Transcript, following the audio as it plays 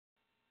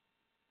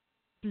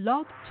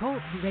Blog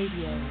Talk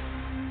Radio.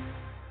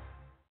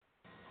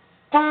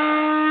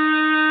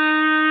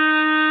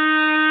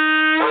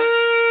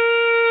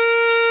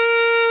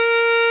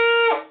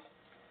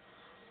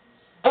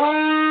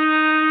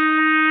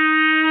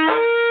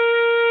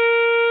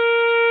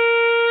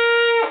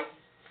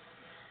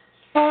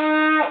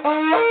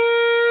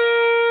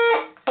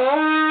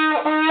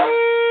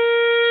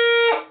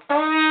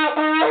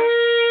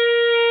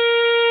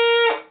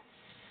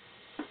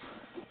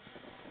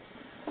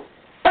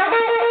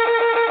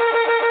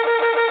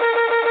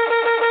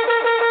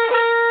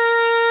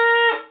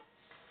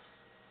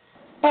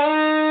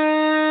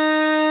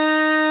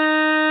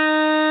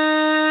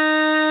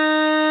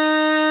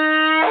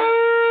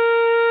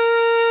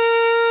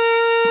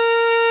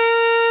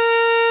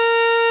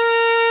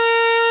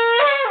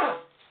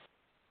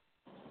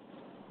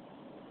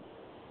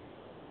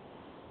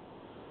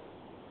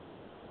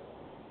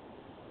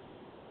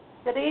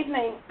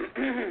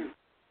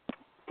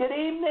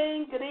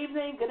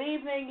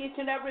 Each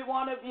and every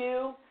one of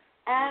you,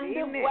 and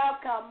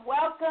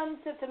welcome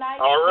to tonight's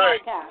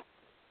broadcast.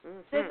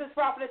 This is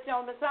Prophetess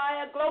Joan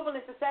Messiah, Global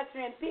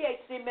Intercession and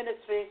PhD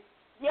Ministry,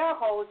 your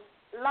host,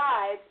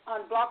 live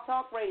on Blog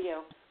Talk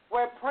Radio,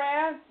 where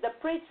prayer, the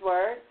preached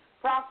word,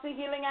 prophecy,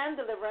 healing, and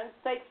deliverance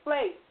takes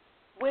place,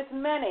 with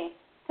many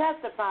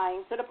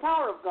testifying to the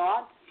power of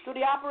God through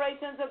the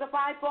operations of the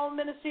fivefold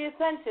ministry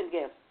ascension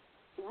gift,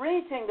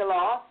 reaching the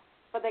lost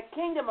for the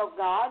kingdom of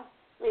God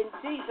in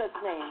Jesus'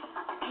 name.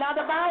 Now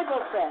the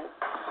Bible says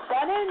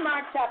that in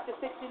Mark chapter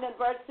 16 and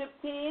verse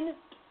 15,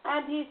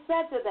 and he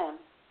said to them,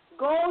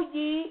 "Go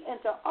ye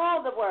into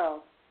all the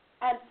world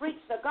and preach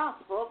the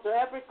gospel to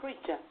every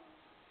creature."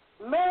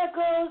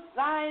 Miracles,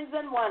 signs,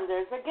 and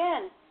wonders.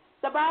 Again,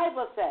 the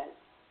Bible says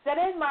that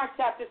in Mark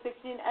chapter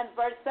 16 and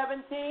verse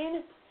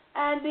 17,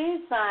 and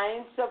these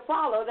signs shall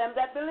follow them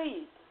that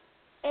believe.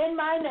 In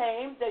my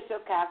name they shall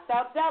cast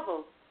out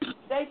devils.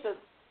 They shall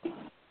speak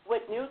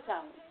with new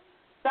tongues.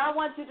 So I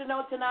want you to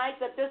know tonight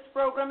that this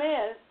program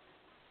is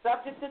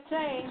subject to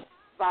change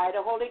by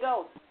the Holy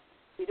Ghost.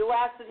 We do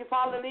ask that you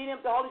follow the leading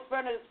of the Holy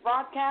Spirit in this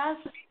broadcast.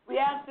 We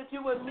ask that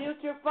you will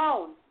mute your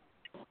phone.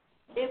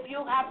 If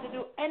you have to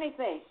do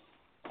anything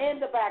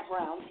in the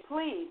background,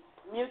 please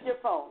mute your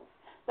phone.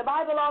 The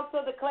Bible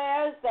also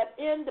declares that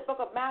in the book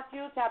of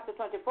Matthew, chapter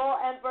 24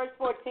 and verse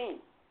 14,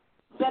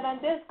 that in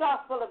this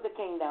gospel of the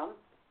kingdom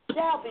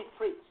shall be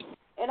preached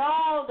in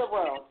all the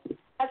world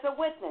as a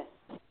witness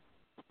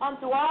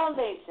unto all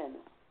nations,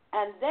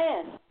 and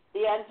then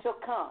the end shall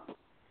come.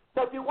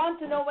 So if you want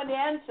to know when the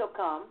end shall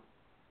come,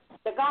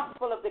 the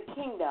gospel of the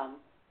kingdom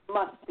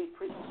must be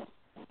preached.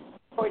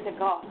 Glory to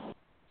God.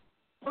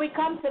 We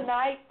come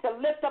tonight to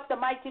lift up the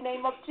mighty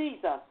name of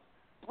Jesus.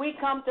 We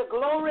come to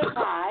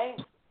glorify,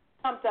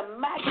 come to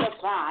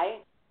magnify,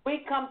 we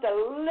come to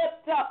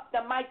lift up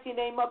the mighty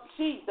name of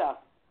Jesus.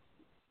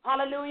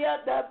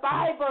 Hallelujah. The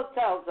Bible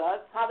tells us,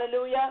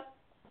 hallelujah,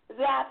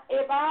 that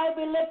if I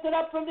be lifted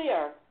up from the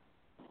earth,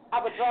 I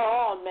would draw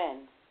all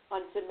men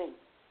unto me.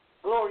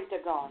 Glory to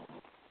God.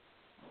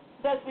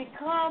 So as we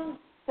come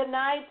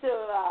tonight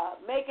to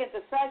make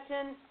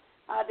intercession,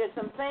 there's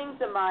some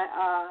things in my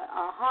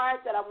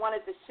heart that I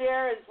wanted to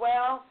share as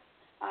well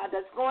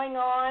that's going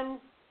on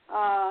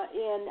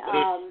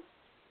in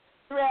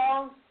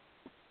Israel.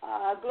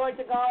 Glory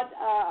to God.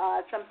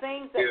 Some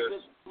things that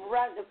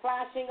are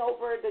flashing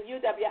over the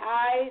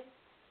UWI.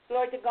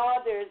 Glory to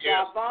God. There's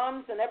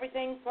bombs and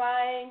everything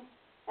flying.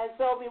 And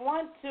so we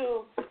want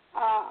to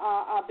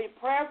be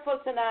prayerful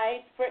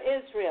tonight for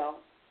Israel.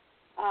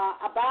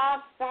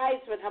 Abbas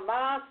sides with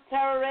Hamas,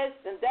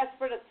 terrorists, and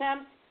desperate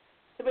attempts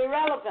to be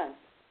relevant.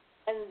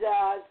 And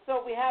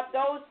so we have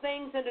those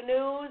things in the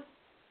news.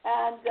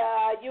 And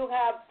you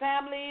have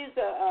families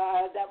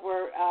that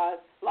were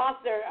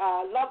lost their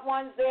loved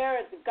ones there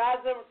at the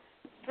Gaza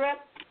Strip,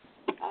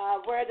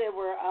 where they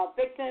were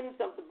victims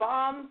of the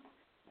bombs.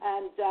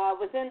 And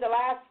within the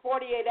last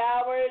 48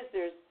 hours,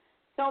 there's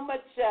so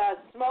much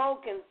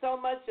smoke and so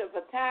much of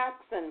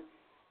attacks, and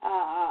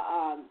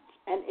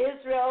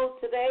Israel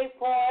today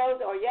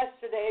foiled, or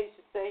yesterday I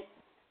should say,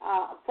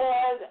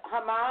 foiled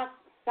Hamas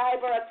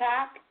cyber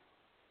attack.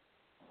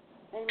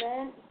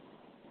 Amen.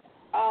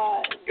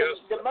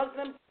 The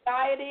Muslim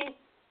society,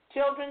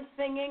 children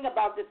singing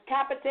about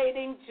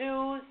decapitating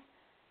Jews,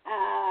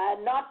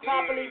 not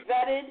properly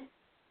vetted.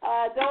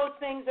 Those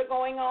things are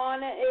going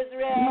on.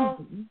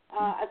 Israel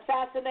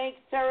assassinates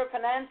terror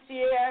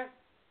financier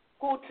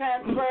who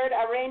transferred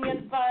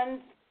Iranian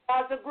funds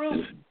as a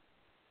group.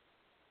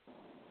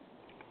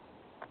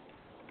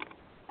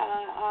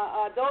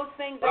 Those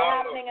things are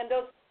happening, and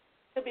those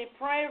to be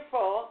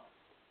prayerful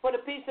for the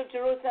peace of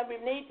Jerusalem. We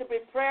need to be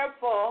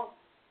prayerful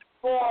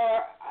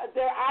for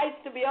their eyes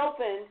to be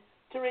open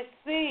to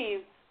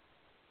receive,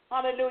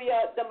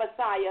 hallelujah, the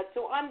Messiah,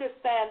 to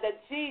understand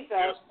that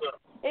Jesus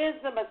is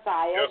the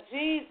Messiah.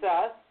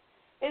 Jesus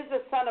is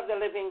the Son of the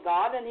living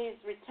God, and he's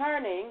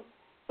returning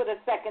for the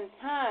second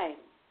time.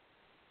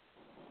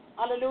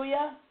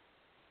 Hallelujah.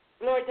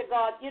 Glory to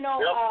God. You know,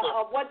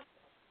 what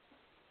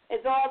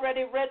is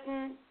already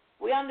written,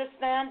 we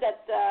understand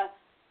that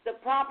the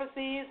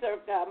prophecies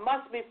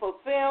must be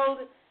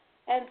fulfilled,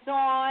 and so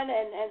on.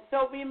 And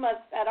so we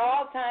must at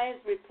all times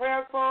be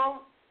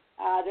prayerful.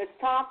 There's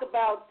talk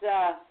about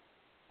the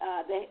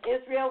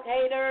Israel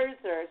haters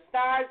or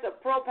stars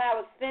of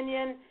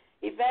pro-Palestinian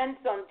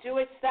events on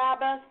Jewish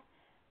Sabbath.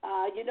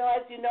 As you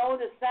know,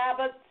 the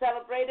Sabbath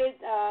celebrated,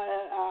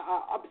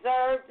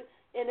 observed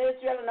in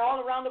Israel and all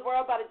around the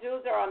world by the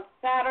Jews are on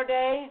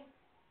Saturday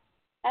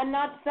and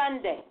not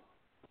Sunday.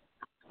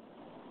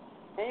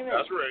 Amen.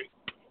 That's right.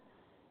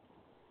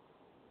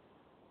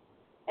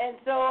 And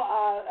so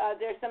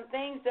there's some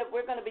things that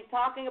we're going to be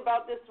talking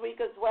about this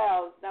week as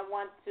well that I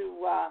want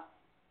to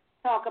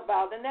talk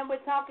about. And then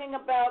we're talking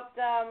about,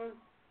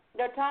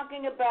 they're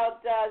talking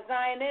about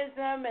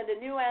Zionism and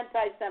the new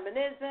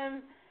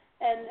anti-Semitism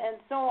and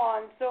so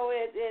on. So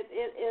it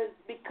is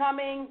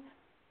becoming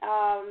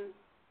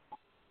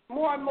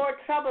more and more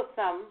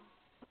troublesome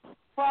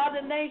for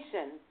other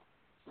nations.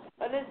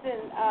 But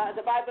listen,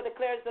 the Bible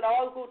declares that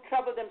all who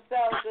trouble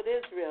themselves with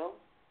Israel,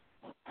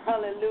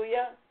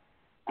 hallelujah,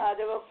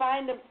 they will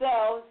find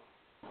themselves,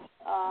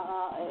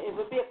 it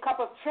will be a cup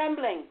of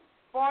trembling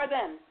for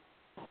them.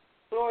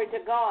 Glory to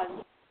God.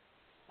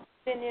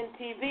 Palestinian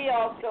TV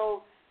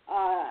also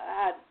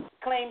had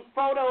claimed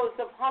photos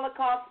of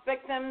Holocaust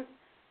victims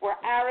were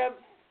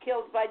Arabs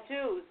killed by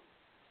Jews.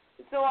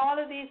 So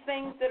all of these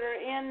things that are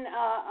in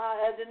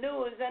the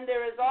news, and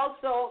there is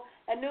also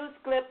a news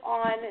clip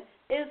on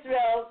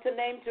Israel to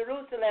name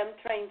Jerusalem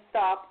train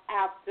stop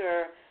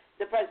after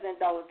the President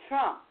Donald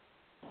Trump.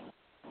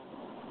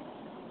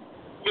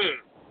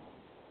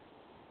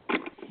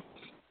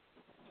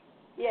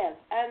 Yes,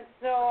 and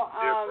so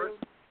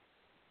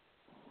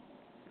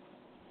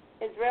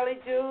Israeli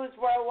Jews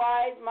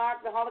worldwide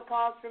mark the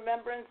Holocaust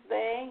Remembrance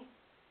Day,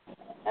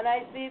 and I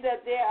see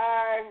that there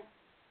are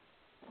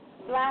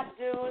black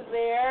Jews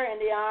there in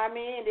the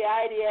Army, in the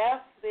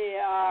IDF. They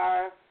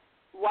are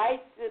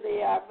white,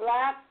 they are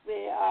black,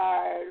 they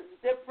are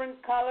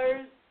different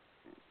colors.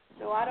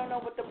 So I don't know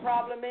what the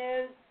problem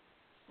is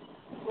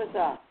with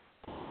us.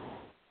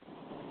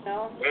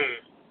 No?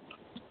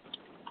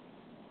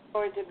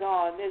 Glory to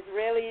God. The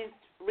Israelis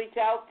reach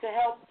out to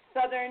help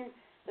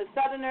the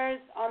Southerners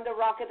on the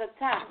rocket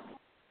attack.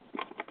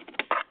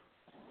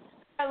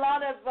 A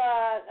lot of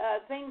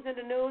things in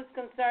the news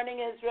concerning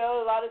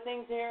Israel, a lot of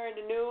things here in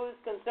the news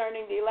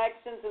concerning the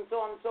elections and so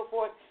on and so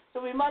forth.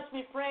 So we must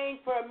be praying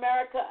for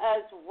America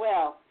as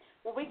well.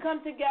 When we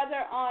come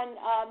together on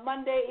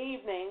Monday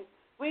evening,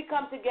 we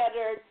come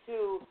together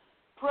to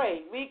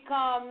pray. We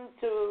come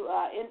to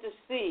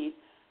intercede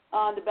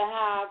on the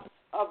behalf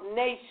of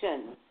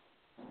nations.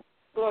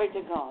 Glory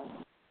to God.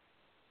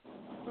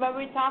 Remember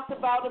we talked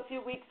about a few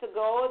weeks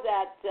ago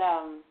that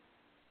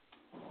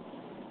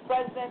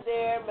President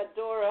there,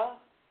 Maduro,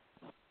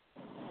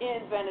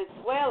 in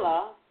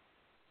Venezuela,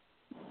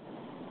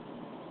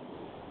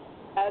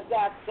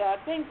 that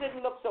things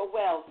didn't look so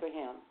well for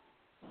him.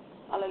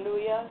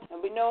 Hallelujah.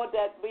 And we know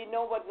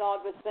what God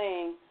was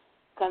saying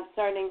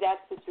concerning that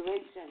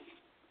situation.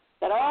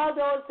 That all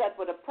those that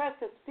would oppress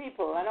his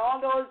people and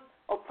all those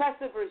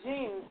oppressive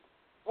regimes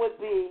would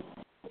be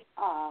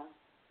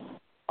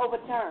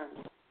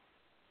overturned.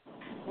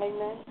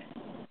 Amen.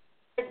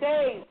 Their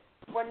days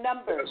were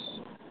numbered.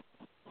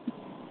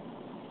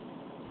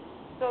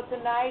 So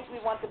tonight we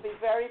want to be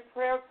very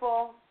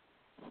prayerful,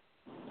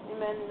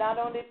 amen, not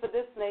only for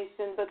this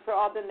nation, but for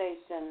other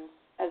nations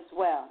as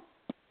well.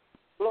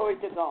 Glory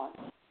to God.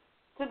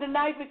 So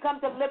tonight we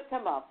come to lift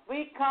him up.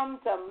 We come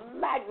to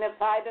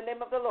magnify the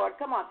name of the Lord.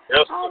 Come on.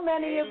 Yes. How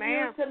many of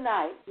you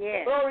tonight,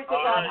 glory to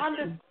God,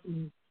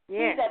 understand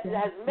that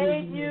has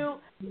made you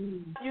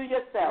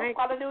yourself?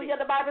 Hallelujah.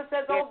 The Bible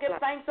says, give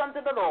thanks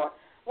unto the Lord.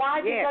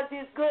 Why? Because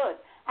he's good,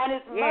 and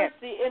his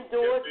mercy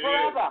endures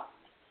forever.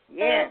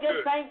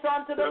 Give thanks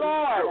unto the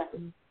Lord.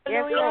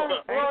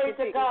 Hallelujah. Glory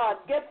to God.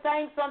 Give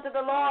thanks unto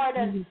the Lord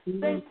and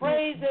sing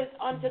praises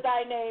unto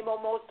thy name, O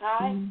Most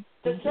High,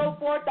 to show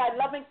forth thy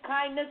loving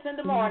kindness in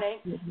the morning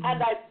and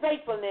thy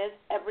faithfulness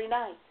every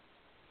night.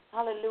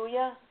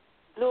 Hallelujah.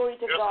 Glory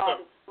to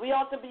God. We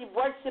ought to be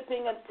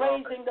worshiping and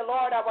praising the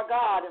Lord our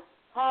God.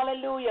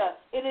 Hallelujah.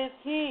 It is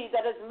he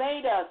that has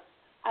made us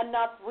and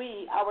not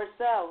we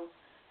ourselves.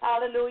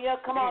 Hallelujah.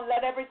 Come on,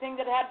 let everything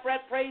that hath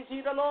breath praise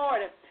you, the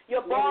Lord.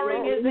 Your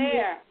borrowing is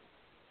there.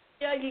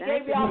 Yeah, he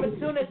gave you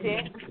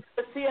opportunity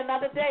to see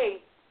another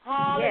day.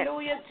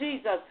 Hallelujah,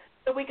 Jesus.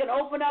 So we can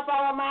open up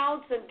our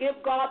mouths and give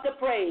God the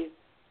praise.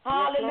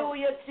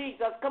 Hallelujah,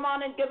 Jesus. Come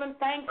on and give him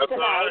thanks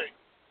tonight.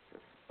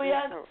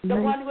 Hallelujah. The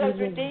one who has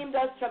redeemed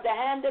us from the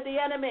hand of the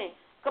enemy.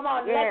 Come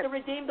on, let the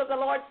redeemed of the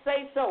Lord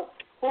say so.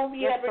 Whom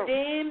he had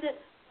redeemed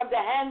from the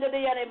hand of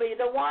the enemy.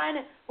 The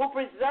one who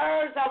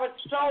preserves our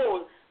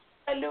soul.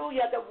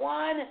 Hallelujah. The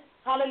one,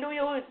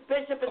 hallelujah, who is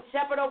bishop and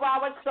shepherd over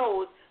our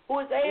souls, who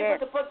is able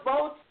to put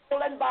both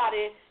soul and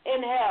body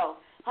in hell.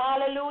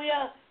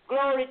 Hallelujah.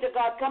 Glory to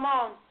God. Come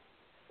on.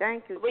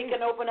 Thank you, we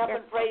can open up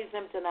and praise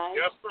him tonight.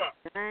 Yes, sir.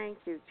 Thank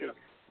you, Jesus.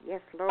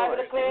 Yes, Lord.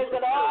 The Bible declares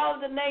that all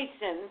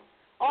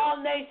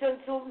nations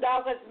whom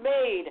thou hast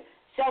made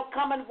shall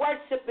come and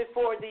worship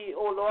before thee,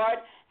 O Lord,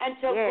 and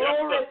shall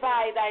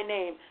glorify thy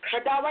name. For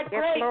thou art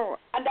great,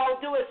 and thou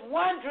doest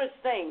wondrous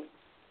things.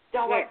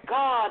 Thou art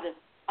God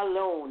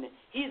alone.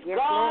 He's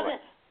God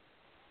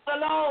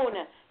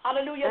alone.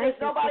 Hallelujah.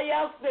 There's nobody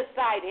else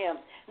beside him.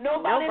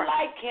 Nobody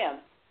like him.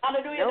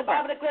 Hallelujah. The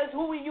Bible declares,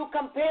 who will you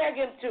compare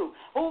him to?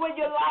 Who will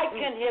you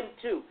liken him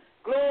to?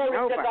 Glory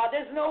to God.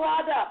 There's no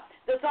other.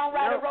 The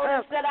songwriter wrote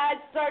and said,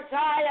 I'd search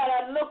high and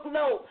I'd look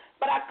low,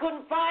 but I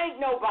couldn't find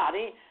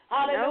nobody.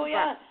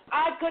 Hallelujah.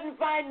 I couldn't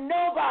find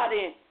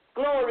nobody.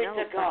 Glory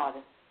to God.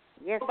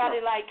 Nobody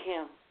like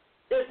him.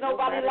 There's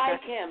nobody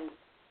like him.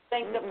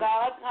 Thanks of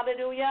God.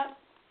 Hallelujah.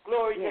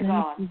 Glory to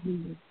God.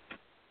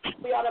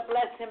 We ought to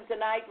bless him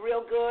tonight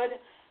real good.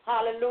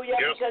 Hallelujah.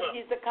 Because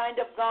he's the kind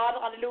of God,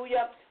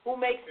 hallelujah, who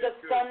makes the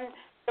sun,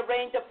 the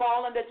rain to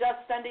fall on the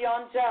just and the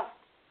unjust.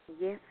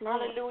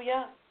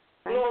 Hallelujah.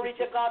 Glory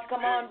to God.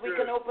 Come on, we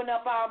can open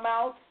up our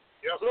mouths.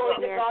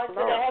 Glory to God.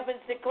 To the heavens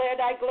declare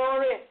thy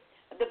glory,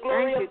 the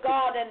glory of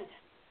God, and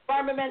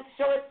firmament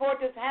showeth forth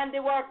his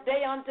handiwork.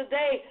 Day unto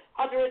day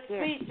uttereth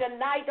speech,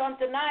 and night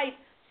unto night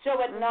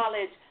showeth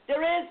knowledge.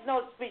 There is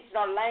no speech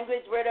nor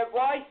language where their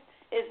voice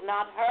is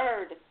not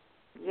heard.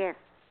 Yes.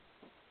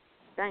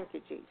 Thank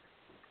you, Jesus.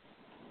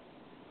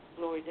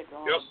 Glory to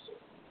God. Yes.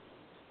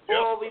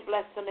 Oh, we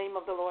bless the name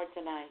of the Lord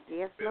tonight.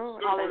 Yes,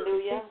 Lord.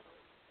 Hallelujah.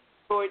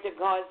 Glory to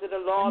God. So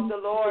the law of the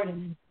Lord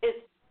is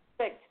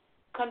perfect,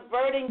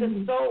 converting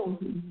the soul.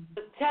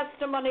 The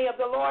testimony of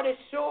the Lord is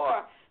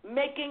sure,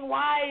 making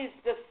wise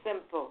the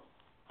simple.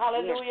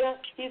 Hallelujah.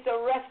 He's a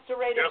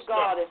restorative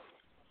God.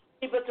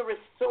 He's able to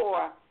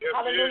restore.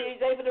 Hallelujah.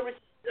 He's able to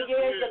restore the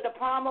years that the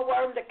palmer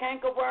worm, the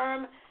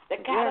cankerworm, the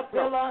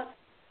caterpillar,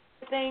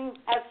 everything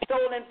has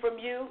stolen from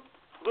you.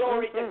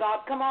 Glory to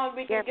God. Come on,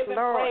 we can give him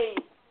praise.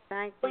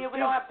 Thank you. We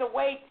don't have to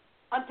wait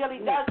until he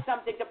does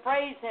something to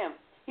praise him.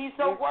 He's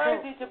so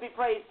worthy to be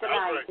praised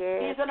tonight.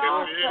 He's an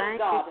awesome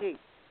God.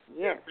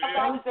 Our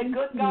God is a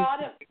good God.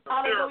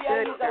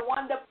 Hallelujah.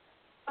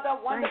 He's a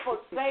wonderful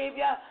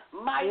Savior,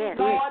 mighty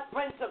God,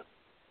 Prince of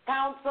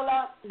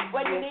Counselor.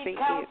 When you need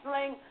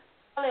counseling,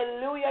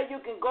 hallelujah, you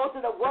can go to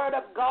the Word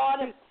of God.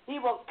 He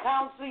will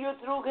counsel you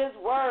through his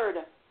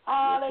Word.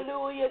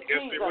 Hallelujah,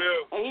 Jesus.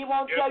 And he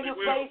won't tell you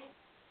face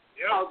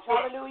out.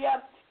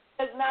 Hallelujah.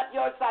 It's not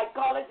your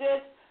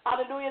psychologist,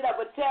 hallelujah, that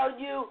would tell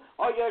you,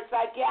 or your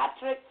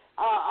psychiatric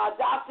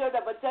doctor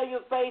that would tell you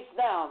face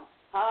down.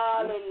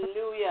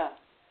 Hallelujah.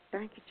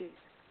 Thank you, Jesus.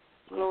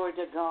 Glory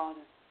to God.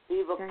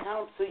 He will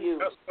counsel you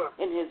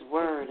in his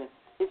word.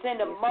 He's in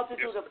the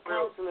multitude of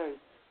counselors.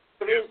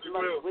 There is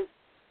much wisdom.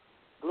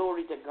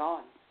 Glory to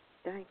God.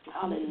 Thank you.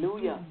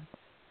 Hallelujah.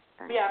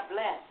 We are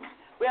blessed.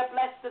 We are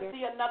blessed to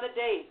see another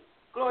day.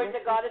 Glory to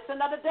God. It's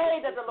another day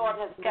that the Lord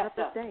has kept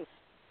us.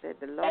 That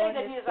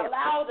he has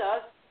allowed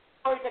us,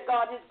 glory to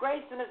God, his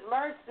grace and his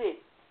mercy.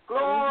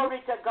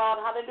 Glory to God,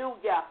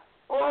 hallelujah.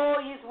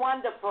 Oh, he's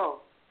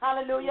wonderful.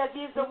 Hallelujah,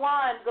 he's the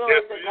one,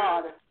 glory to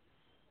God.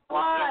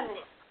 One,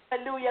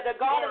 hallelujah, the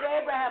God of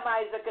Abraham,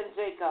 Isaac, and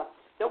Jacob.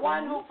 The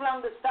one who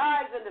flung the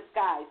stars in the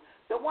skies.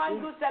 The one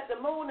who set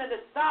the moon and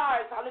the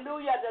stars,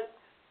 hallelujah, the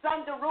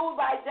sun to rule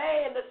by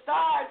day and the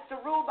stars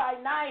to rule by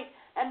night.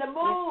 And the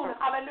moon,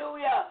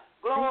 hallelujah,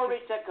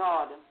 glory to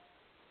God.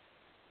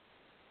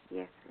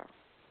 Yes, Lord.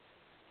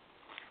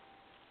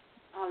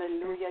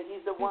 Hallelujah.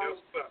 He's the one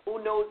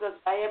who knows us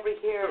by every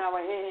hair in our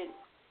head,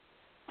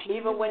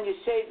 even when you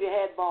shave your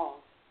head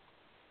bald.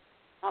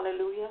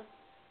 Hallelujah.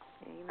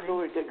 Amen.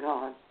 Glory to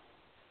God.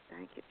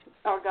 Thank you, Jesus.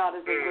 Our God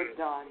is a good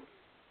God.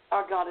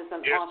 Our God is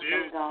an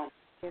awesome God.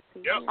 Yes,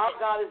 our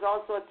God is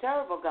also a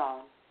terrible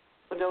God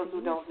for those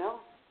who don't know.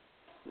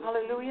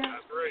 Hallelujah.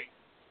 That's great.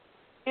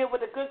 Here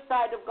with the good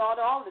side of God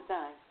all the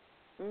time.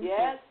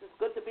 Yes, it's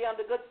good to be on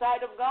the good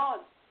side of God,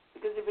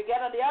 because if you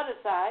get on the other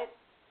side,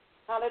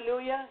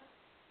 hallelujah,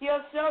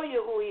 he'll show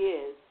you who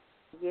he is.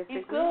 Yes,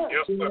 he's good.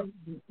 Yes, sir.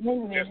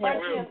 Yes,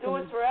 mercy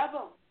endures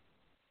forever.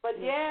 But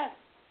yes,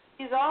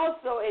 he's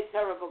also a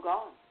terrible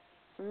God.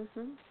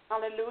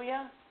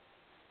 Hallelujah.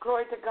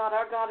 Glory to God.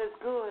 Our God is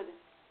good.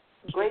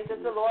 Great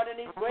is the Lord, and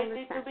he's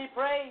greatly to be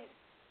praised.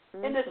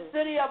 In the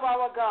city of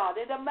our God,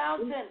 in the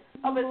mountain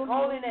of his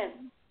holiness.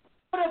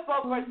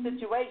 Beautiful for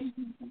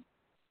situations.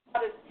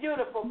 God is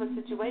beautiful for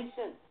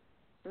situations.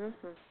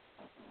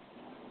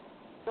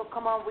 So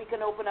come on, we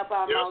can open up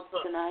our mouths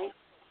tonight.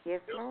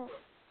 Yes, Lord.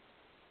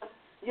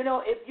 You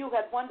know, if you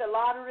had won the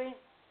lottery,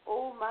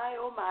 oh my,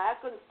 I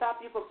couldn't stop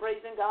you from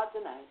praising God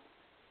tonight.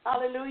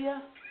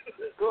 Hallelujah.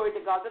 Glory to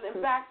God.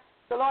 In fact,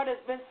 the Lord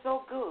has been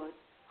so good.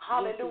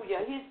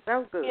 Hallelujah. He's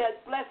so good. He has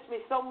blessed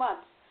me so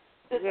much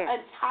this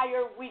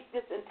entire week,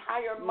 this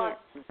entire month.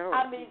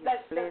 I mean,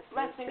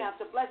 blessing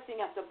after blessing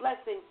after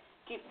blessing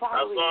keep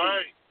following me. That's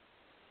right.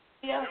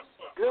 Yes.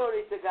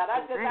 Glory to God.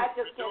 I just can't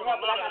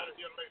help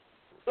it.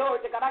 Glory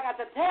to God. I got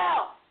to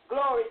tell.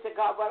 Glory to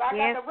God. But I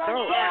got to run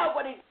tell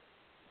what he.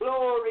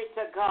 Glory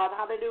to God.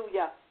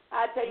 Hallelujah.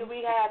 I tell you,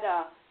 we had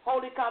a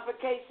holy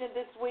convocation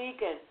this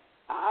week, and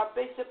our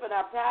bishop and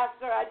our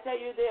pastor, I tell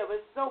you, they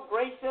were so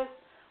gracious,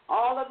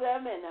 all of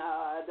them, and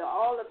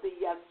all of the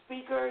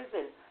speakers,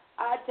 and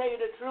I tell you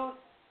the truth,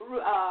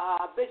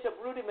 Bishop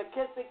Rudy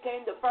McKissick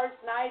came the first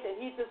night,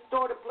 and he just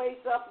tore the place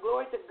up.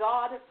 Glory to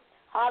God.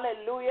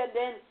 Hallelujah.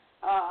 Then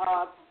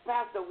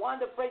Pastor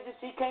Wanda Frazier,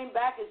 she came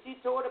back, and she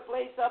tore the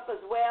place up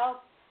as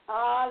well.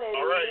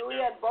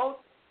 Hallelujah. And both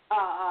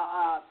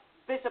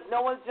Bishop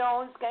Noel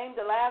Jones came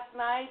the last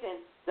night and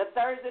the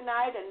Thursday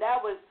night, and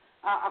that was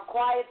a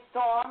quiet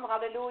storm.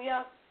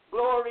 Hallelujah.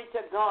 Glory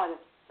to God.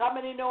 How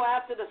many know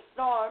after the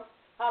storm,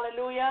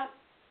 hallelujah,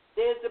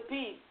 there's the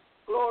peace.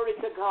 Glory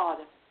to God.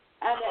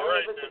 And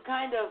it was the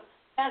kind of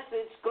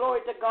message, glory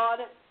to God,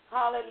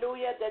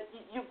 hallelujah, that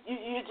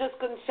you just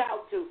couldn't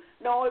shout to.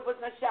 No, it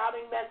wasn't a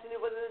shouting message.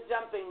 It wasn't a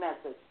jumping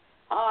message.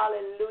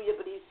 Hallelujah.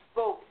 But he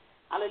spoke,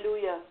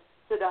 hallelujah,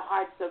 to the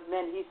hearts of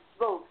men. He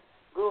spoke,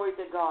 glory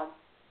to God,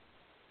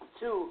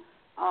 to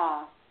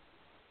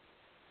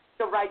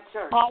the right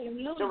church,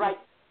 the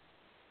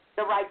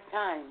right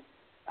time,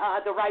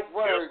 the right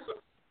word,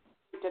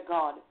 to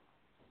God,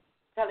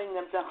 telling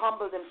them to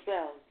humble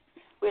themselves.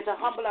 We're to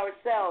humble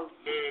ourselves,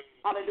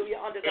 hallelujah,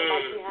 under the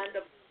mighty hand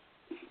of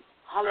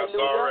hallelujah.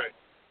 That's all right.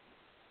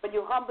 When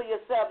you humble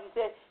yourself, you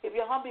say, if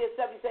you humble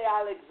yourself, you say,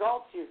 I'll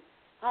exalt you.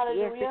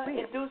 Hallelujah,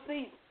 in due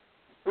season.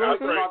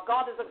 That's right.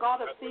 God is a God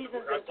of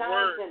seasons and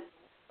times and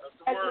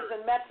edges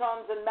and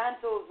metrons and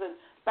mantles and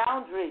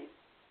boundaries.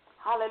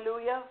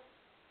 Hallelujah.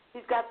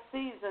 He's got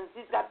seasons.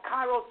 He's got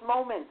kairos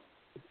moments.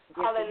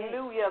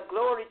 Hallelujah.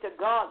 Glory to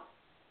God.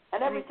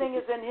 And everything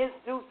is in his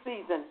due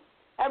season.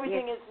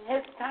 Everything is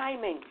his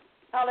timing.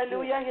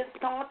 Hallelujah. His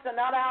thoughts are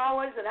not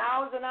ours, and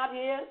ours are not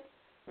his.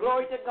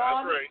 Glory to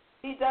God. That's right.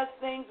 He does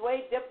things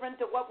way different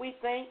to what we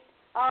think.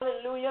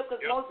 Hallelujah.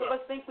 Because most of us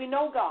think we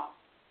know God.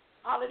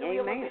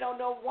 Hallelujah. But we don't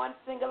know one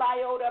single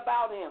iota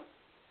about him.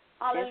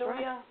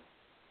 Hallelujah.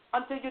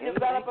 Until you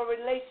develop a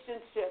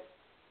relationship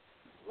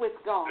with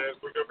God. Yes,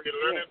 we're going to be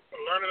learning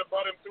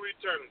about him through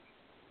eternity.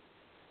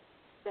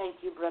 Thank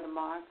you, Brother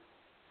Mark.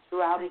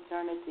 Throughout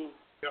eternity,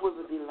 we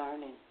will be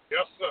learning.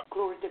 Yes, sir.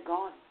 Glory to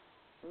God.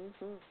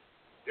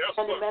 Yes,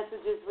 and sir. the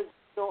messages were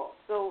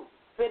so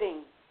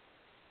fitting.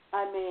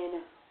 I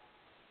mean,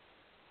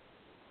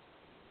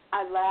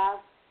 I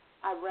laughed,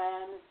 I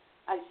ran,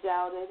 I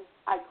shouted,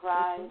 I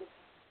cried.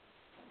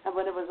 And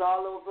when it was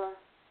all over,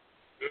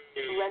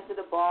 we went to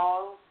the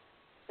ball.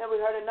 Then we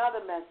heard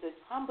another message.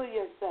 Humble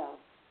yourself.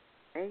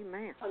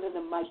 Amen. Under the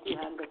mighty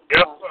hand of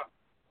Yes,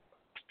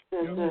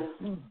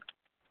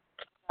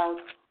 God.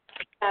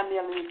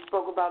 Samuel, he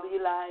spoke about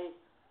Eli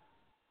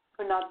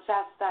for not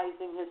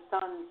chastising his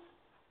sons.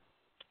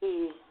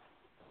 He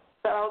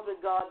fell with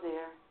God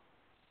there.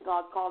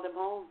 God called him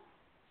home.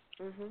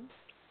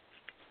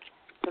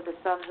 So the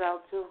sun's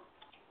out too.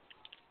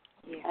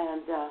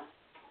 And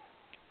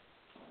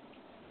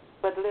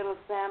but little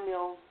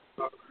Samuel,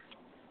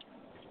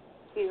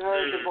 he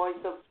heard the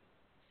voice of.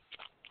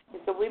 He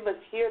said, "We must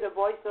hear the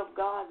voice of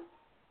God."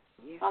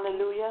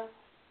 Hallelujah.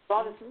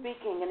 God is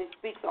speaking, and He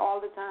speaks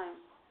all the time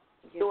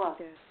to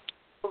us.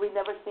 But we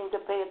never seem to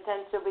pay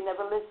attention. We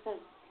never listen.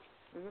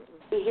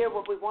 We hear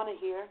what we want to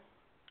hear.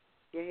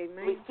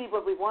 We see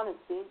what we want to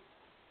see.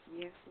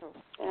 Yes, Lord.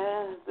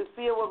 And we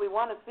feel what we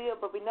want to feel,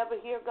 but we never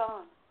hear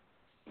God.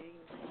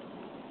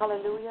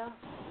 Hallelujah.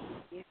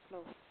 Yes,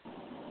 Lord.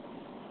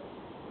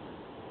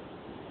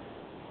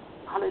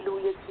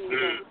 Hallelujah,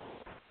 Jesus.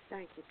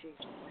 Thank you,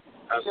 Jesus.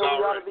 That's we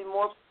ought to be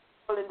more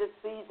people in this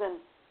season.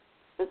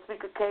 The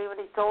speaker came and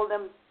he told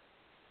them,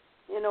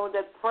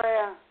 that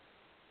prayer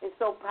is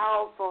so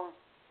powerful.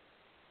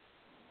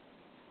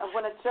 And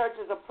when a church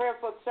is a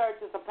prayerful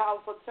church, it's a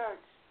powerful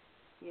church.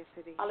 Yes,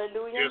 it is.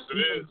 Hallelujah. Yes, it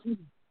is.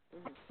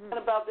 What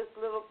about this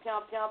little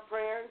pian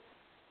prayers?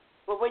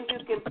 But when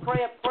you can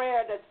pray a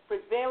prayer that's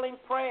prevailing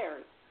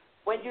prayers,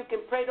 when you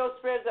can pray those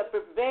prayers that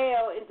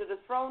prevail into the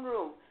throne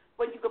room,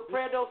 when you can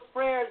pray those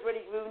prayers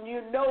when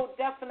you know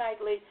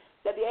definitely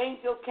that the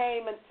angel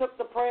came and took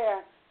the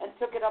prayer and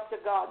took it up to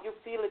God. You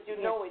feel it,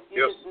 you know it,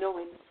 you just know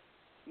it.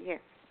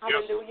 Yes.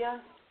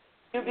 Hallelujah.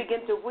 You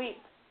begin to weep.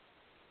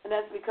 And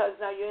that's because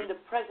now you're in the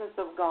presence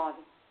of God.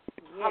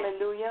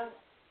 Hallelujah.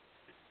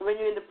 When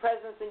you're in the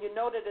presence and you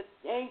know that the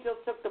angel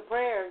took the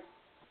prayers,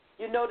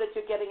 you know that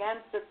you're getting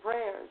answered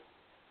prayers.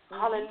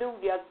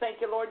 Hallelujah.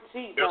 Thank you, Lord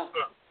Jesus. Yes,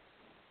 sir.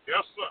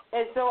 Yes, sir.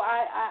 And so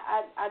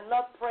I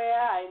love prayer.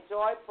 I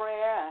enjoy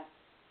prayer.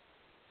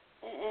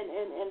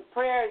 And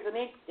prayer is an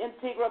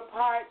integral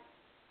part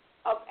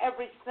of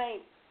every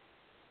saint.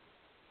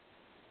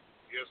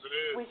 Yes, it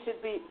is. We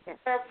should be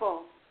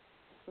prayerful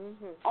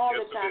all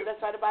the time.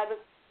 That's why the Bible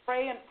says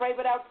pray and pray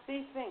without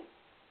ceasing.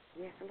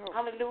 Yes, Lord.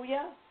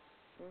 Hallelujah.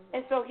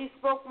 And so he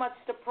spoke much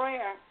to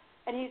prayer,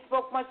 and he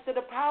spoke much to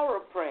the power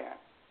of prayer.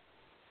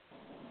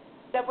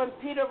 That when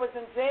Peter was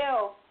in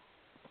jail,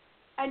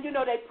 and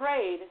they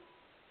prayed,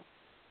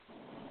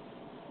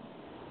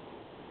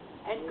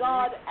 and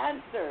God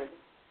answered.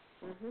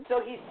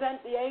 So he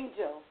sent the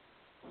angel.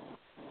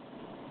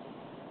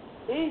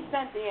 He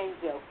sent the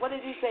angel. What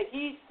did he say?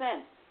 He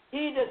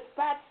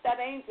dispatched that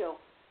angel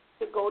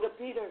to go to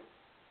Peter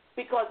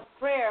because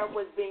prayer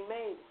was being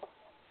made.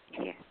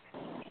 Yes.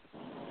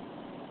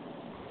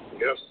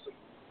 Yes.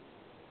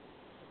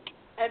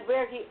 And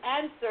where he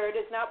answered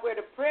is not where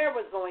the prayer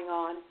was going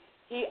on.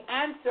 He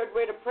answered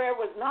where the prayer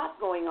was not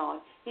going on.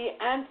 He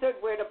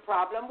answered where the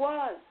problem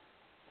was.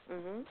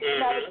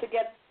 That was to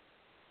get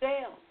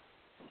jail.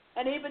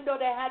 And even though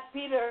they had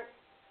Peter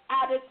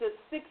added to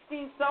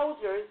 16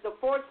 soldiers, the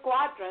 4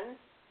 squadrons,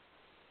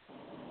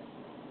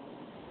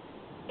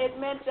 it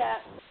meant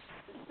that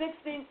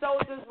 16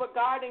 soldiers were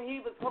guarding. He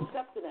was hooked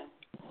up to them.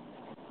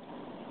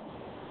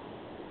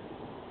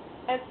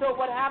 And so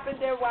what happened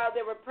there while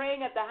they were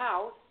praying at the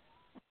house,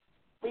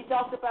 we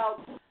talked about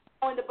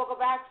in the book of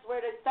Acts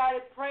where they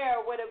started prayer,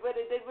 where there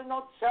was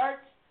no church.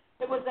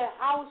 It was a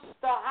house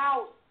to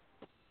house.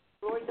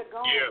 Glory to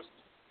God. Yes.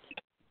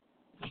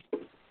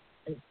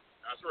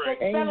 That's right.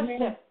 It's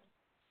fellowship.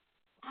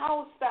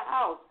 House to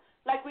house.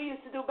 Like we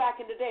used to do back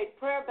in the day,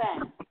 prayer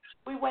band.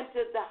 We went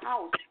to the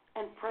house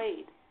and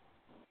prayed.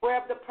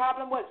 Wherever the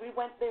problem was, we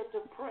went there to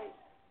pray.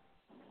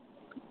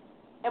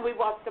 And we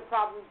watched the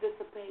problems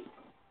dissipate.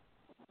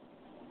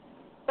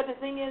 But the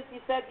thing is, he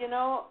said,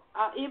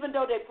 even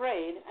though they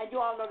prayed, and you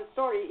all know the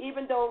story,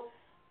 even though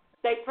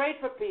they prayed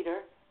for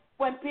Peter,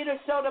 when Peter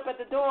showed up at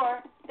the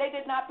door, they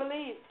did not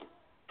believe.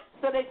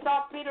 So they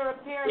saw Peter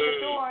appear at the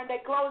door, and they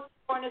closed the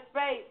door in his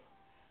face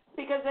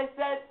because they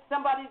said,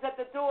 somebody's at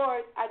the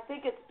door. I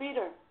think it's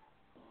Peter.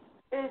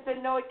 They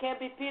said, no, it can't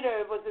be Peter.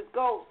 It was his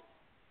ghost.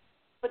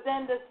 But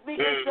then the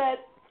speaker said,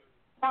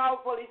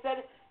 powerful, he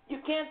said,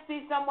 you can't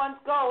see someone's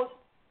ghost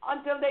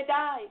until they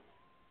die.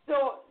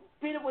 So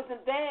Peter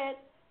wasn't dead.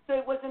 So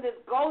it wasn't his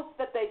ghost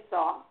that they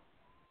saw.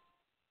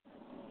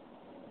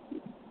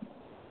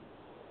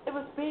 It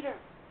was Peter.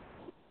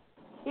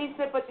 He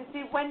said, but you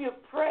see, when you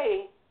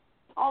pray,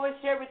 I always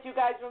share with you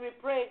guys when we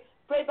pray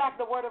back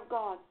the word of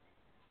God.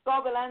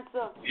 God will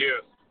answer.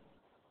 Yes.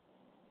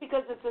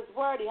 Because it's his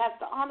word. He has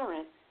to honor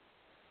it.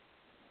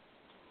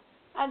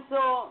 And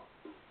so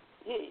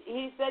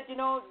he said,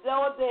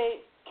 though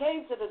they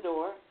came to the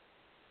door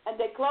and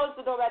they closed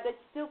the door, they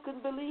still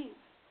couldn't believe.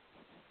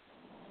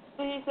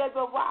 So he said,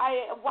 well,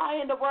 why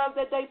in the world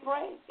did they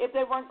pray if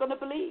they weren't going to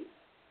believe?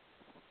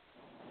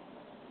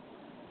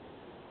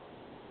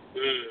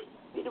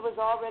 Peter was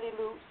already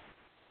loose,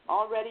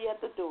 already at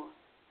the door.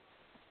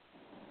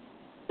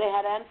 They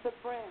had answered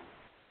prayer,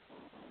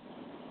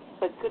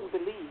 but couldn't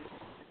believe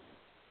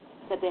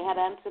that they had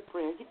answered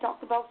prayer. He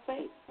talked about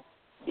faith.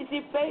 You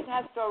see, faith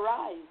has to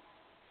arise.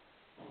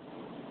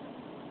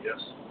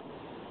 Yes.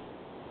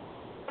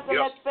 To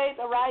let faith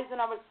arise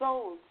in our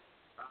souls.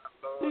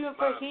 Even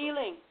for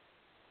healing.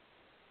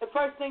 The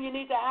first thing you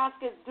need to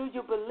ask is, do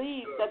you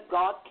believe that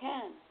God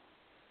can?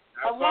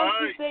 And once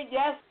you say,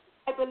 yes,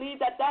 I believe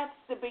that that's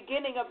the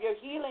beginning of your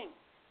healing.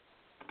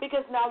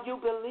 Because now you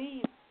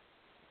believe.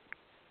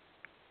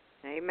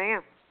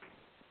 Amen.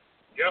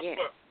 Yes,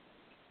 sir.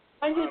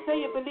 When you say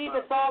you believe,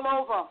 it's all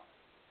over.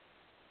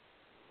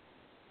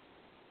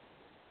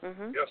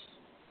 Yes.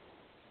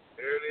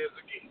 There it is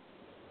again.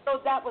 So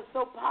that was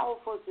so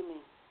powerful to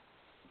me.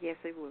 Yes,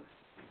 it was.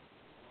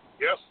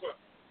 Yes, sir.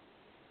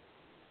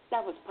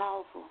 That was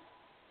powerful.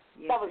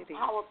 Yes, that was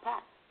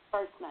power-packed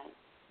first night.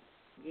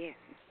 Yes.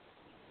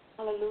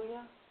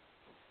 Hallelujah.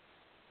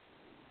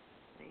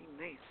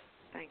 Amen.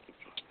 Thank you,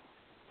 Jesus.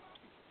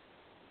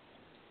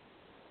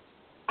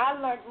 I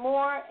learned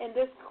more in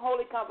this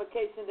holy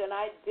convocation than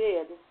I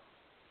did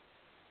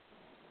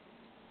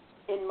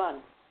in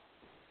months,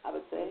 I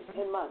would say,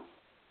 in months.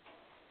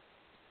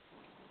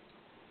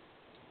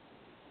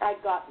 I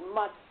got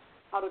much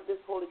out of this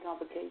holy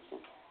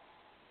convocation.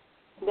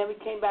 And then we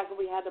came back and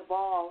we had a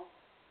ball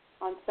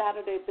on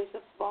Saturday,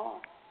 Bishop's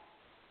Ball,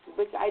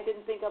 which I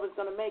didn't think I was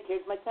going to make.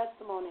 Here's my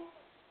testimony.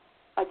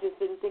 I just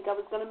didn't think I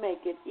was going to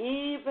make it.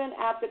 Even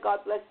after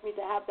God blessed me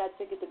to have that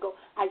ticket to go,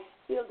 I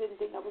still didn't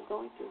think I was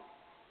going to.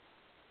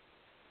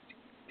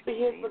 But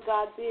here's what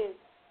God did.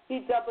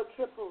 He double,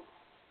 tripled.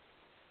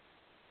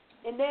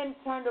 And then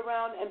turned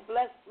around and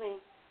blessed me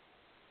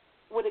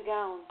with a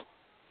gown.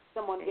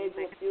 Someone gave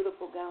me a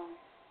beautiful gown.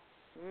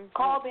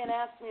 Called me and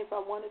asked me if I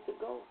wanted to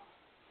go.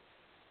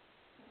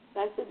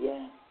 And I said,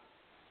 yeah.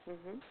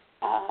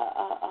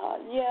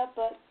 Yeah,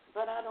 but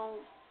I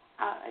don't,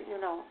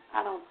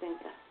 I don't think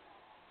that.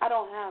 I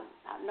don't have,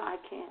 no, I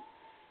can't.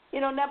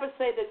 Never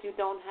say that you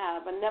don't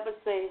have, and never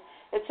say,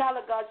 a child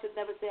of God should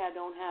never say I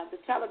don't have. The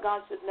child of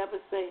God should never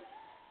say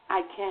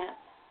I can't.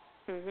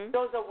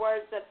 Those are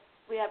words that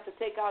we have to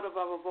take out of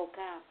our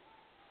vocab.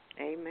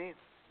 Amen.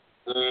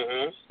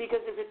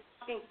 Because if you're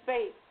talking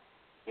faith,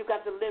 you've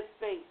got to live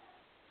faith.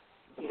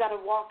 You got to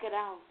walk it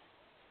out.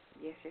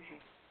 Yes, you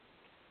have.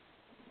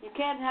 You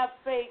can't have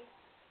faith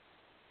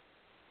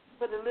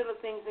for the little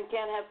things and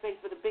can't have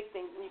faith for the big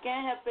things. And you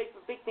can't have faith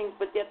for big things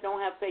but yet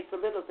don't have faith for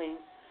little things.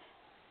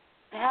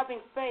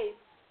 Having faith,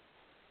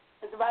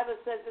 as the Bible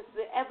says, it's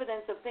the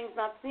evidence of things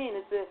not seen.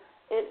 It's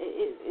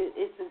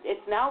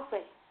now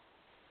faith.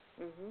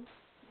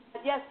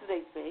 Not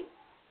yesterday's faith,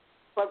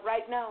 but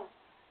right now.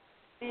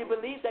 Do you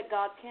believe that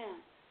God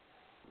can?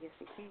 Yes,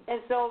 He can.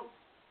 And so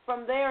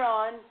from there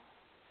on,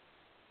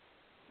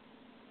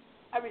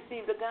 I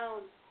received a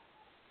gown.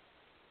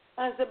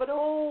 I said, but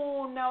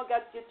now I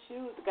got your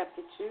shoes.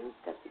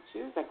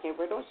 I can't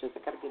wear those shoes. I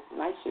got to get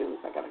nice shoes.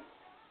 I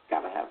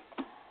gotta have.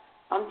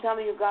 I'm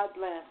telling you, God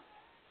bless.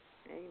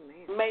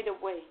 Amen. Made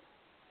a way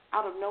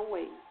out of no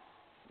way.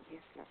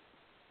 Yes,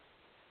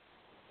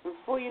 Lord.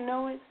 Before you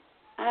know it,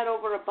 I had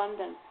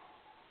overabundance.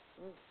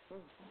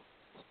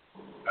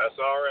 That's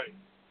all right.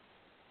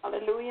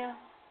 Hallelujah.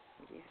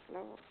 Yes,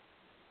 Lord.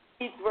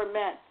 Needs were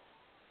met.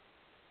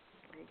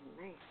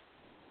 Amen.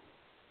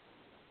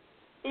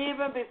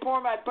 Even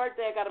before my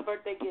birthday, I got a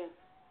birthday gift.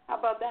 How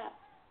about that?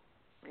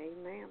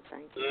 Amen.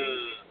 Thank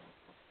you.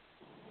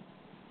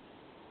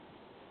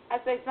 I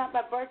say it's not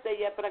my birthday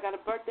yet, but I got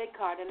a birthday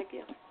card and a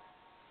gift.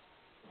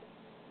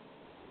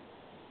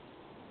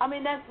 I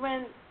mean, that's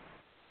when,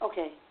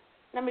 okay,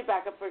 let me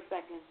back up for a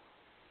second.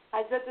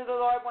 I said to the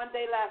Lord one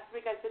day last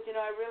week, I said,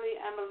 I really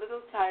am a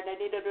little tired. I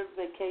need a little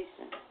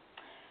vacation.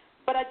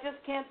 But I just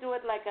can't do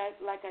it like I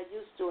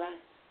used to.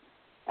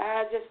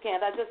 I just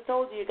can't. I just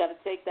told you got to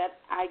take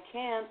that I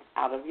can't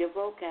out of your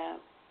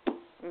vocab.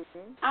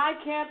 I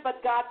can't,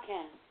 but God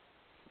can.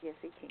 Yes,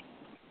 He can.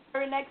 The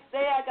very next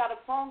day, I got a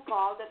phone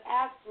call that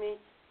asked me,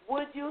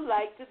 would you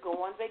like to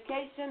go on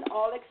vacation,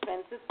 all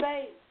expenses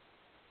paid?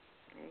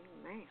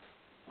 Amen.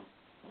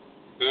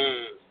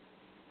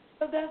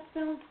 So that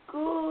sounds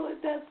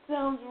good. That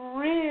sounds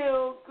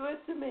real good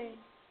to me.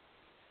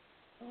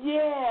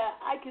 Yeah,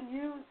 I can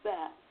use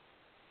that.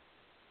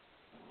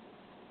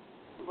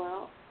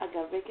 Well, I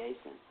got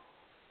vacation.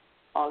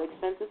 All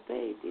expenses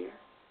paid, dear.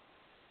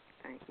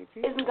 Thank you,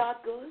 Jesus. Isn't God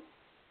good?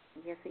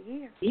 Yes, He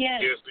is.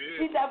 Yes. Yes,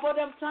 He is. See, that what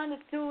I'm trying to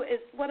do is,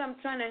 what I'm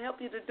trying to help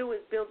you to do is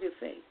build your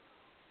faith.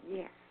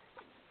 Yes.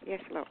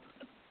 Yes, Lord.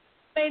 It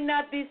may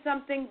not be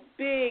something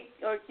big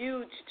or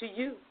huge to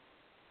you.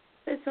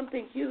 It's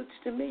something huge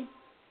to me.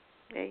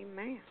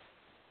 Amen.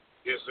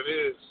 Yes, it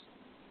is.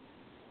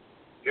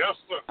 Yes,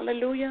 sir.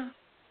 Hallelujah.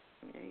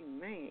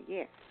 Amen.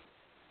 Yes.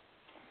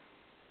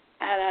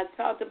 And I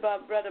talked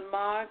about Brother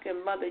Mark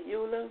and Mother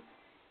Eula.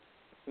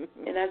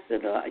 And I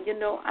said, I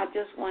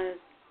just want to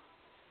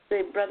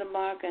say, Brother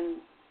Mark and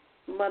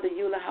Mother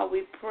Eula, how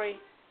we pray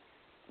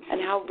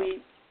and how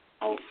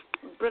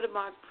Brother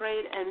Mark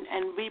prayed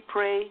and we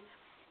pray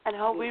and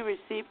how we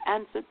receive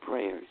answered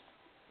prayers.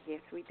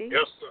 Yes, we did.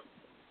 Yes, sir.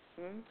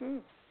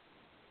 And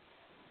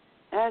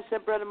I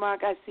said, Brother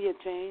Mark, I see a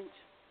change.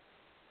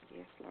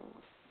 Yes, Lord.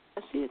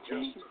 I see a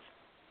change. Yes, sir.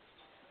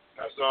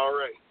 That's all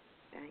right.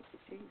 Thank you,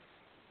 Jesus.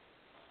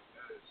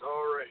 It's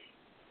all right.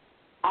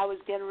 I was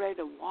getting ready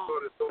to walk,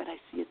 but I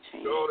see a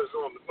change. God is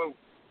on the move.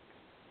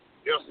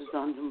 Yes, God is sir.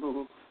 on the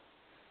move.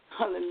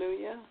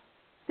 Hallelujah.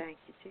 Thank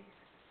you, Jesus.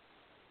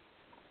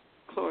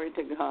 Glory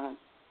to God.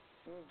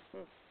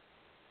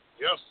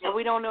 Yes, sir. And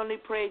we don't only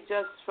pray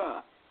just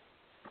for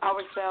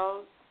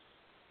ourselves,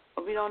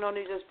 or we don't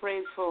only just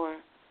pray for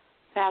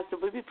Pastor,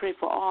 but we pray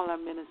for all our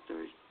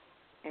ministers.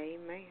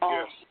 Amen. All.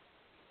 Yes.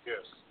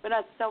 Yes. We're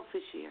not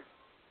selfish here.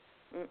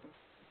 Mm-mm.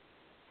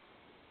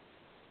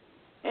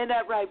 Ain't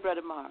that right,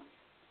 Brother Mark?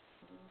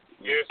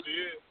 Yes, He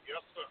is.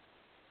 Yes, sir.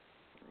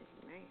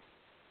 Amen.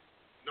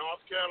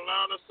 North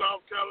Carolina,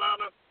 South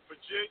Carolina,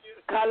 Virginia.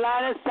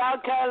 Carolina,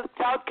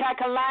 South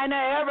Carolina,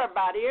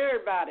 everybody.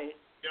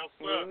 Yes,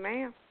 sir.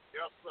 Amen.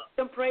 Yes,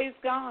 sir. And praise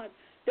God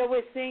that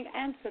we're seeing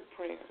answered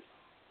prayers.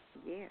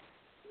 Yes.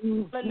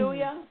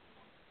 Hallelujah.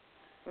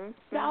 Mm-hmm.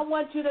 Now I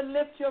want you to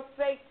lift your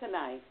faith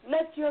tonight.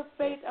 Let your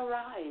faith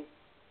arise.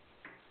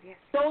 Yes.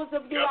 Those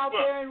of you Yes, out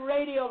sir. there in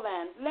Radio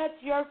Land, let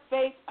your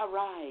faith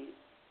arise.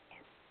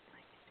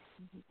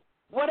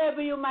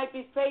 Whatever you might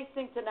be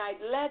facing tonight,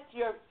 let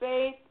your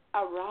faith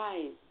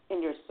arise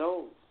in your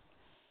souls.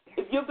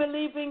 If you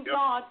believe in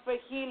God for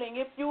healing,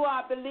 if you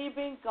are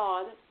believing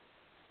God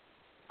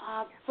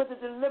for the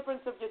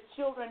deliverance of your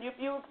children, if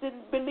you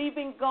believe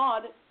in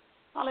God,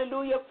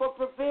 hallelujah, for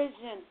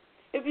provision,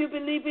 if you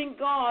believe in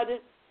God,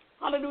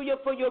 hallelujah,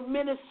 for your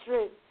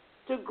ministry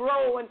to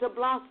grow and to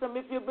blossom,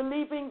 if you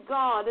believe in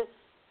God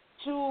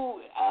to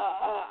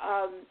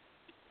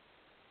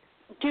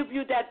give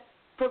you that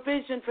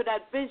provision for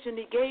that vision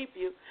He gave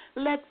you,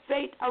 let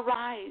faith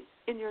arise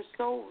in your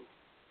soul.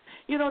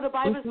 You know, the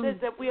Bible says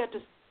that we are to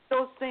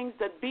those things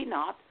that be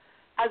not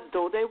as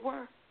though they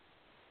were.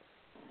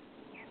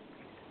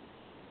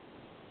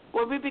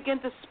 When we begin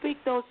to speak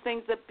those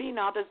things that be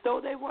not as though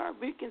they were,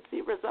 we can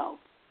see results.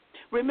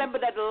 Remember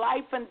that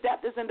life and death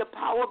is in the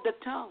power of the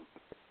tongue,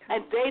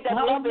 and they that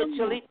love it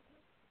shall eat.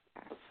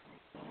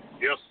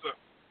 Yes, sir.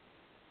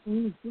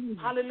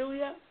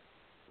 Hallelujah.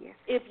 Yes.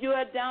 If you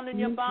are down in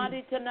your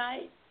body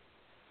tonight,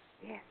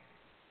 Yes.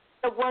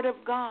 the Word of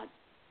God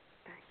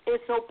is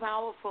so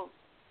powerful.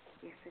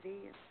 Yes, it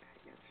is.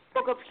 Yes.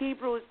 Book of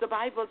Hebrews, the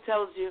Bible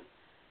tells you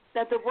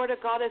that the Word of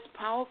God is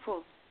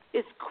powerful,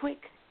 is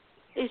quick,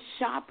 is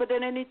sharper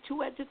than any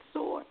two-edged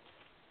sword.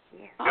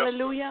 Yes.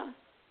 Hallelujah.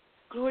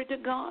 Glory to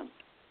God.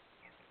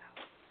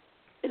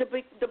 In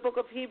the book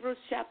of Hebrews,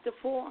 chapter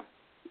 4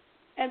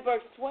 and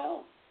verse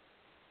 12.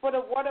 For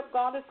the Word of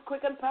God is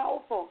quick and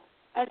powerful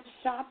and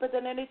sharper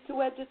than any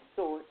two-edged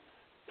sword,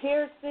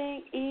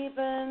 piercing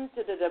even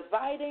to the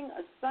dividing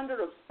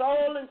asunder of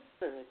soul and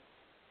spirit,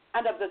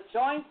 and of the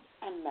joints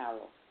and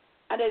marrow,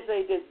 and is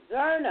a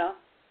discerner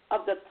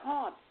of the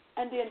thoughts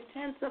and the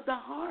intents of the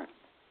heart.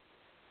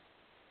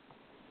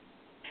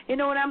 You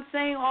know what I'm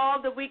saying?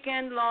 All the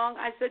weekend long,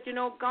 I said,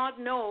 God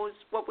knows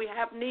what we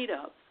have need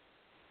of.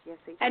 Yes,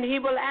 He does. And He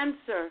will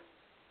answer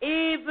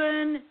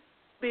even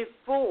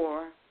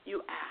before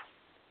you ask.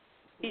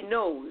 He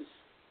knows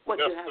what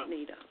you have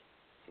need of.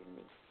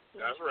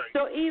 That's right.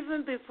 So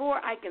even before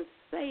I can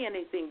say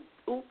anything,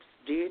 oops,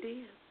 there it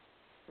is.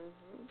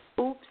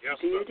 Mm-hmm. Oops,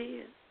 there it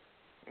is.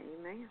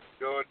 Amen.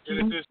 God did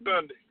it this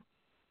Sunday.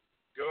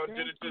 God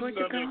did it this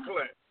Sunday in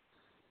class.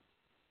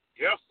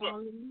 Yes, sir.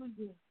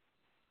 Hallelujah.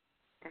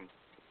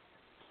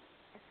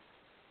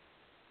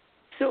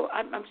 So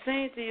I'm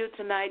saying to you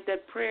tonight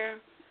that prayer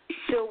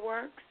still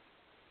works.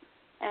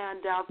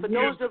 And for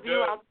those of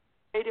you out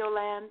in Radio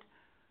Land,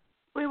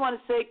 we want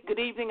to say good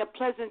evening, a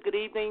pleasant good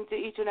evening to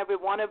each and every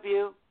one of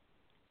you.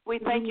 We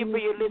thank you for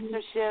your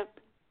listenership.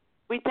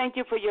 We thank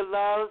you for your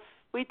love.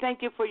 We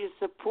thank you for your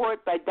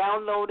support by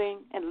downloading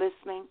and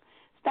listening.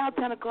 It's now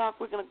 10 o'clock.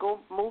 We're going to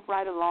move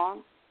right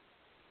along.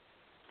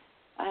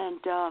 And,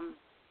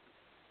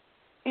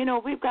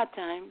 we've got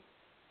time.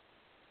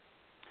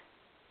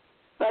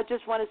 But I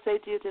just want to say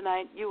to you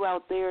tonight, you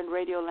out there in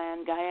Radio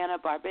Land, Guyana,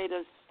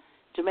 Barbados,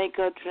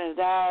 Jamaica,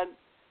 Trinidad,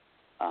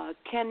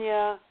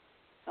 Kenya,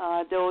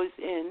 those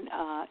in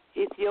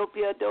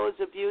Ethiopia, those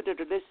of you that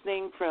are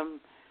listening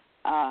from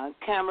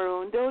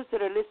Cameroon, those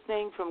that are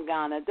listening from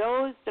Ghana,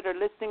 those that are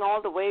listening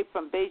all the way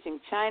from Beijing,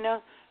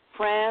 China,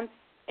 France,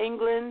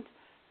 England,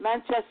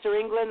 Manchester,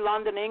 England,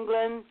 London,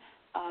 England,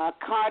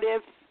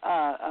 Cardiff,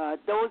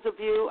 those of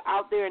you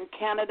out there in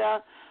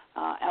Canada,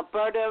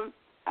 Alberta,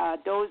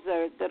 those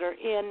that are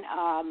in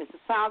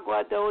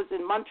Mississauga, those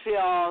in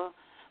Montreal,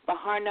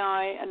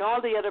 Baharnai, and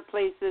all the other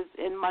places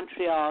in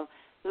Montreal,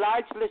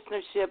 large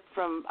listenership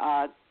from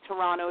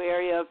Toronto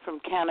area, from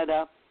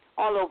Canada,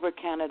 all over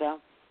Canada,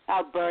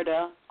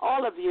 Alberta,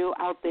 all of you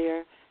out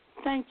there,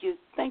 thank you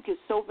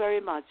so very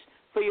much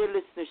for your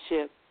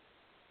listenership.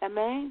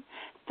 Amen?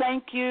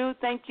 Thank you,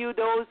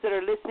 those that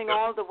are listening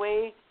all the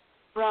way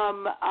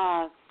from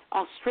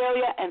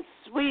Australia and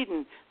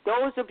Sweden.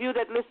 Those of you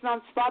that listen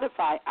on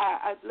Spotify,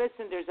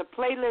 listen, there's a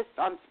playlist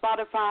on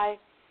Spotify.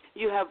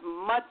 You have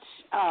much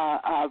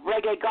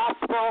reggae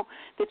gospel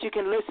that you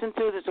can listen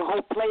to. There's a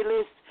whole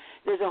playlist.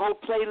 There's a whole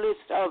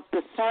playlist of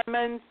the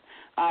sermons.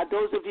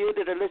 Those of you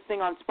that are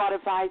listening on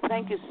Spotify,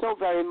 thank you so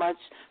very much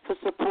for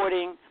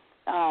supporting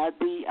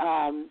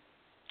the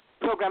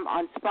program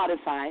on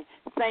Spotify.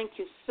 Thank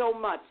you so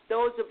much.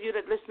 Those of you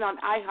that listen on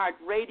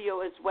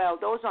iHeartRadio as well,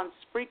 those on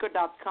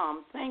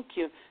Spreaker.com, thank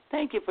you.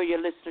 Thank you for your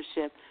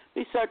listenership.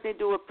 We certainly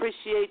do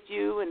appreciate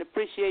you and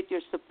appreciate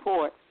your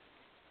support.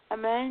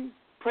 Amen.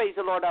 Praise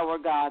the Lord our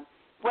God.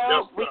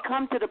 Well, we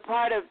come to the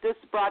part of this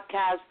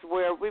broadcast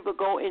where we will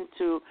go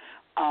into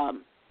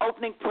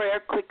opening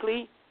prayer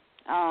quickly.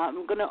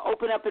 I'm going to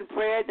open up in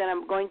prayer, then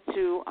I'm going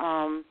to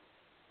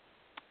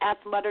ask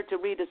Mother to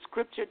read a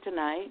scripture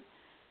tonight.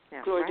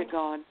 That's Glory right. to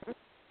God.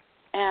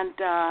 And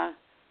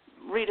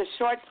read a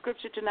short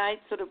scripture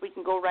tonight so that we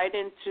can go right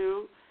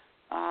into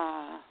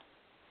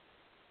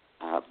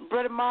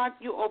Brother Mark,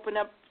 you open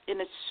up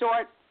in a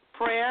short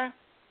prayer,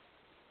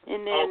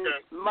 and then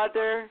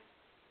Mother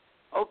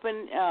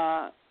open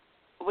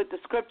with the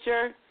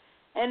scripture,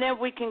 and then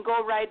we can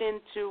go right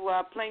into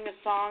playing a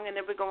song, and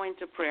then we go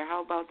into prayer.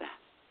 How about that?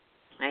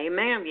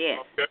 Amen, yes.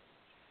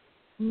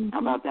 Okay. How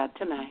about that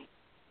tonight?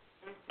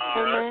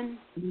 All Amen.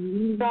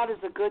 Right. God is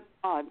a good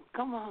God.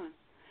 Come on.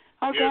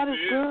 Our God is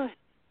good.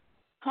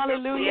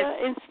 Hallelujah.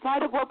 Yes. In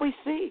spite of what we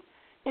see,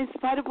 in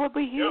spite of what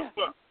we hear,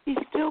 He's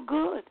still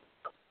good.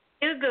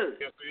 Still good.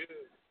 Yes, he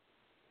is.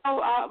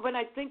 Oh, when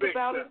I think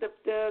about it,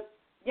 the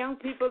young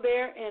people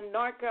there in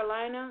North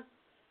Carolina,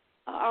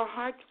 our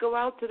hearts go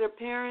out to their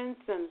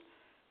parents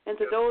and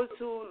to those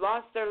who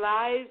lost their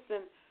lives,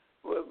 and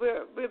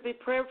we'll be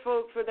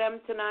prayerful for them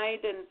tonight.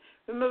 And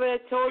remember, I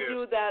told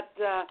you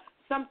that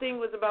something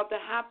was about to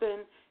happen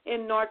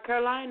in North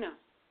Carolina.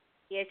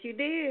 Yes, you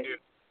did.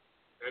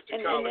 Yeah.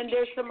 And then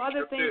there's some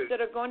other things that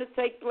are going to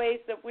take place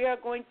that we are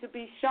going to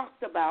be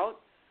shocked about.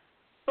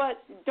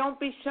 But don't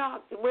be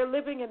shocked. We're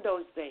living in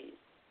those days.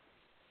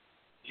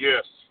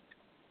 Yes.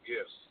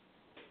 Yes.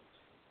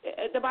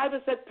 The Bible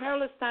said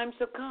perilous times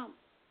shall come.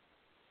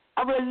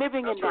 And we're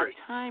living in that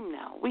time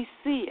now. We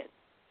see it.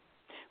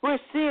 We're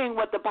seeing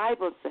what the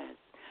Bible says.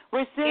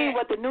 We're seeing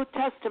what the New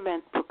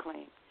Testament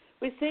proclaims.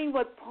 We're seeing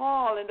what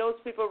Paul and those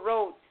people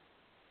wrote.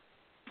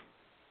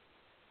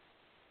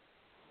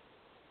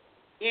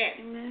 Yes.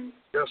 Amen.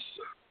 Yes,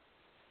 sir.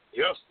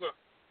 Yes, sir.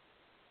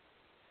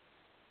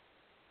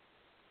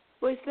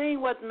 We're seeing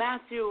what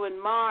Matthew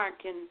and Mark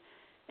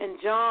and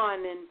John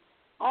and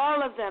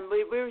all of them,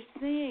 we're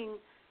seeing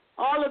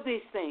all of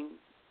these things.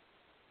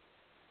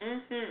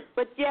 Mm-hmm.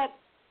 But yet,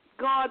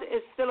 God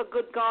is still a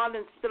good God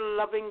and still a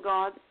loving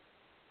God.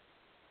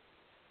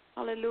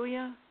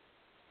 Hallelujah.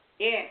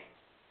 Yes.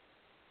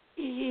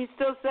 He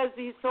still says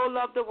He so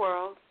loved the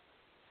world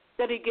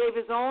that He gave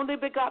His only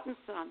begotten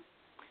Son,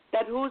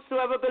 that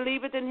whosoever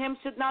believeth in Him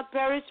should not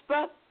perish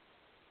but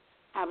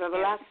have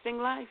everlasting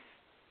life.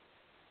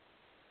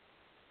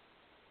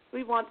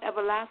 We want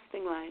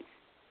everlasting life.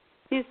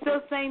 He's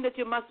still saying that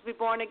you must be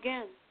born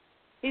again.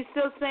 He's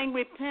still saying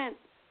repent,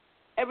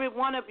 every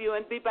one of you,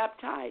 and be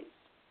baptized.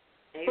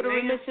 Amen. For the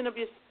remission of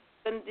your sins,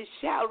 and you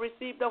shall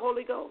receive the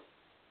Holy Ghost.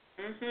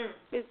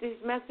 These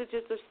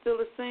messages are still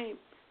the same.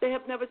 They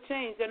have never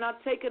changed. They're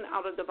not taken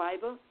out of the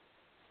Bible.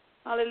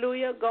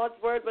 Hallelujah. God's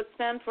word will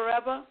stand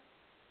forever.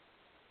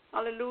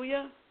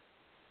 Hallelujah.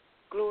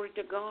 Glory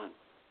to God.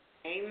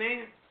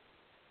 Amen.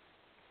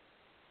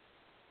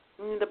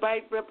 And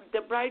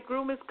the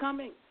bridegroom is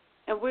coming.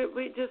 And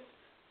we're just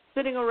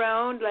sitting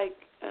around like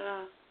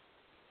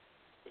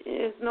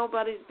it's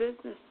nobody's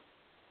business.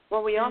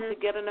 Well, we ought to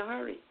get in a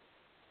hurry.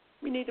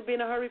 We need to be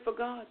in a hurry for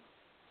God.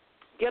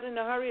 Get in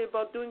a hurry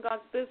about doing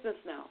God's business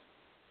now.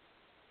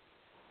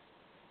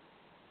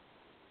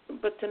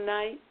 But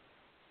tonight,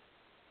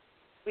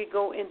 we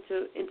go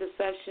into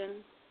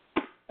intercession,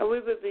 and we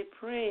will be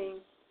praying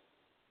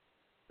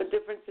for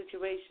different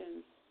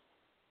situations.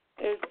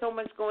 There's so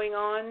much going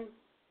on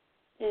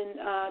in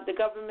the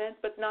government,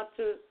 but not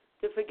to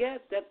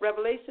forget that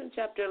Revelation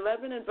chapter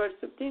 11 and verse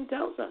 15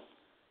 tells us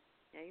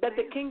that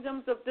the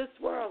kingdoms of this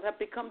world have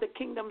become the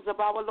kingdoms of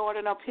our Lord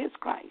and of his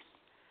Christ.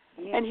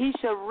 Yes. And he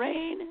shall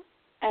reign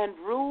and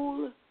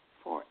rule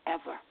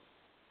forever.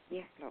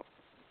 Yes, Lord.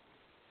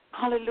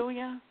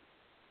 Hallelujah.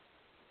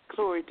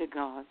 Glory to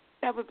God.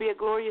 That would be a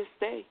glorious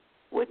day,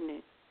 wouldn't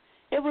it?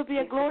 It would be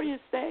a glorious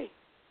day.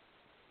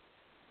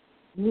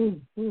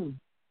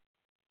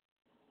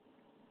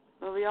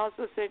 But we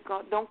also said,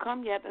 God, don't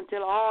come yet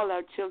until all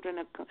our children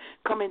have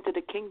come into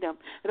the kingdom.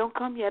 Don't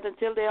come yet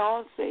until they're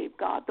all saved,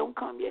 God. Don't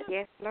come yet.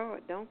 Yes,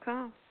 Lord. Don't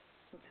come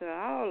until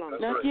all of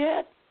them. Not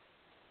yet.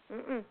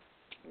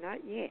 Not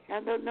yet.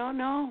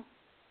 No.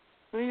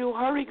 Will you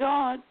hurry,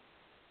 God?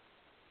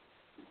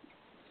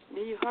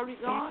 Will you hurry,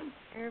 God?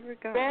 Hurry,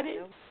 God. Ready?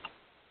 No.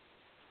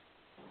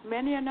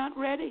 Many are not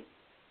ready.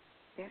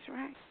 That's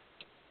right.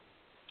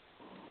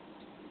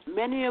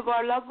 Many of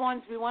our loved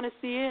ones we want to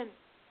see in.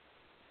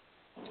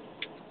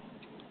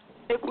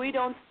 If we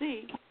don't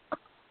see,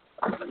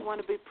 we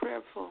want to be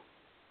prayerful.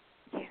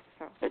 Yes,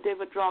 sir. That they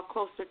would draw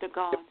closer to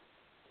God.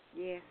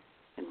 Yes.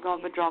 And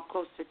God would draw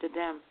closer to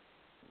them.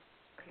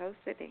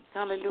 Closer to.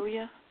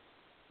 Hallelujah.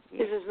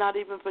 Yes. This is not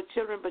even for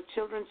children, but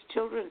children's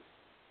children.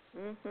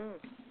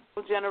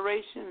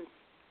 Generations.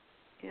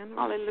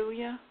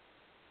 Hallelujah.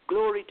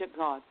 Glory to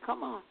God.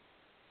 Come on.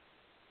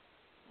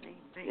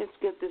 Amen. Let's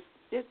get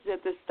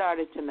this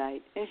started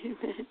tonight.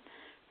 Amen.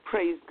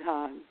 Praise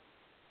God.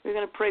 We're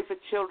going to pray for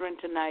children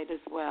tonight as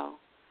well.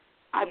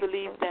 I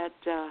believe that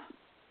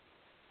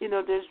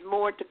there's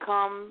more to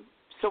come,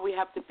 so we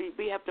have to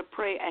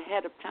pray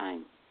ahead of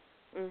time.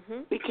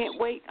 We can't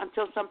wait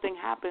until something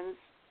happens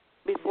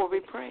before we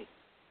pray.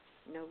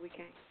 No, we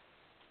can't.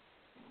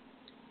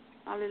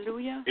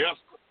 Hallelujah. Yes.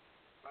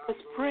 Let's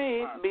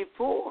pray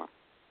before.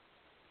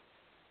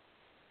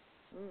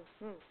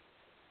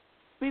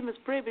 We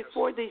must pray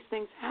before these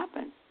things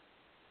happen.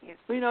 Yes.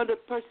 We know the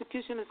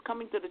persecution is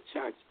coming to the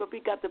church, but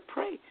we got to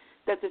pray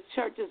that the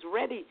church is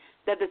ready,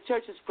 that the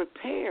church is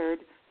prepared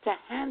to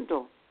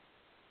handle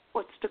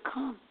what's to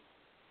come.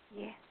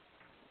 Yes.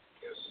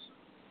 Yes.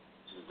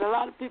 There's a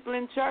lot of people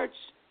in church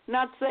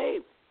not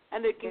saved,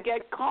 and they can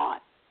get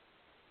caught.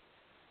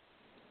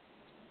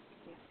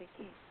 Yes, they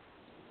can.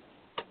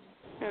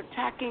 They're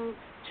attacking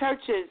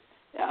churches.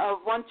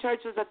 One church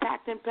was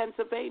attacked in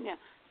Pennsylvania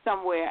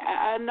somewhere,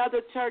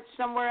 another church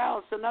somewhere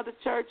else, another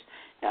church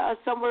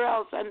somewhere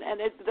else, and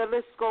the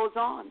list goes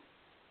on.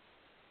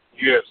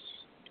 Yes.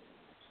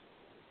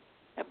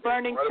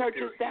 Burning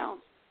churches down.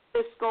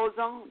 This goes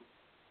on.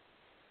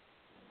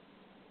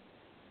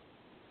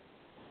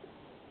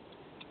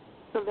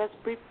 So let's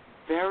be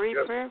very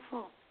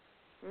prayerful.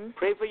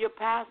 Pray for your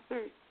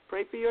pastors.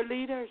 Pray for your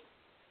leaders,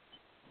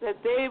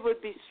 that they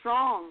would be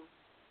strong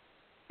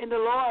in the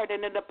Lord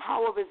and in the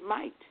power of his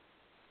might.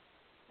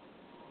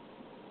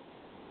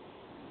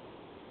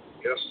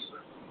 Yes, sir.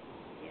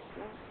 Yes,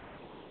 Lord.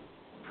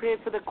 Pray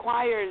for the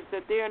choirs,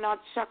 that they are not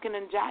shucking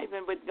and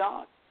jiving with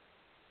God.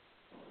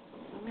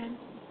 Amen.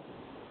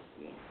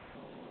 Yes.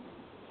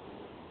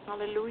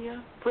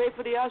 Hallelujah. Pray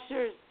for the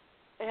ushers.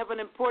 They have an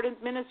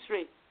important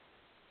ministry.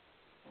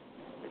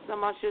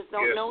 Some ushers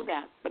don't know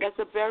that, but that's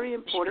a very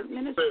important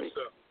ministry.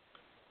 The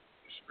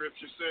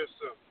scripture says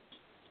so.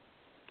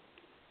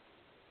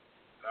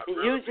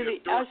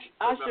 Usually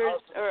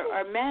ushers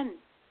are men,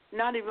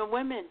 not even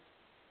women.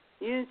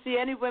 You didn't see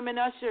any women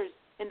ushers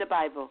in the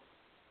Bible.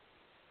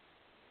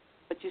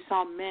 But you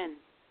saw men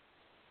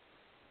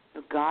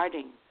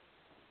guarding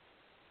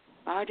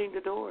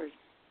the doors.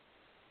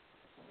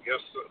 Yes,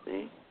 sir.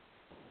 See?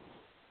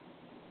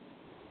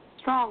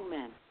 Strong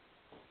men.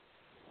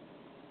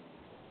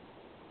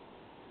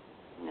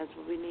 And that's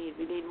what we need.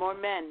 We need more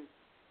men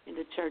in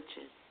the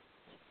churches.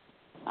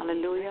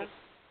 Hallelujah.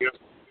 Yes,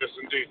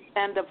 indeed.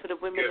 Stand up for the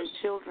women and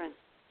children.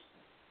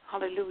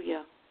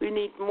 Hallelujah. We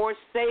need more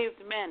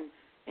saved men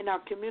in our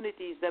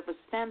communities that will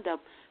stand up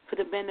for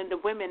the men and the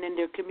women in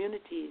their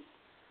communities.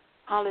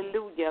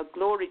 Hallelujah.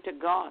 Glory to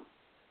God.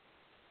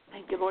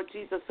 Thank you, Lord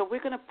Jesus. So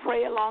we're going to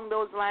pray along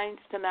those lines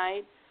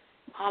tonight.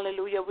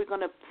 Hallelujah. We're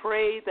going to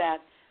pray that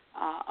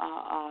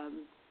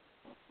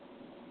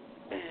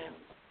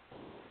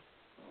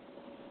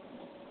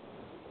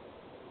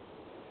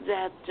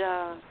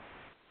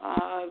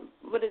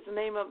what is the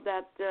name of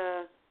that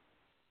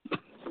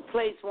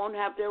place won't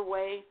have their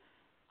way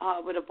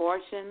with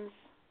abortions.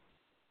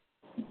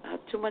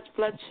 Too much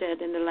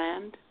bloodshed in the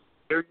land.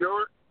 New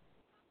York?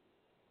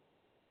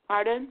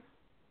 Pardon?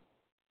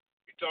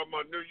 You talking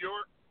about New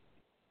York?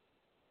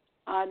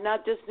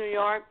 Not just New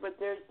York, but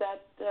there's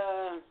that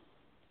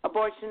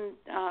abortion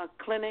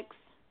clinics.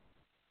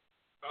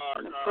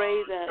 I'm going to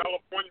pray that.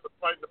 California was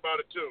fighting about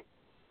it too.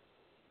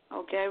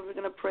 Okay, we're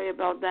going to pray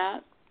about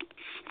that.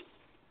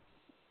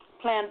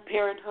 Planned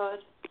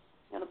Parenthood.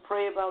 We're going to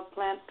pray about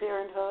Planned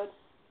Parenthood.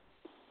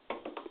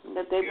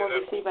 That they won't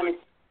receive any.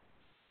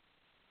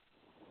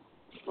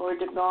 Glory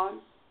to God.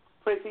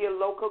 Pray for your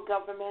local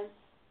government.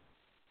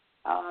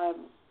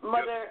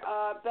 Mother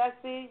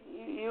Bessie,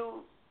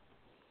 you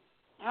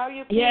how are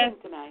you feeling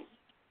tonight?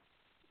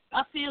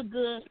 I feel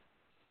good.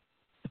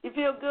 You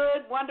feel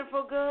good?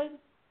 Wonderful good?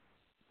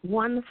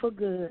 Wonderful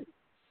good.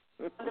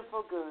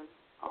 Wonderful good.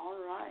 All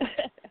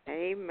right.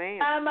 Amen.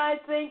 Time I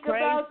think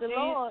Praise about the Jesus.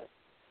 Lord.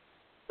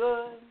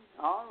 Good.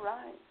 All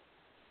right.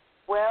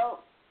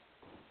 Well,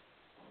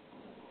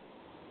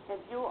 if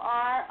you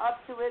are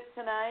up to it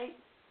tonight,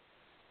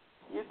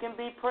 you can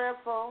be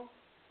prayerful.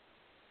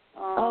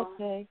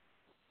 Okay.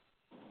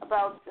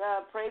 About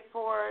pray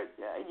for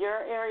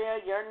your area,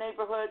 your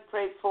neighborhood.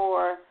 Pray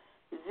for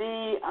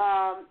the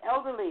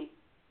elderly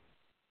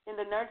in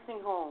the nursing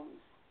homes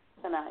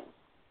tonight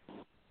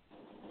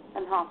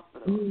and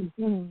hospitals.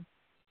 Mm-hmm.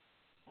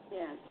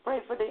 Yes, pray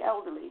for the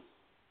elderly.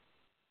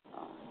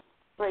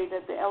 Pray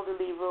that the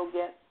elderly will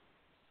get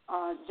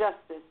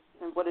justice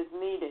and what is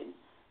needed,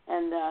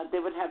 and they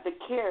would have the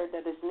care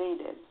that is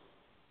needed.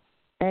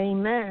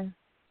 Amen.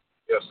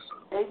 Yes.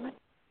 Amen.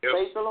 Yes.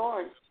 Praise the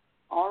Lord.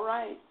 All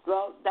right.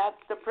 Well, that's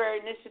the prayer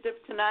initiative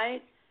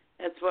tonight.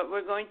 That's what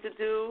we're going to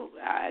do.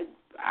 I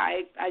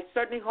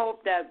certainly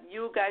hope that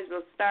you guys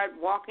will start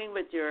walking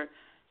with your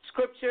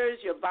scriptures,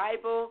 your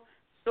Bible,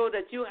 so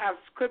that you have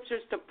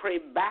scriptures to pray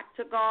back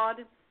to God,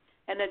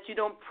 and that you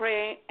don't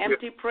pray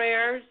empty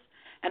prayers,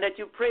 and that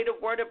you pray the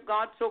word of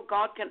God so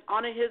God can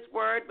honor his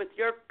word with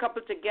your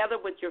coupled together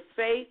with your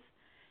faith,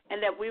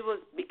 and that we will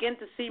begin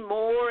to see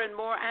more and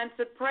more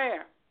answered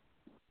prayer.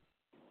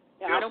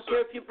 I don't care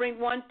if you bring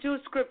 1, 2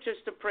 scriptures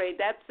to pray.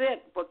 That's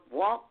it. But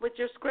walk with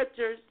your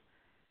scriptures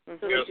so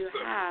that you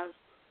have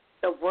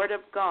the word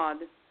of God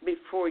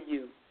before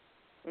you.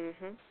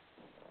 Mhm.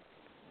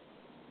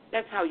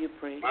 That's how you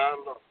pray. My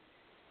Lord.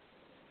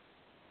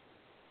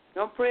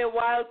 Don't pray a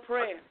wild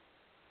prayer.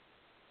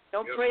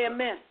 Don't pray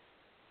amiss.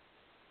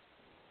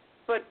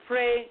 But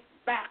pray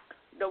back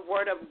the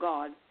word of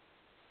God.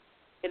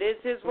 It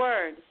is his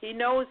word. He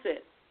knows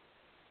it.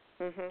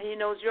 Mhm. He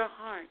knows your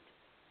heart.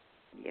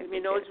 Yes, He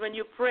knows when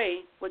you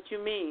pray what you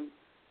mean.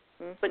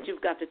 Mhm. But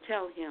you've got to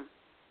tell him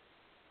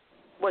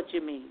what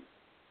you mean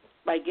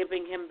by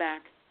giving him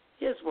back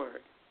his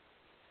word.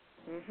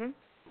 Mhm.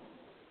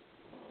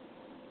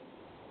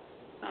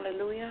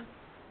 Hallelujah.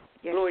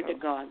 Yes, Glory Lord. to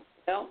God.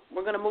 Well,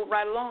 we're going to move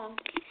right along.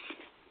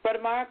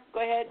 Brother Mark, go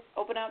ahead,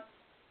 open up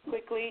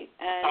quickly,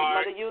 and All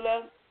right. Mother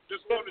Eula,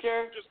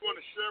 scripture. Just want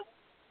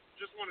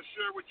to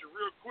share with you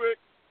real quick.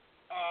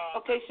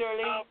 Okay,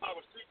 Shirley.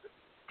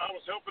 I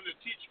was helping to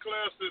teach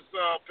class this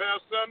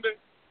past Sunday,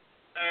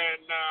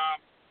 and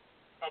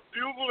a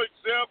beautiful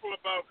example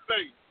about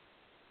faith.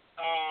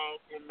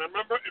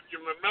 If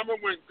you remember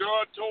when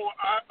God told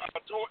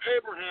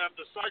Abraham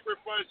to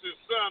sacrifice his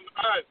son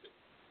Isaac,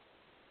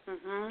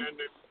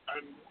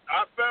 and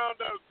I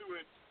found out through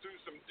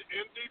some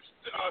in-deep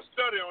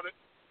study on it,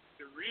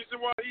 the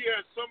reason why he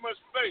had so much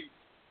faith,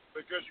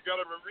 because you got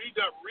to read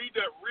that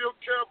real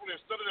carefully and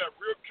study that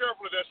real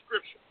carefully, that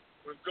scripture.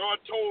 When God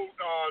told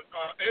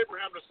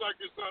Abraham to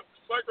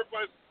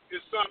sacrifice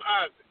his son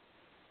Isaac,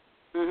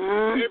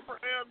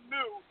 Abraham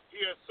knew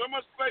he had so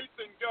much faith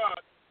in God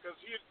because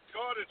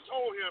God had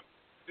told him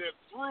that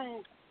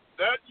through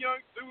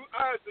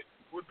Isaac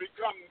would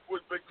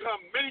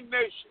become many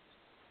nations.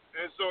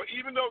 And so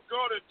even though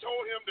God had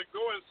told him to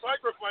go and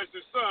sacrifice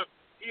his son,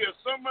 he had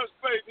so much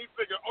faith. He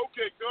figured,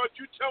 okay, God,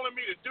 you telling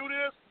me to do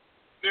this?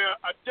 Now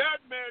a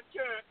dead man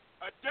can't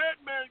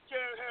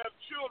have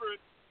children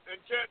and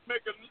can't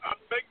make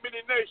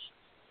many nations.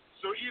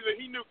 So either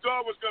he knew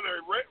God was going to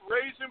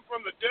raise him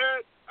from the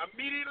dead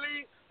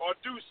immediately or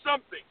do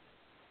something.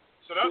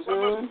 So that's how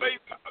much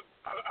faith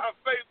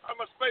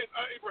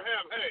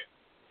Abraham had.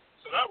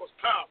 So that was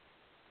powerful.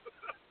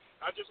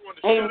 I just wanted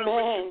to share that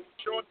with you.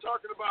 Sean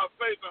talking about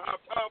faith and how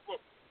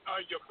powerful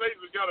your faith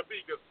has got to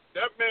be, because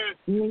that man,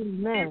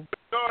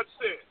 God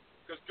said,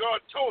 because God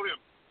told him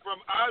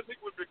from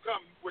Isaac would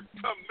become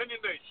many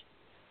nations.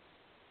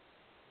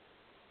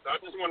 I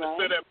just want to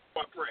say that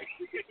before I pray.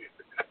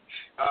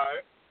 All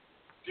right.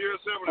 Dear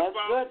Heavenly Father.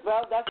 That's good.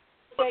 Well, that's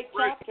a great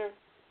chapter.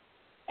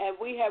 And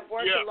we have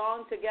worked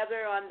along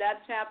together on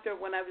that chapter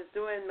when I was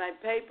doing my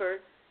paper.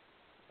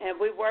 And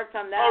we worked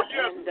on that. Oh,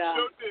 yes, and, we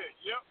sure did.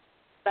 Yep.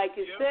 Like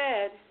you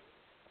said,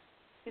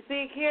 you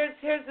see,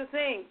 here's the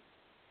thing.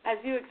 As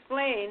you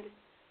explained,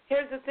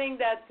 here's the thing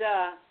that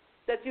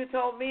you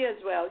told me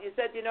as well. You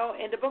said,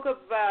 in the book of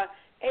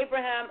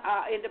Abraham,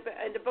 in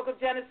the book of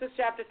Genesis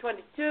chapter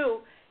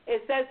 22,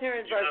 it says here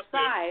in verse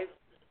 5,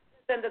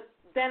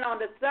 then on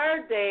the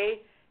third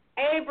day,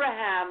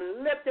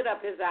 Abraham lifted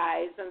up his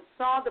eyes and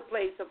saw the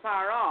place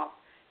afar off.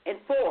 In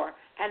 4.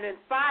 And in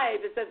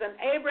 5, it says, and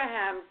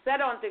Abraham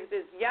said unto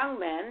his young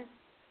men,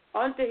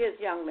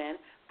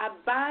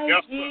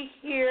 abide ye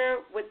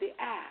here with the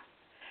ass,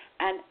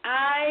 and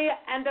I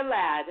and the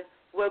lad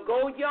will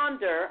go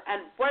yonder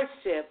and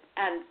worship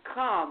and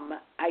come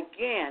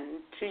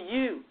again to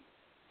you.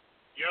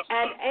 Yes,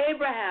 and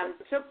Abraham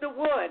took the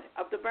wood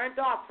of the burnt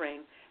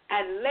offering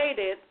and laid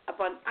it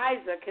upon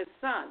Isaac his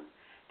son.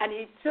 And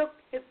he took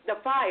the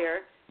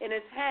fire in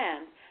his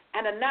hand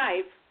and a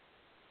knife,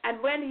 and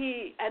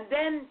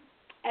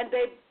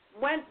they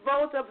went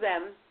both of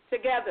them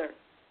together.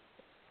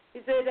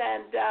 He said,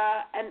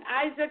 and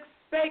Isaac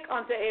spake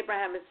unto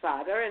Abraham his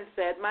father and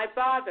said, my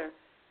father.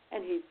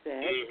 And he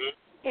said,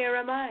 here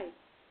am I,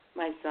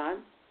 my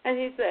son. And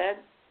he said,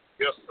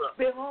 yes, sir.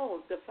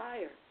 Behold the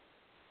fire,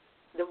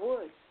 the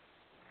wood,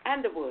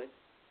 and the wood.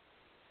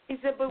 He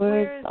said, but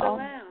where is the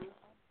lamb,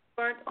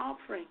 burnt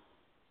offering?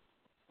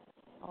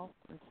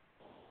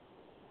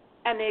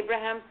 And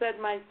Abraham said,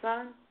 my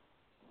son,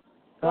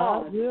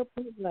 God will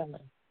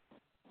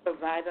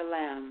provide a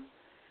lamb.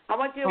 I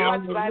want you to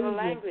watch Bible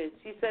language.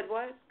 He said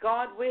what?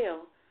 God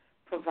will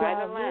provide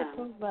a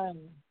lamb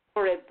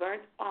for a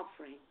burnt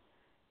offering.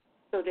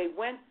 So they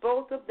went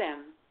both of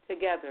them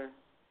together.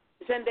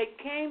 Then they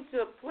came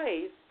to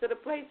the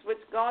place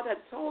which God had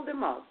told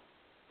him of.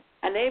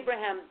 And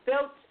Abraham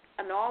built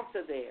an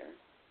altar there.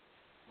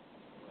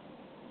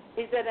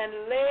 He said,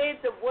 and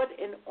laid the wood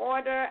in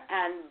order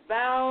and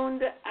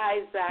bound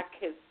Isaac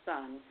his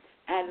son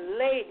and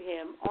laid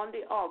him on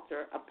the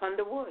altar upon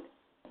the wood.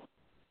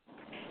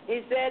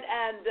 He said,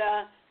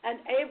 and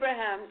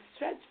Abraham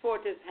stretched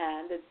forth his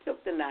hand and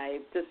took the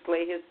knife to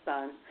slay his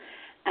son.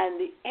 And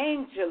the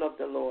angel of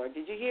the Lord,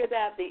 did you hear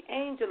that? The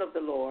angel of the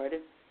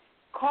Lord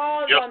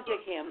called unto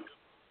him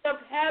out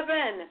of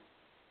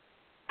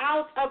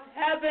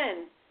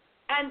heaven,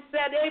 and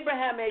said,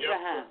 Abraham,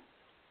 Abraham.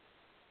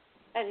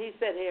 And he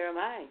said, here am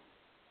I.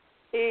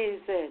 He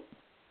said,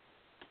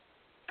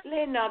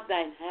 lay not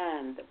thine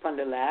hand upon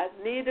the lad,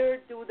 neither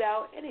do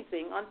thou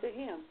anything unto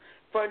him.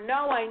 For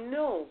now I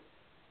know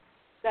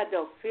that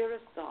thou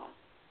fearest God,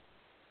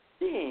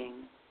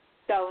 seeing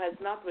thou hast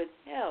not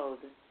withheld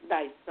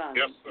thy son,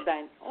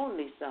 thine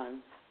only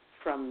son,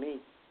 from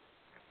me.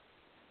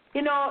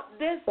 You know,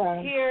 this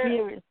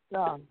here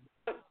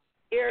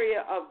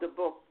area of the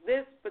book,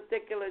 this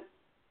particular,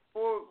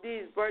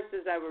 these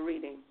verses I were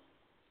reading,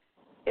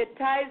 it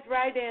ties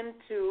right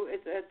into,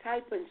 it's a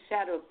type and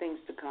shadow of things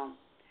to come.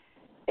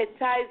 It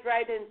ties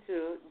right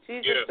into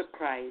Jesus the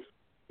Christ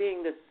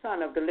being the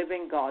Son of the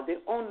living God, the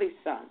only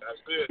Son.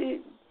 That's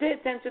it. Pay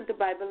attention to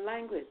Bible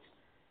language.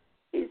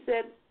 He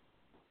said,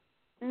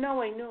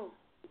 no, I know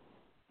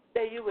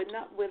that you would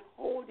not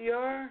withhold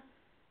your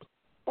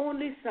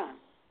only Son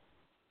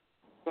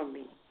from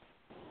me.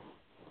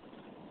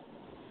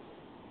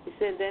 He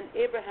said, then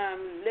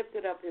Abraham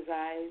lifted up his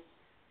eyes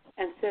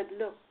and said,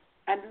 look,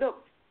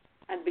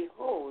 and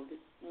behold,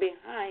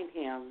 behind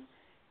him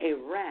a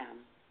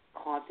ram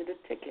caught in a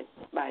thicket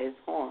by his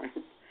horns.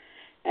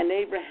 And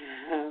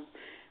Abraham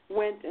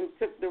went and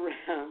took the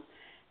ram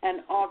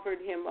and offered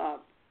him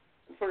up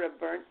for a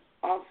burnt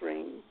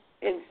offering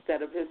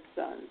instead of his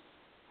son.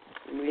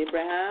 And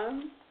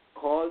Abraham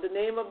called the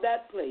name of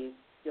that place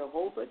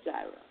Jehovah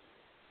Jireh,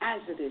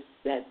 as it is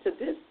said to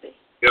this day,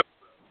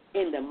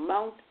 in the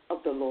mount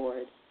of the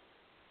Lord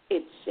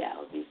it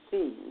shall be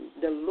seen.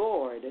 The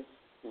Lord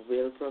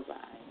will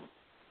provide.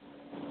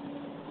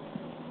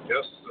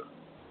 Yes, sir.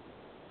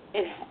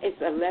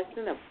 It's a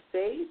lesson of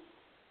faith.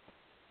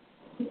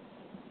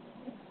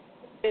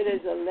 It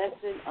is a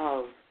lesson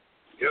of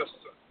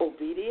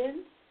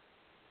obedience.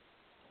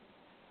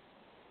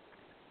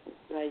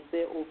 I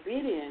say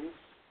obedience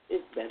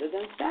is better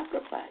than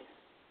sacrifice.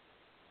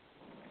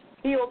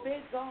 He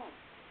obeyed God.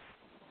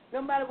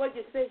 No matter what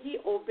you say, he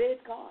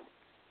obeyed God.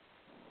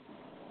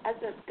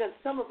 Can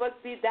some of us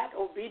be that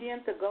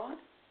obedient to God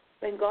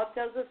when God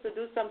tells us to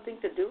do something,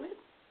 to do it?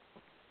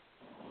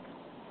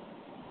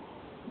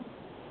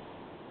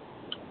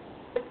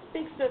 It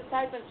speaks to a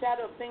type and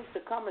shadow of things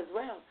to come as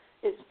well.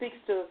 It speaks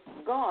to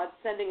God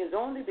sending his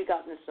only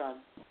begotten Son,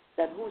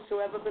 that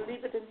whosoever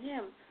believeth in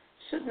him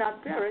should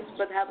not perish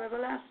but have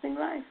everlasting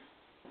life.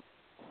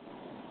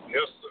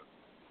 Yes, sir.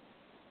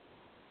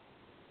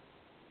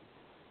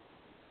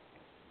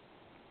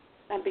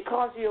 And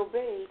because he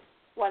obeyed,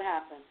 what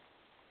happened?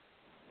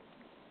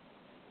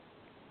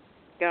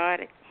 God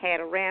had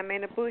a ram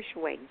in a bush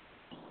waiting.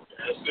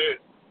 That's it.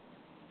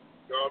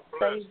 God bless.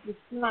 Praise the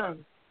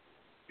Son.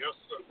 Yes,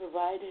 sir. He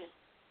provided.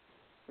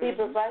 He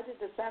provided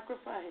the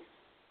sacrifice.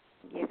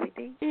 Yes, he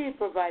did. He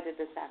provided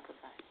the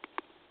sacrifice.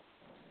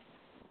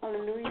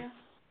 Hallelujah.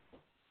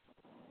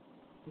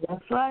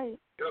 That's right.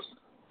 Yes.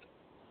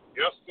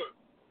 Yes, sir.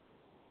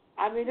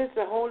 I mean, it's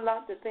a whole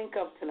lot to think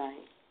of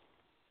tonight.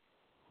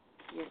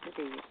 Yes,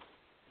 it is.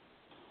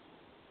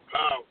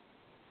 Wow.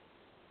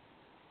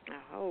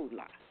 A whole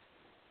lot.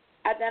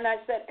 And then I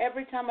said,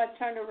 every time I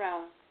turned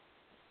around,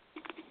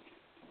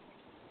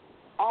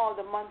 all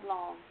the month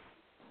long,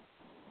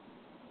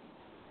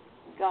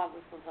 God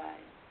would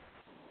provide.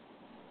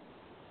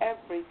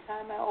 Every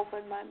time I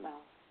opened my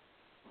mouth,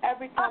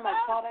 every time I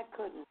thought I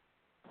couldn't,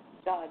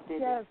 God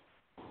did it.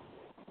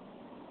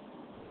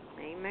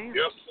 Amen.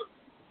 Yes, sir.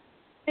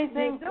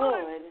 Anything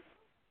good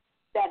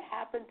that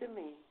happened to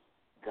me,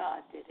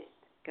 God did it.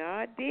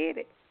 God did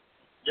it.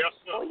 Yes,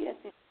 sir. Oh, yes,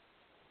 He did.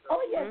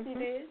 Oh, yes, He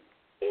did.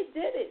 He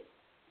did it.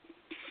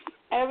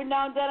 Every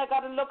now and then I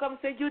got to look up and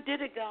say, you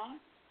did it, God.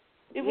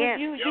 It was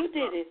you. Yes, you sir.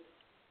 did it.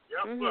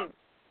 Yes, sir.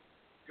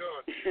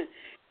 Good.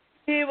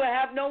 He will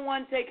have no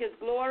one take His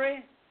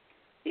glory.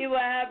 He will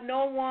have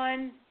no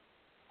one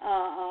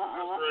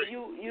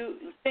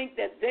you think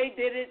that they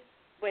did it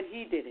when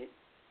He did it.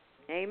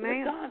 Amen.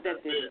 It was God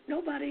that did it.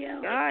 Nobody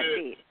else. God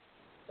did.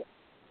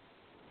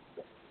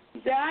 He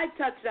said, I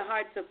touch the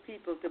hearts of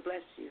people to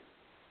bless you.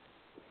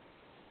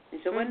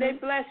 And so when they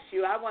bless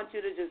you, I want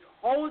you to just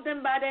hold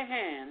them by their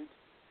hand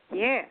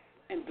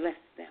and bless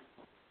them.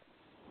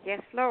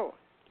 Yes, Lord.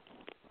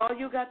 All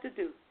you got to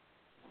do.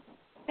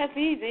 That's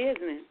easy,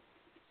 isn't it?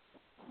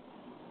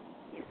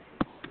 Yes.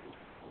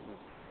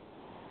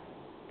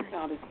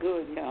 God is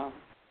good, y'all.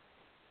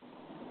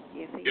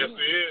 Yes, He Yes, is.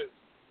 He is.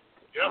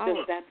 Yes, Just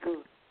sir. that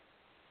good.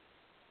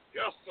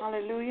 Yes, sir.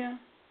 Hallelujah.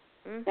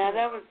 Now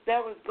that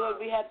was good.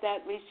 We had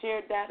that. We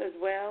shared that as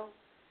well,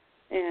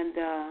 and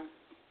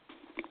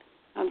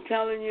I'm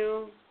telling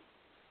you,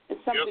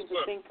 it's something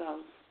to think of.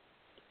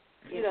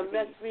 You know,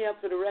 messed me up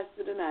for the rest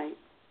of the night.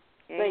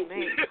 Amen.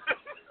 Thank you.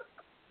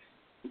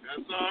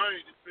 That's all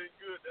right. It's been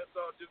good. That's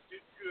all. Just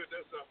getting good.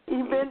 That's all.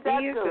 You've been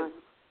that good.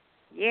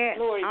 Yes.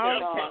 Glory to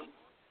God.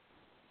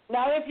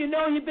 Now, if you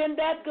know you've been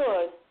that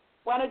good,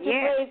 why don't you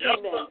praise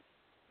Him then?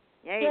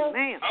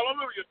 Amen.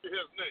 Hallelujah to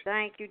His name.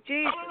 Thank you,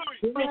 Jesus.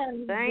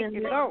 Hallelujah. Thank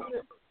you, Lord.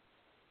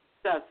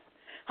 Jesus.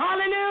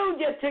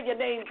 Hallelujah to your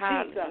name,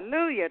 Jesus.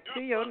 Hallelujah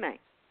to your name.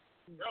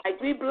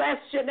 We bless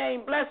your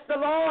name. Bless the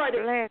Lord,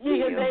 ye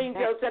His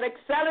angels that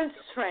excel in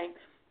strength,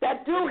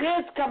 that do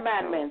His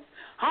commandments,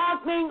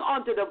 hearkening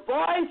unto the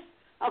voice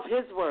of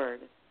His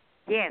word.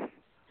 Yes.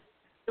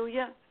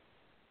 Hallelujah.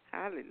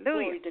 Hallelujah.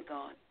 Glory to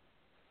God.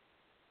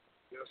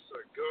 Yes,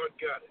 sir. God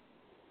got it.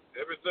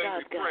 Everything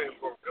God we praying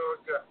for, God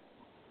got it.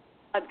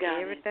 God got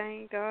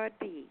everything it. God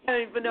did. I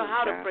don't even know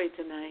how to pray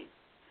tonight.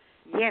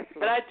 Yes, Lord.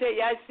 But I tell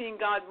you, I've seen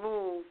God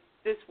move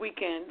this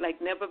weekend like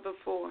never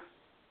before.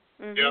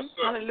 Yes,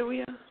 sir.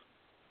 Hallelujah.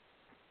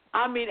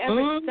 I mean,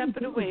 every step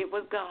of the way, it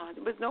was God.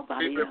 It was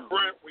nobody else.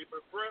 We've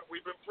been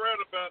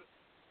praying about it.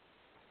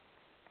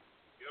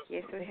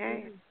 Yes, we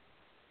have.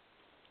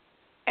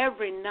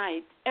 Every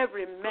night,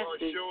 every message. God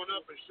showing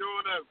up and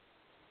showing out.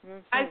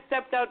 I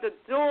stepped out the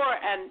door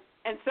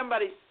and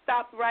somebody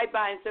stopped right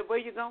by and said, "Where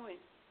you going?"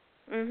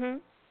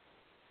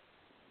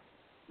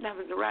 That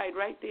was the ride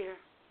right there.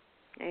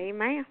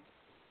 Amen.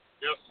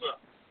 Yes, sir.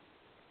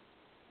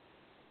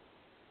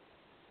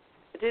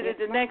 I did it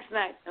the next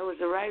night. It was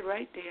the ride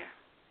right there.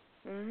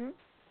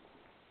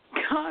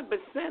 God will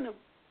send them.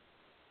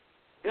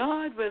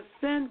 God will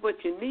send what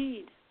you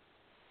need.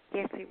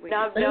 Yes, He will.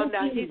 Now,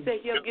 He said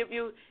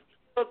He'll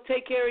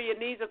take care of your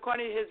needs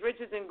according to His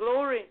riches and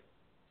glory.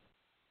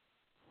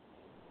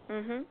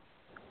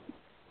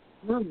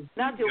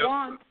 Not your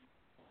wants.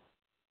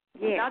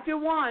 Yes. Not your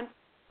wants,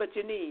 but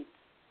your needs.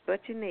 But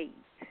your needs.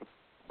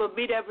 Will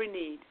meet every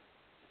need.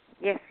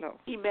 Yes, Lord.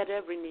 He met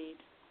every need.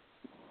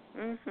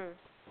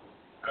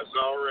 That's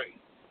all right.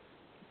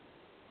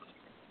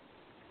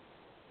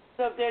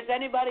 So if there's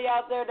anybody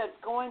out there that's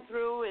going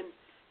through and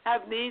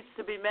have needs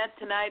to be met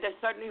tonight, I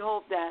certainly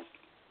hope that,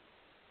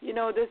 you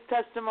know, this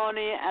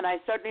testimony, and I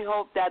certainly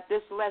hope that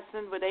this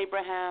lesson with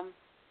Abraham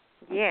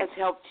has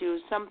helped you.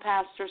 Some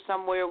pastor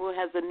somewhere who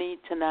has a need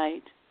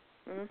tonight.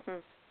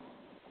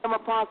 Some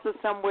apostle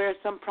somewhere,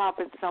 some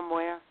prophet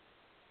somewhere.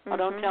 Oh,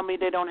 don't tell me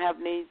they don't have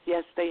needs.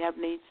 Yes, they have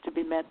needs to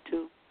be met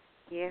too.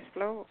 Yes,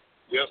 Lord.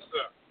 Yes,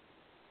 sir.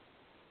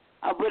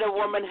 A widow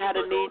woman had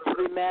a need to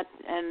be met,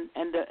 and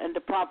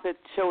the prophet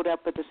showed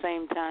up at the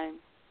same time.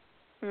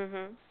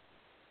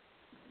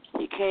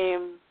 He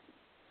came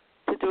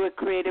to do a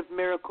creative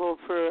miracle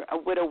for a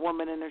widow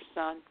woman and her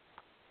son.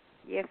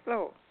 Yes,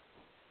 Lord.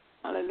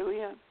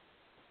 Hallelujah.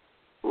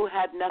 Who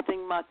had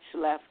nothing much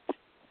left.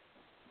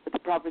 But the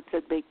prophet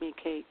said, "Bake me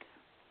a cake."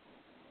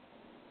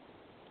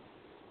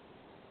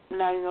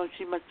 Now, you know,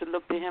 she must have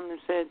looked at him and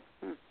said,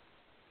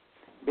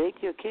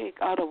 "Bake you a cake?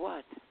 Out of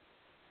what?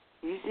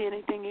 You see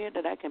anything here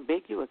that I can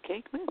bake you a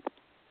cake with?"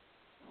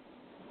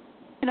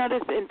 You know,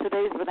 this in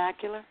today's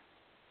vernacular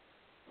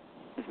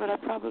is what I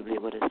probably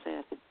would have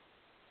said.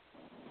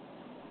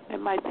 It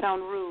might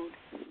sound rude.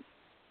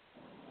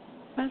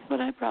 That's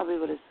what I probably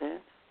would have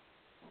said.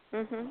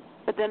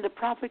 But then the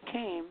prophet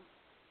came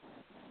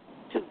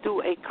to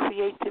do a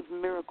creative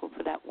miracle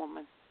for that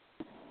woman.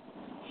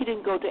 He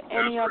didn't go to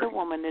any other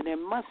woman, and there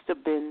must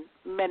have been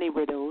many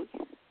widows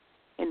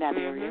in that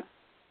area.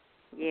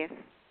 Yes.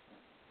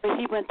 But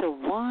he went to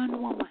one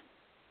woman.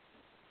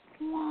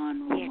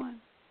 One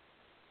woman.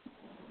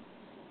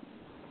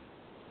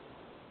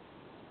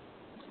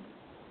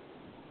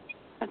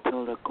 I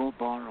told her, go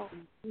borrow.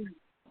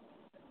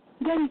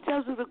 Then he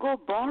tells her to go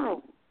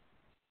borrow.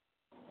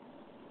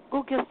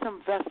 Go get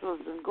some vessels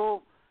and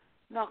go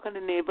knock on the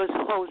neighbor's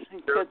house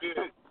and get some.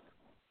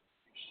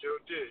 Sure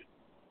did.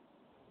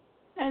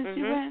 And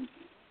she went.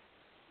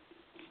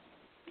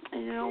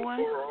 And you know what?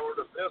 Borrow all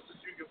the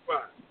vessels you can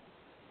find.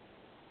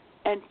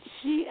 And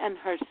she and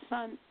her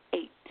son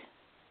ate.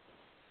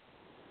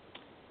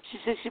 She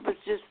said she was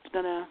just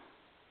going to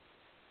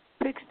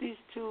fix these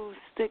two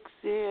sticks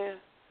here,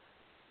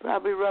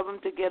 probably rub them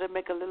together,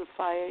 make a little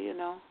fire, you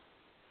know,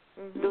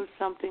 do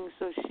something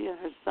so she and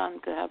her son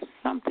could have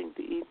something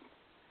to eat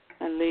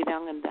and lay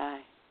down and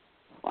die.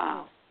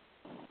 Wow.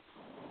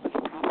 But the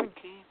prophet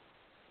came.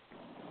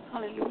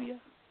 Hallelujah.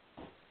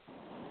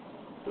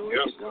 Glory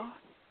to God.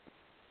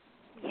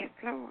 Yes,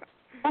 Lord.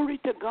 Glory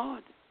to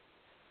God.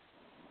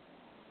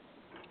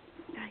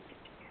 Thank you,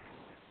 Jesus.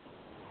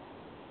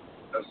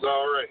 That's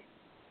all right.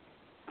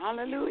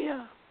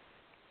 Hallelujah.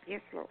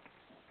 Yes, Lord.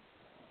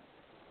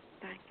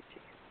 Thank you,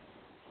 Jesus.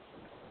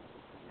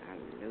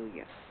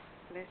 Hallelujah.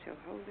 Bless your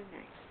holy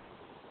name.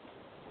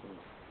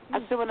 I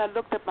said when I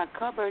looked at my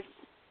cupboards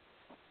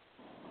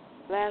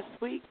last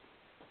week,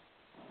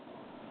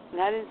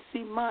 and I didn't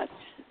see much,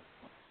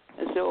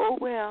 I said, oh,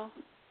 well,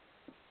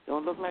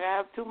 don't look like I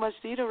have too much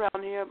to eat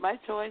around here, my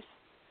choice.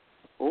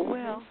 Oh,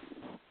 well.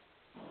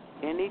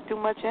 Can't eat too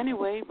much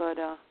anyway, but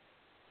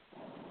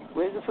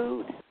where's the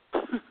food?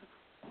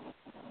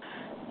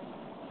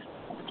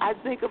 I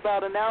think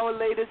about an hour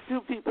later,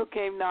 two people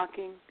came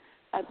knocking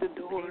at the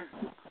door.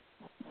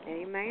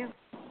 Amen.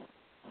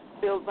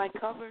 Filled my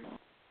cupboard.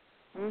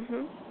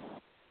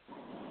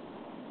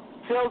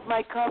 Filled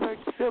my cupboard,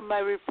 filled my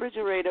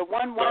refrigerator,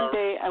 one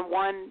day and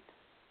one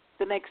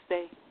the next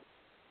day.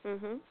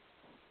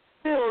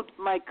 Filled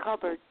my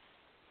cupboard.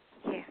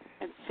 Yes.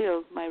 And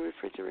filled my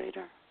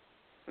refrigerator.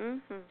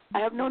 Mm-hmm. I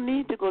have no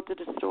need to go to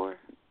the store.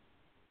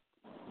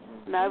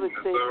 And I would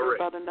say for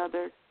about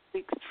another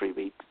 3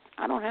 weeks.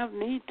 I don't have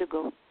need to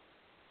go.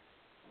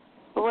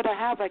 But what I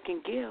have, I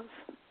can give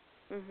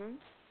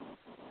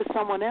to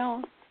someone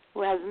else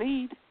who has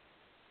need.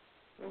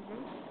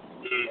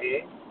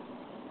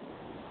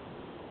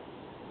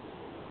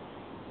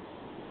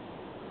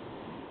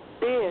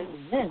 There's.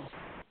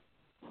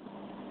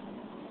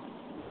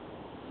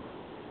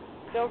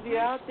 So if you're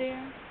out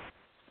there,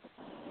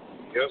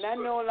 and I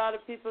know a lot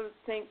of people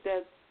think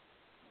that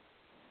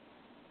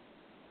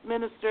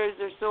ministers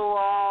are so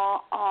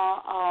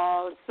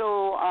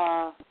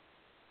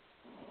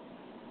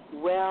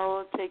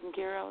well taken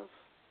care of,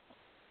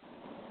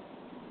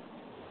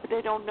 but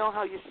they don't know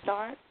how you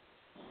start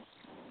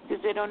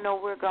because they don't know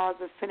where God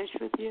will finish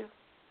with you.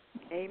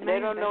 Amen. They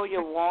don't know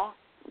your walk.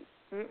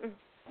 Mm-mm.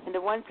 And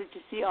the ones that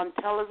you see on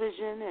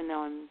television and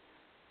on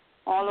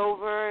all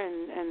over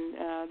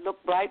and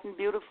look bright and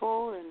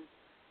beautiful and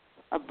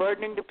are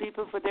burdening the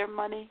people for their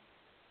money.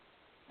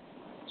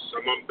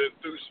 Some of them been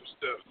through some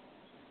stuff.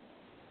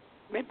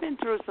 They've been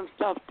through some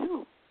stuff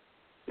too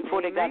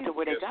before they got to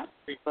where they got.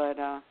 But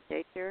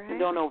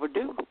don't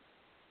overdo.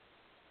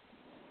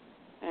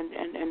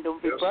 And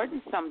don't be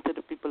burdensome to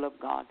the people of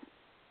God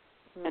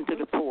and to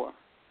the poor.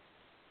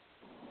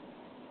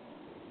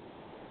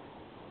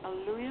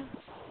 Hallelujah.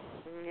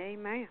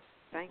 Amen.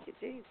 Thank you,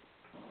 Jesus.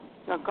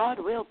 Now God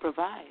will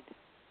provide.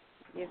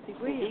 Yes, He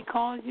will. If He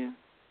calls you,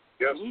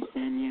 yes, He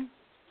send you,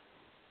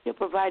 He'll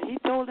provide. He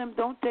told them,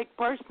 don't take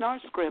purse nor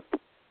script.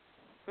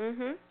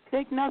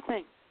 Take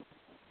nothing.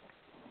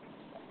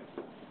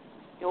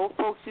 The old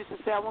folks used to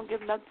say, I won't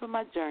give nothing for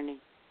my journey.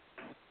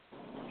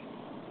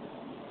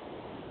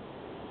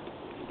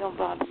 Don't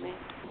bother me.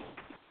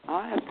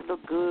 I have to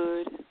look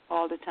good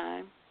all the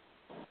time.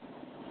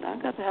 I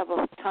got to have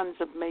tons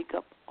of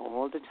makeup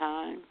all the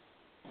time.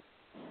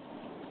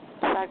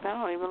 In fact, I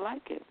don't even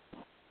like it.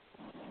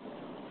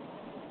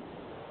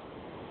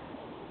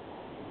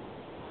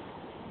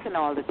 And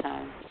all the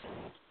time.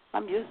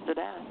 I'm used to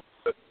that.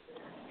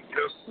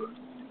 Yes, sir.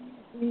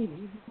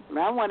 And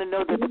I want to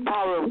know that the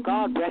power of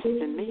God rests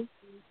in me.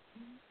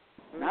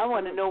 And I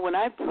want to know when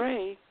I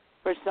pray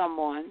for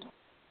someone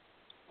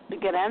to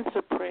get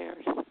answered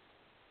prayers. Yes,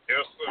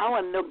 sir. I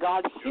want to know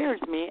God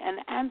hears me and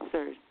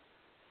answers.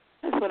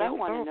 That's what I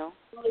want to know.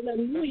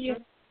 Hallelujah.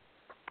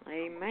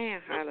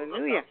 Amen.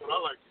 Hallelujah. That's what I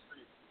like to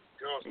see.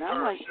 And I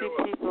want to see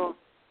people.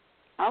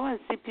 I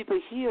want to see people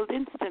healed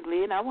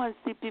instantly, and I want to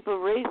see people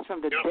raised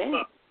from the dead.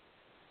 Sir.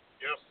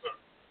 Yes, sir.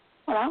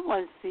 What I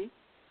want to see.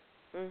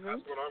 That's what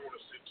I want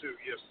to see too.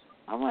 Yes, sir.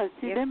 I want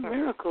to see them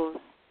miracles,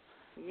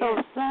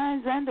 those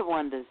signs and the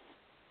wonders.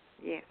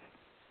 Yes.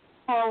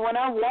 Or when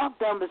I walk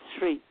down the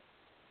street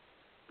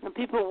and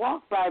people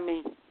walk by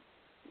me,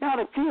 you ought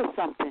to feel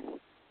something.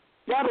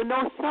 You ought to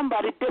know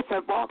somebody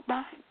different walked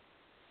by.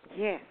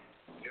 Yes.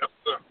 Yes,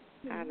 sir.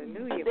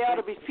 Hallelujah. They ought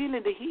to be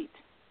feeling the heat.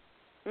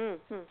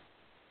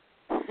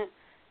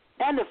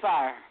 and the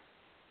fire.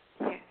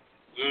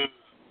 Yes.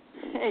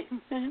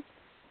 Amen.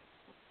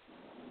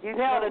 Yes,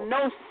 they ought to Lord.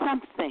 know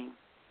something.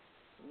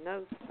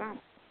 Know something.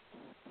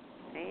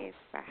 That's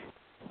fine.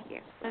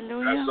 Yes.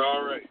 Hallelujah. That's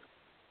all right.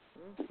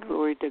 Mm-hmm.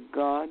 Glory to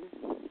God.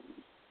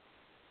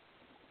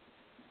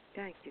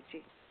 Thank you,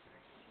 Jesus.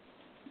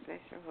 Bless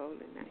your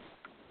holy name.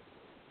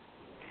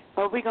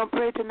 Are we going to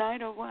pray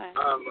tonight or what?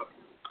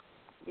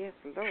 Yes,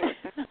 Lord.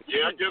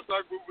 Yeah, I guess we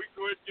go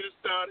ahead and get it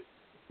started.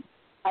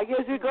 I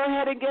guess we go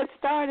ahead and get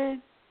started.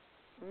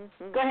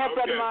 Mm-hmm. Go ahead,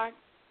 Brother Okay. Mark.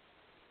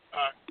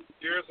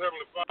 Dearest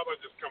Heavenly Father, I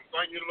just come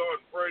thank you,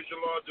 Lord, and praise you,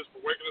 Lord, just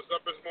for waking us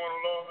up this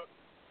morning, Lord,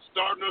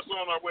 starting us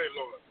on our way,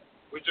 Lord.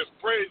 We just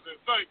praise and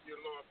thank you,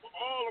 Lord, for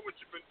all of what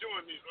you've been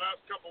doing these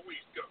last couple of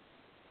weeks, God.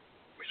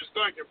 We just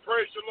thank and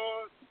praise you,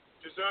 Lord.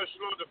 Just ask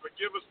you, Lord, to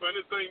forgive us for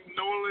anything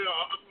knowingly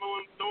or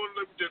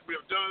unknowingly that we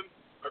have done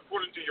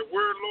according to your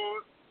word,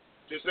 Lord.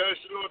 Just ask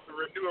you, Lord, to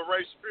renew a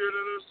right spirit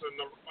in us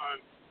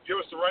and give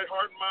us the right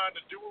heart and mind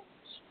to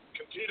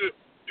continue to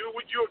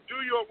do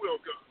your will,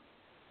 God.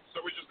 So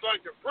we just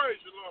thank and praise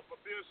you, Lord,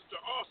 for being such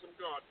an awesome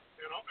God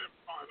in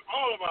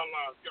all of our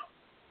lives, God.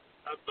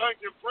 I thank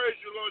and praise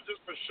you, Lord,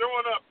 just for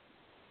showing up.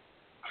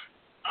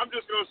 I'm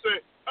just going to say,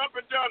 up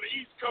and down the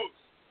East Coast,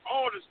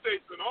 all the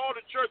states and all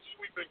the churches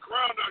we've been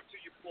crowned out to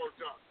you for,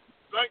 God.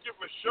 Thank you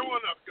for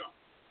showing up, God.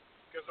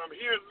 Because I'm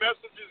hearing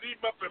messages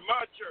even up in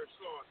my church,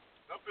 Lord,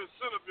 up in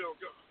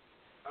Centerville, God.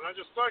 And I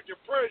just thank and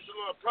praise you,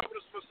 Lord,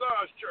 Prophetess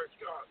Massage Church,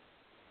 God.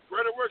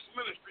 Greater Works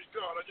Ministry,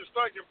 God. I just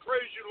thank and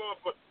praise you, Lord,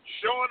 for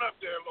showing up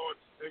there, Lord,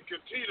 and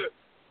continue to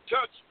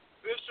touch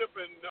Bishop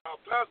and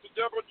Pastor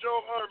Deborah Joe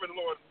Harmon,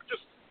 Lord.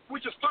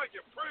 We just thank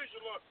and praise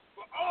you, Lord,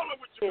 for all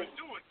of what you've been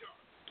doing, God.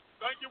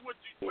 Thank you for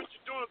what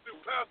you're doing through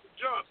Pastor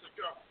Johnson,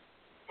 God.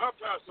 My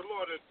pastor,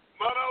 Lord, at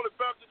Mount Olive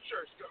Baptist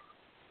Church, God.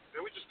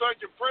 And we just thank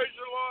and praise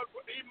you, Lord,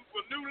 even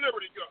for New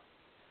Liberty, God.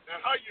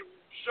 And how you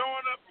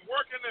showing up and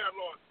working there,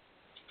 Lord.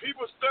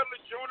 People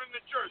steadily joining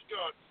the church,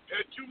 God.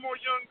 Had 2 more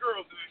young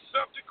girls that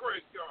accepted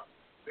Christ, God,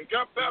 and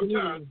got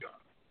baptized, God.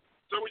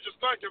 So we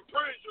just thank and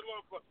praise you,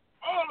 Lord, for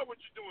all of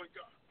what you're doing,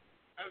 God.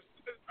 And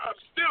I'm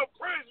still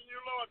praising you,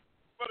 Lord,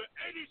 for the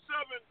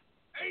 87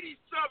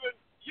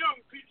 young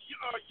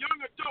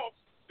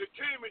adults that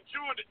came and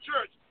joined the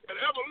church at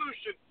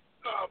Evolution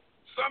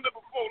Sunday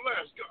before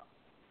last, God.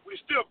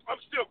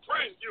 I'm still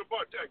praising you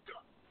about that,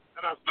 God.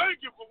 And I thank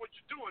you for what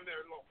you're doing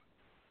there, Lord.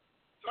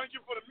 Thank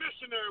you for the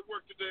missionary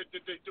work that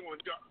they're doing,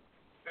 God.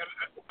 And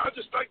I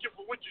just thank you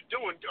for what you're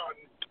doing, God,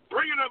 and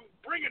bringing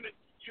it.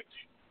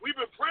 We've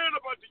been praying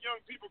about the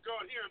young people,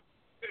 God, here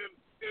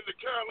in the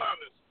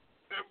Carolinas.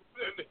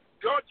 And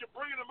God, you're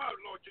bringing them out,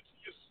 Lord.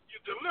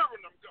 You're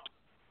delivering them, God.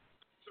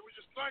 So we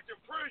just thank and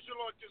praise you,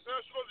 Lord. Just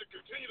ask you, Lord, to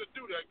continue to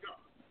do that,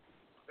 God.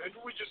 And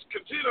we just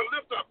continue to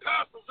lift our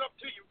pastors up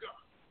to you,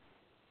 God.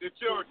 That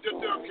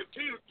they'll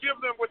continue to give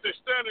them what they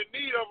stand in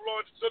need of,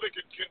 Lord, so they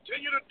can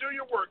continue to do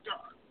your work,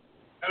 God.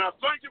 And I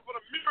thank you for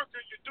the miracle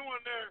you're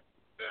doing there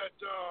at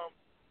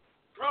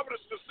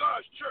Providence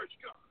Massage Church,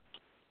 God.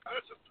 I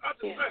just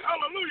say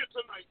hallelujah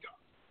tonight, God.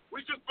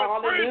 We just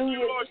been praising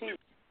you, Lord.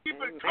 You've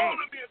been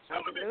calling me and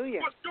telling me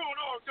what's going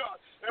on, God.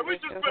 And we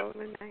just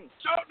been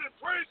shouting and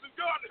praising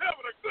God and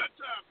having a good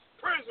time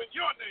praising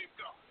your name,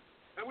 God.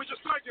 And we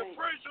just thank you and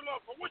praise you,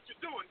 Lord, for what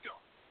you're doing,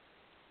 God.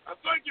 I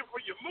thank you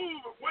for your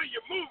move and where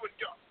you're moving,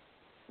 God.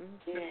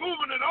 You're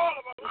moving in all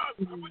of our lives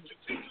and what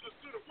you're teaching us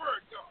through the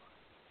word, God.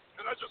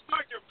 And I just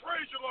thank you and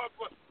praise you, Lord,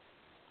 for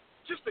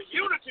just the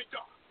unity,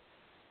 God.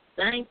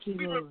 Thank you,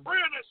 We've been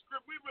praying that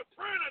scripture. We've been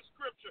praying that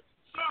scripture,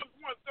 Psalms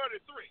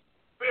 133.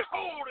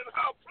 Behold, and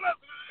how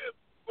pleasant it is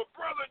for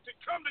brethren to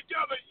come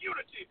together in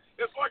unity.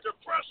 It's like a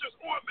precious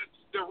ointment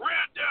that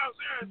ran down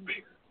Aaron's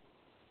beard.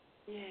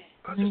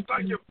 I just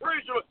thank you and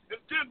praise you, Lord.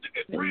 And then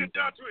it ran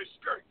down to his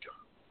skirt,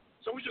 God.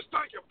 So we just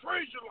thank you and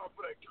praise you, Lord,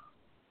 for that, God.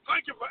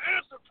 Thank you for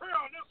answering prayer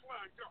on this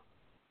line, God.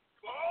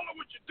 For all of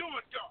what you're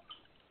doing, God.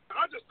 And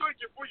I just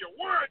thank you for your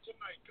word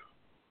tonight, God.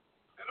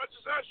 And I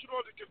just ask you,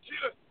 Lord, to continue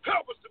to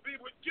help us to be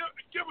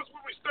give us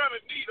what we stand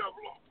in need of,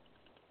 Lord.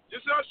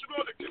 Just ask you,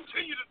 Lord, to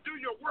continue to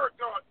do your work,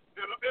 God,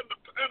 and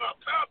our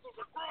pastors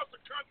across the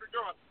country,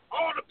 God.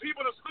 All the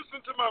people that's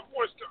listening to my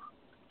voice, God.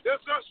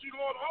 Just ask you,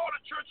 Lord, all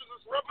the churches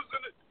that's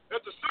represented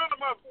at the sound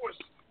of my voice,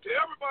 to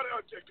everybody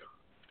out there, God.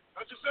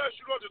 I just ask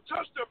you, Lord, to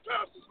touch their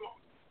pastors,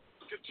 Lord.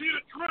 Continue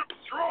to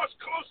draw us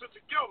closer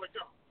together,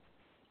 God.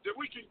 That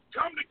we can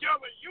come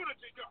together in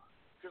unity, God.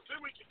 Because then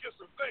we can get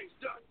some things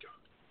done, God.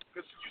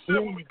 Because you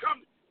said when we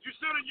come, you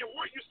said in your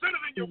word, you said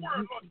it in your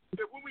word, Lord,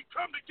 that when we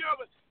come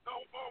together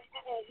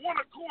on one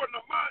accord in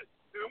the mind,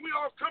 and we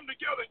all come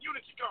together in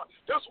unity, God,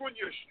 that's when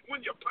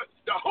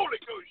the Holy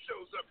Ghost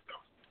shows up,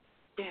 God.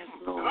 Yes,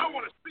 Lord. And I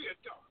want to see it,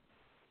 God.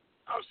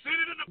 I've seen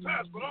it in the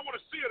past, but I want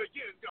to see it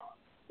again, God.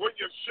 When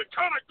your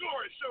Shekinah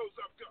glory shows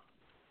up, God.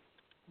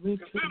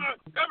 Because then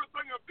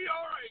everything will be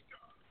all right,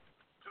 God.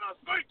 And I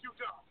thank you,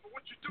 God, for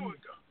what you're doing,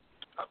 God.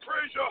 I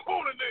praise your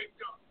holy name,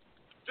 God,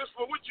 just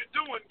for what you're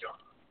doing, God.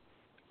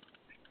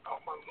 Oh,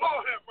 my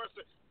Lord, have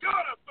mercy.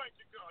 God, I thank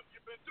you, God.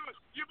 You've been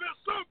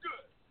so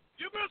good.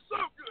 You've been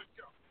so good,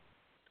 God.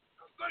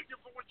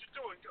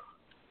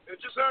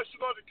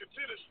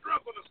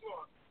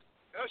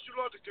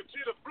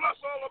 bless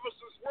all of us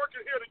that's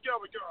working here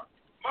together, God.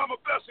 Mama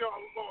Bessie, oh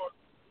Lord.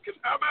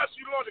 I'm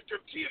asking you, Lord, to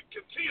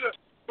continue to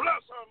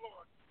bless her,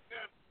 Lord.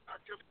 And a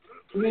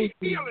complete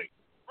healing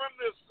from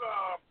this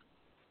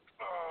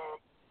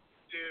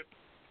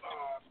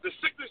the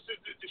sickness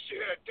that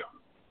she had, God.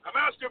 I'm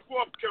asking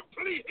for a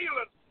complete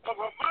healing of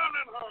her mind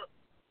and her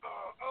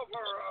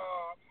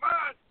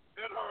mind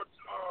and her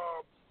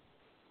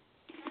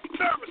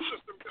nervous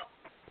system, God.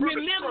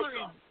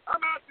 Remembering.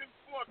 I'm asking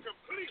for a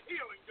complete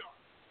healing, God.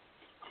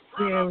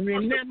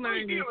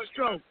 Remembering the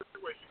stroke.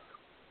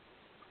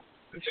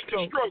 The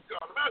stroke,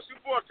 God. I'm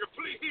asking for a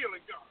complete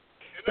healing, God.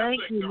 And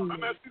Thank you, God.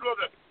 I'm asking you, Lord,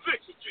 to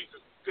fix it,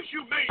 Jesus, because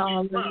you made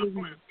these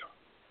plans, God.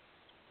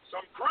 So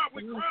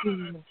we're crying out to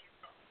you,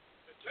 God,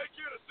 and take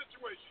care of the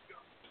situation,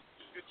 God.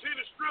 Continue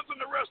to strengthen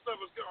the rest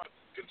of us, God.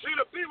 Continue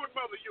to be with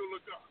Mother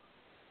Eula, God.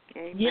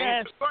 Amen.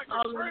 Yes. Just thank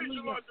you, praise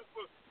you, Lord, just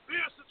for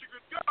being such a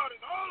good God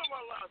in all of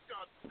our lives,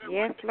 God. And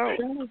Yes, Lord.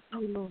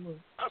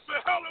 I say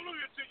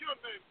hallelujah to your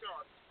name,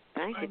 God.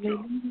 Thank you, you.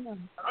 God.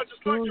 I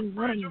just like to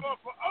praise you, Lord,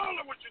 for all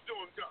of what you're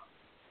doing, God.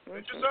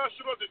 And just ask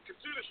you, Lord, to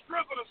continue to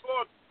strengthen us,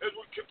 Lord, as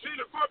we continue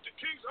to go up to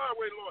King's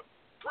Highway, Lord.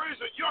 Praise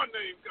in your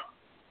name, God.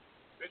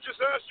 And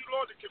just ask you,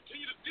 Lord, to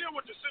continue to deal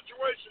with the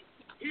situation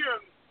here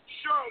in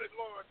Charlotte,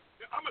 Lord.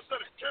 I'm going to say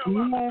the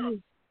Carolina,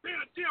 God.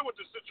 Continue to deal with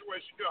the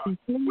situation, God.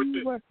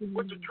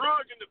 With the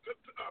drug and the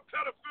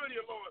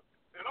pedophilia, Lord,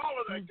 and all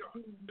of that, God.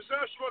 Just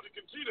ask you, Lord, to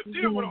continue to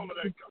deal with all of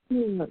that, God.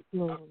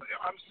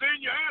 I'm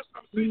seeing your answer.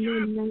 I'm seeing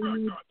your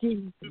answer, God.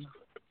 Just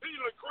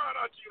continue to cry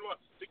out to you,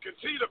 Lord, to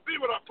continue to be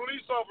with our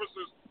police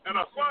officers and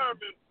our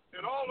firemen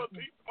and all the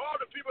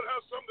people that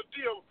have something to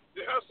deal,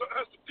 that has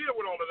to deal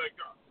with all of that,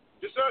 God.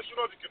 Just ask you,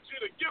 Lord, to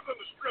continue to give them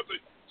the strength to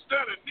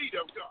stand in need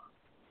of, God.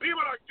 Be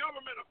with our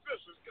government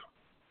officials, God.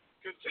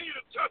 Continue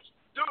to touch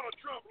Donald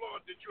Trump,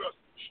 Lord, that you have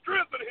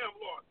strengthened him,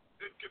 Lord,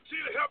 and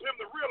continue to help him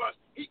to realize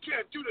he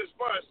can't do this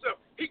by himself.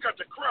 He got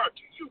to cry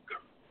to you,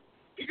 God.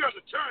 He got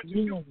to turn to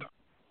you, God.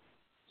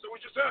 So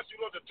we just ask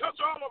you, Lord, to touch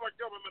all of our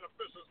government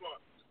officials,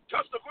 Lord.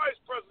 Touch the Vice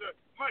President,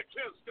 Mike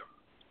Pence, God.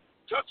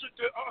 Touch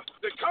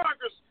the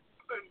Congress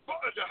and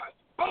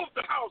both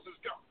the houses,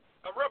 God,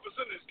 of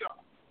representatives, God,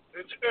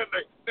 and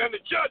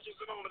the judges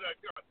and all of that,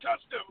 God.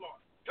 Touch them,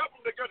 Lord. Help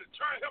them. They got to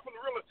turn. Help them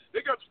to realize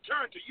they got to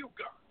turn to you,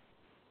 God.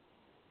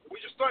 We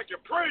just thank you,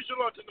 praise you,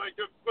 Lord, tonight,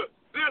 God, for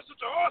being such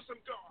an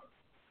awesome God.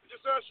 We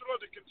just ask you,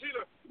 Lord, to continue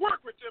to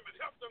work with them and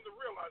help them to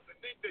realize that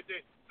they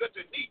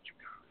need you,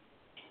 God.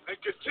 And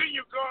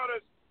continue, God,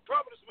 as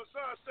Prophet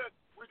Messiah said,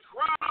 we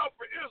cry out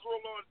for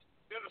Israel, Lord,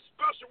 in a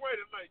special way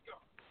tonight,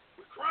 God.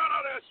 We cry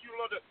out, ask you,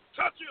 Lord, to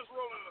touch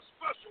Israel in a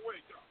special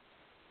way, God.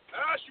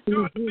 I ask you,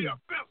 God, to be a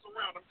fence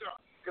around them, God,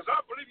 because I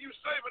believe you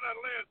saving that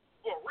land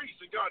for a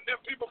reason, God, and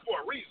them people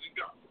for a reason,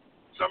 God.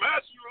 So I'm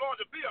asking you,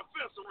 Lord, to be a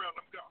fence around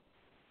them, God.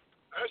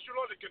 I ask you,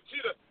 Lord, to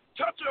continue to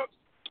touch us,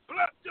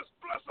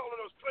 bless all of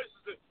those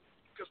places,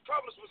 because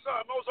Prophet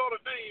Messiah knows all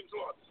the names,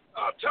 Lord.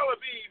 Tel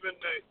Aviv and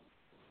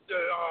the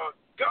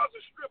Gaza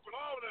Strip and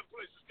all of them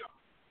places, God.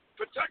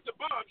 Protect the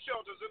bomb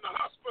shelters and the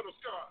hospitals,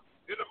 God,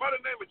 in the mighty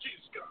name of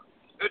Jesus, God.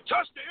 And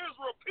touch the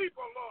Israel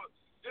people, Lord,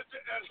 and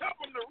help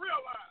them to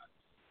realize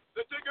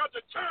that they got to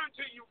turn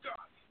to you,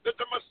 God,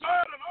 that the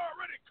Messiah done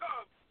already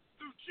come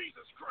through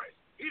Jesus Christ.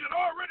 He done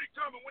already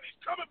come, and when he's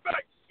coming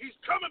back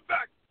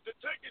to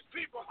take his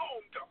people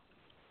home, God.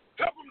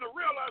 Help them to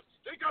realize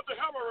they got to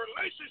have a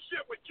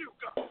relationship with you,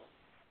 God.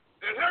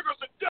 And here goes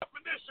the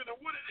definition of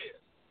what it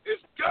is.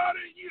 It's God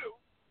and you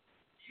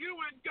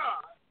and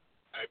God,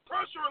 a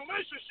personal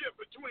relationship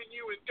between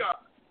you and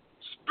God.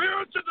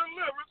 Spiritual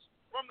deliverance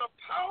from the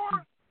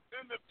power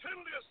and the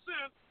penalty of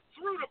sin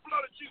through the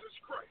blood of Jesus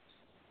Christ.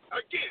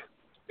 Again,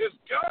 it's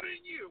God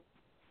and you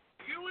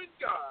and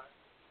God,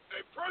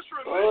 a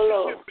personal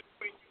relationship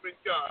between you and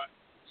God.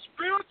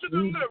 Spiritual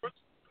deliverance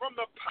from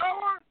the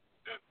power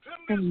and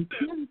penalty of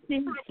sin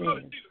through the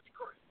blood of Jesus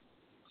Christ.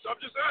 So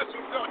I'm just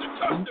asking God to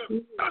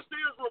touch the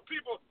Israel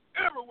people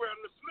everywhere.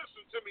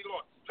 Listen to me,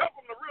 Lord. Help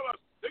them to realize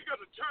they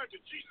got to turn to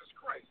Jesus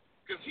Christ,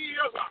 because he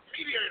is our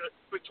mediator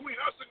between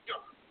us and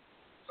God.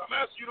 So I'm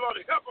asking you, Lord,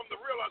 to help them to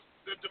realize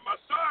that the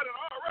Messiah had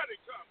already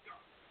come,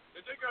 God,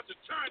 that they got to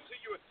turn to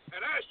you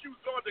and ask you,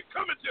 Lord, to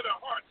come into their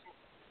hearts,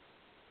 Lord,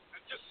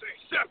 and just say,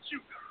 accept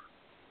you, God,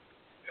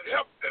 and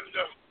help, and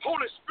the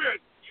Holy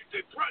Spirit,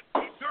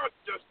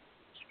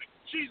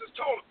 Jesus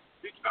told him,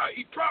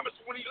 he promised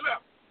when he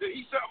left, that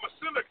he said, I'm going to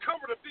send a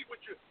comforter to be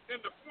with you in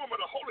the form of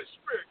the Holy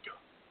Spirit,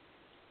 God.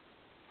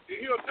 And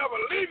he'll never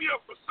leave you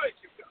or forsake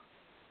you, God.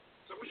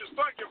 So we just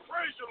thank you,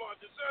 praise you, Lord.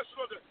 Just ask you,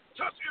 Lord, to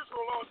touch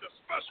Israel, Lord, in a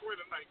special way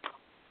tonight, God.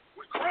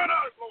 We cry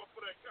out, Lord,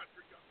 for that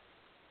country, God.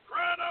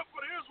 Crying out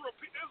for the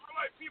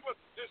Israelite people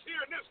that's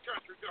here in this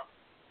country, God.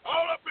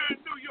 All up there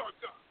in New York,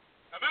 God.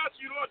 I'm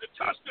asking you, Lord, to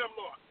touch them,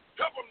 Lord.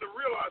 Help them to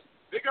realize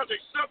they got to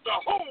accept the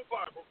whole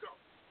Bible, God.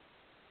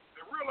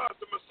 And realize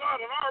the Messiah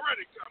had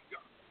already come,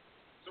 God.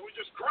 So we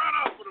just crying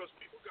out for those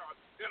people, God,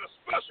 in a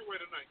special way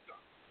tonight,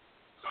 God.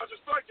 So I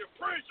just thank you,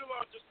 praise you,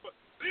 Lord, just for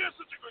being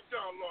such a good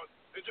God, Lord,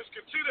 and just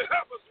continue to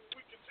help us as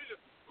we continue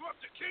to go up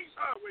to King's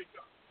Highway,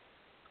 God.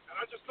 And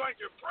I just thank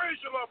you and praise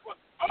you, Lord, for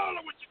all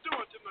of what you're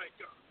doing tonight,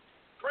 God.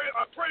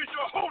 I praise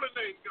your holy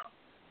name, God.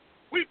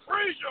 We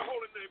praise your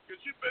holy name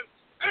because you've been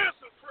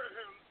answering prayer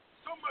here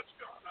so much,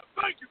 God. I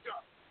thank you,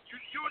 God.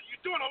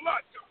 You're doing a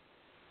lot, God.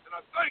 And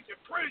I thank you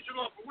and praise you,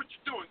 Lord, for what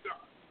you're doing,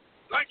 God.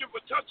 Thank you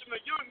for touching the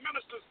young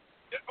ministers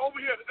over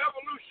here at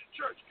Evolution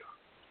Church, God.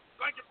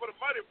 Thank you for the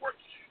mighty work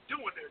that you're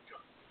doing there,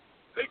 God.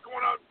 They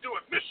going out and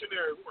doing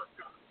missionary work,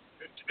 God,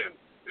 and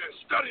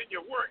studying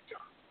your word,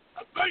 God.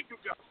 I thank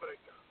you, God, for that,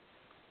 God.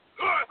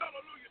 Lord,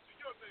 hallelujah to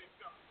your name,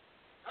 God.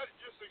 That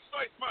just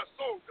excites my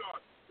soul, God,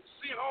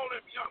 seeing all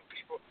them young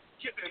people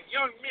getting,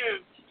 young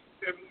men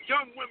and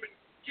young women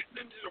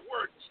getting into the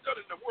word and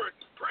studying the word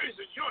and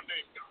praising your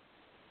name, God.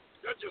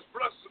 That just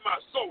blesses my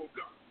soul,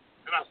 God.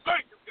 And I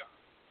thank you, God.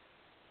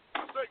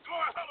 I say,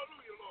 glory,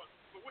 hallelujah, Lord,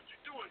 for what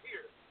you're doing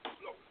here,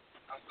 Lord.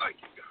 I thank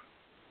you, God.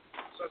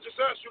 So I just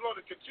ask you, Lord,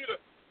 to continue to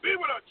be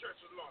with our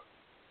churches, Lord,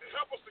 and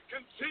help us to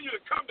continue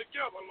to come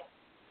together, Lord.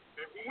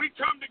 And when we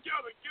come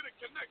together and get it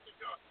connected,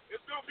 God,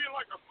 it's going to be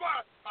like a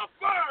fire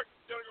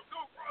that's going to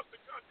go across the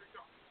country,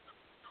 God.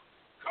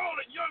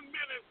 Calling young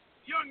men and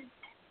young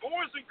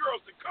boys and girls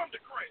to come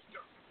to Christ,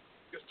 God.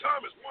 Because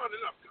time is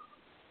winding up, God.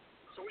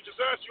 So we just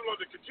ask you, Lord,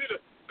 to continue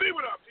to be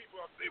with our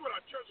people, be with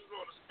our churches,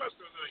 Lord,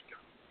 especially today,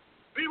 God.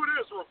 Be with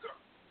Israel, God.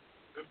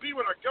 And be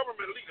with our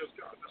government leaders,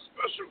 God, in a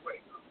special way,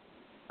 God.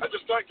 I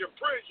just thank you and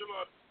praise you,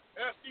 Lord.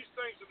 Ask these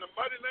things in the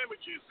mighty name of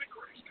Jesus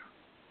Christ, God.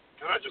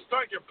 And I just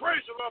thank you and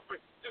praise you, Lord, for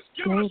just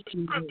giving us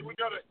the strength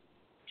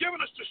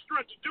giving us the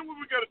strength to do what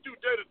we got to do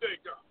day to day,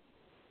 God.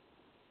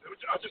 And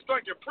I just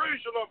thank you and praise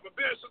you, Lord, for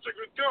being such a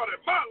good God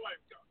in my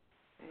life, God.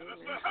 And I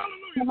say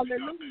hallelujah to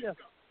your name,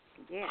 God.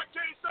 Yeah. I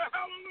can't say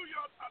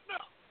hallelujah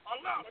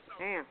aloud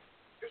enough.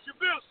 Because you've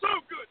been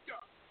so good,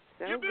 God.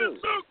 You've been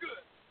so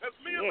good. As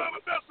me and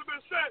Mama Bess have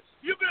been saying,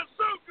 you've been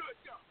so good,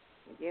 God.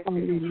 Yes,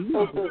 you've been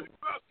so good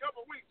the last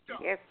couple of weeks, God.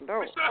 Yes,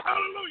 Lord. We say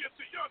hallelujah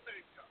to your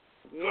name, God.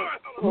 Yes.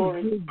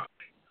 Glory, hallelujah to my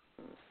name,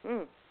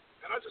 God.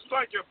 And I just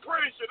thank you and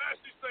praise you and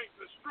ask these things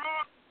in the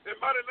strong and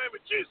mighty name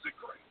of Jesus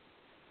Christ.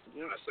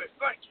 Yes. And I say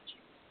thank you,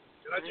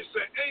 Jesus. And I just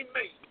say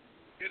amen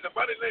in the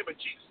mighty name of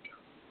Jesus, God.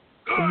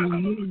 Glory,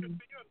 hallelujah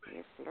to your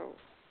name. Yes,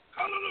 Lord.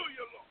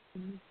 Hallelujah, Lord.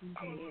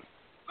 Hallelujah.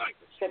 Thank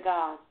you, Jesus. To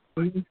God.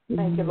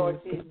 Thank you, Lord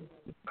Jesus.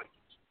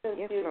 Since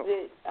you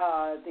did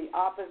the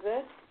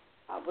opposite,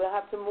 we'll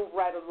have to move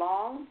right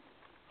along.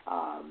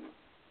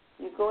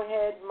 You go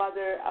ahead,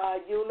 Mother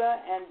Eula,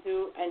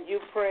 and you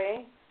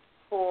pray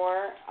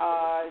for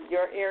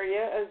your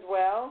area as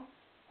well.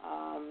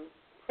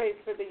 Pray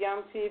for the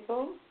young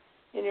people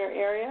in your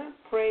area.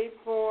 Pray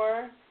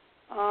for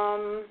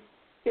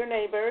your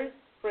neighbors.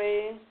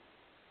 Pray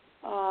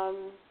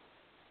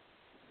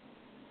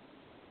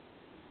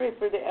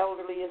for the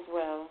elderly as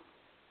well.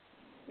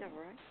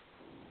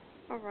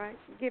 All right.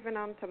 Giving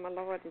unto my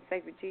Lord and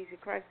Savior Jesus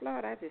Christ.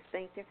 Lord, I just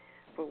thank you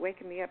for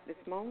waking me up this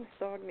morning,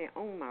 starting me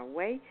on my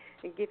way,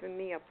 and giving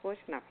me a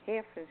portion of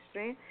health and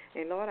strength.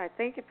 And, Lord, I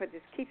thank you for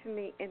just keeping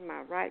me in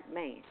my right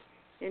mind.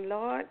 And,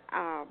 Lord,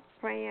 I'm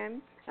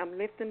praying, I'm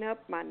lifting up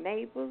my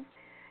neighbors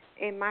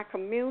in my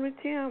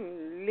community.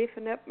 I'm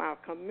lifting up my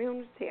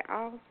community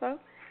also.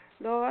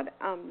 Lord,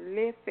 I'm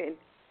lifting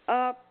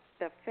up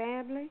the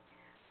family,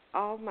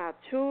 all my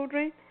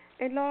children.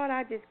 And, Lord,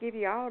 I just give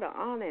you all the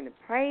honor and the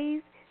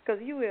praise because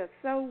you are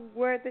so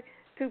worthy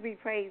to be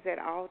praised at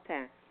all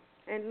times.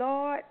 And,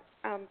 Lord,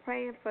 I'm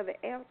praying for the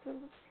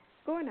elders,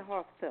 go in the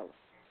hospital,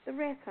 the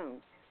rest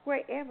homes,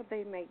 wherever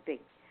they may be.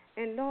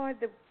 And, Lord,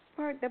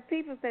 the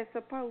people that's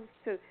supposed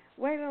to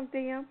wait on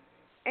them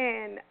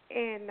and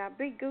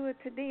be good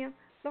to them,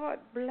 Lord,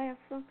 bless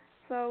them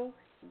so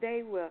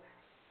they will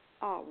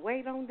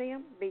wait on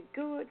them, be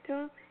good to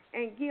them,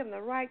 and give them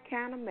the right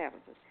kind of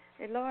medicine.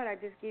 And, Lord, I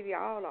just give you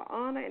all the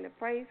honor and the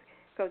praise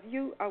because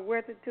you are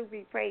worthy to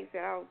be praised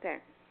at all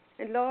times.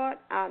 And, Lord,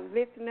 I'm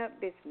lifting up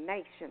this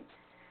nation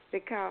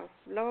because,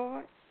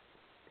 Lord,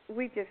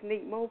 we just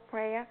need more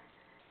prayer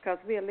because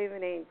we are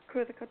living in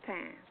critical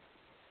times.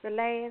 The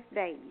last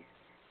days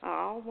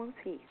are almost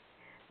here.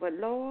 But,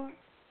 Lord,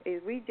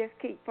 if we just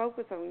keep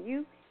focused on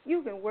you,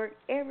 you can work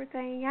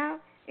everything out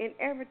and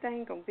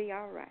everything going to be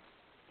all right.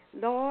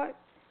 Lord,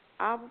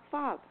 our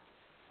Father,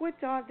 which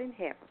art in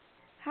heaven,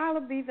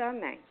 hallowed be thy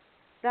name.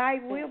 Thy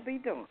will be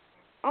done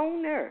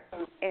on earth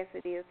as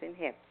it is in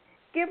heaven.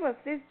 Give us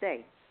this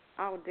day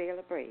our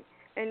daily bread.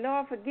 And,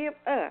 Lord, forgive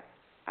us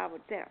our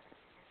debts.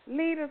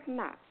 Lead us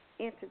not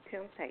into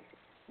temptation,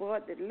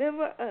 but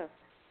deliver us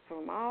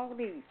from all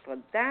these. For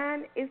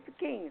thine is the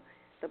kingdom,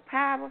 the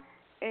power,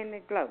 and the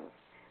glory.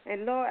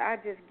 And, Lord, I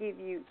just give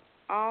you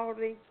all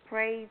the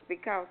praise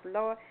because,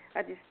 Lord,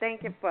 I just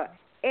thank you for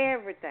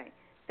everything.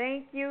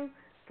 Thank you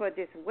for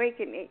just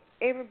waking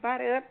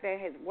everybody up that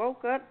has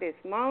woke up this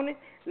morning,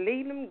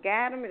 lead them,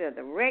 guide them, and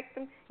direct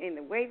them in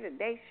the way that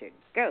they should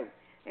go.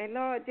 And,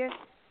 Lord, just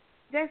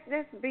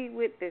be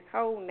with this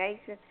whole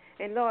nation.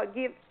 And, Lord,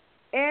 give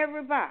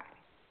everybody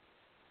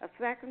a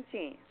second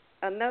chance,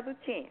 another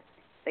chance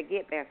to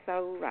get their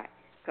soul right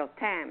because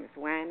time is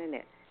winding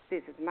up.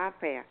 This is my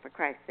prayer for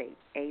Christ's sake.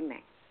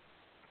 Amen.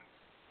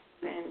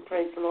 And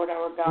praise the Lord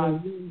our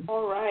God.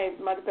 All right,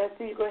 Mother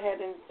Bessie, you go ahead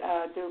and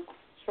do a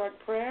short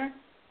prayer.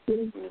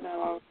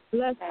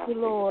 Bless the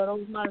Lord,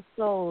 oh my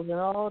soul, and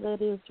all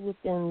that is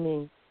within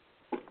me.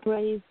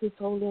 Praise His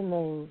holy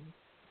name.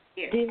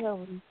 Yes. Dear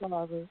Heavenly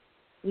Father,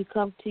 we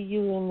come to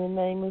you in the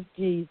name of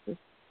Jesus,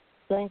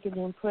 thanking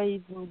and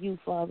praising you,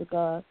 Father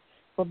God,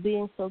 for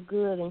being so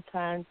good and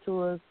kind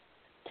to us,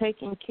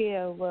 taking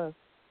care of us,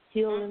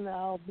 healing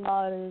our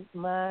bodies,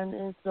 mind,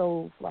 and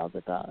soul,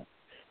 Father God.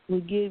 We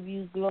give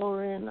you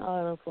glory and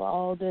honor for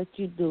all that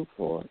you do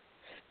for us.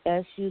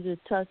 Ask you to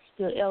touch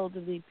the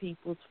elderly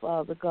peoples,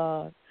 Father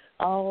God,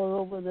 all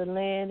over the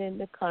land and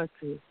the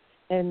country,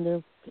 and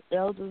the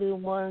elderly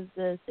ones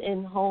that's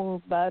in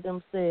homes by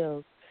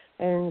themselves,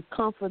 and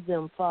comfort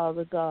them,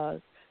 Father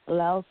God.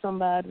 Allow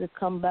somebody to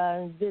come by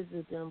and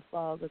visit them,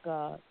 Father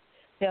God.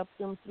 Help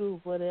them through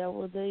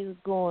whatever they're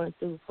going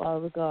through,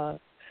 Father God.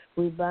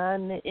 We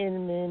bind the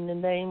enemy in the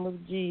name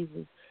of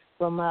Jesus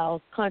from our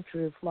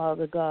country,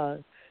 Father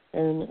God,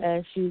 and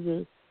ask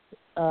you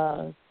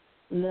to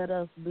let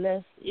us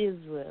bless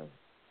Israel,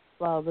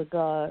 Father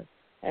God,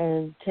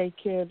 and take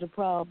care of the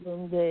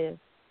problem there,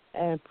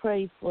 and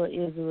pray for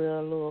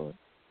Israel, Lord,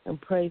 and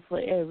pray for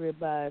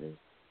everybody.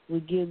 We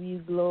give you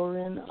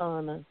glory and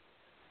honor,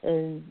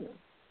 and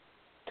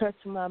touch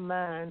my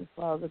mind,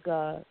 Father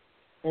God,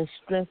 and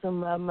strengthen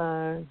my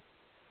mind.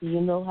 You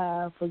know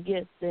how I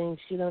forget things.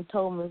 She done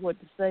told me what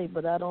to say,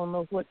 but I don't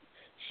know what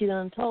she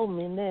done told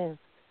me now.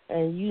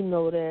 And you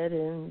know that,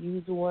 and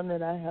you're the one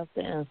that I have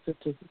to answer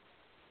to.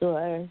 So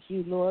I ask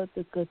you, Lord,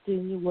 to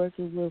continue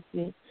working with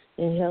me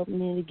and help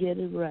me to get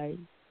it right.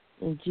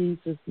 In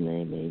Jesus'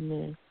 name,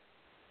 amen.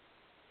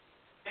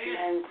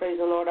 Amen. Praise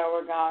the Lord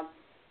our God.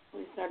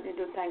 We certainly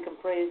do thank and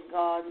praise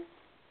God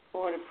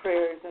for the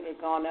prayers that have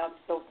gone up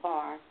so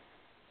far.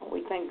 And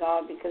we thank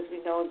God because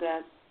we know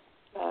that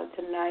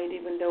tonight,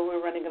 even though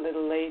we're running a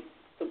little late,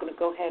 we're going to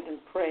go ahead and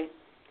pray.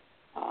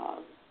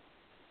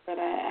 But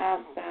I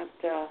ask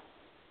that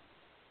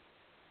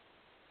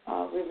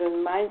we've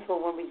been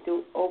mindful when we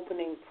do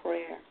opening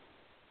prayer,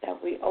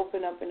 that we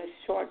open up in a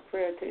short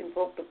prayer to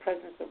invoke the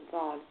presence of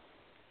God.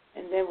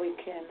 And then we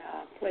can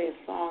play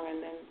a song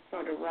and then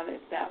sort of run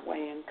it that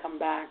way and come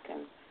back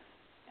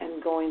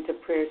and go into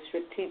prayer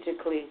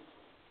strategically.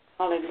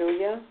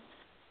 Hallelujah.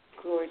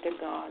 Glory to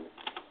God.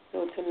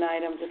 So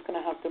tonight I'm just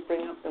going to have to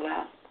bring up the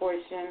last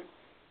portion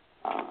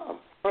of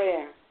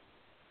prayer.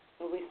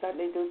 So we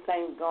certainly do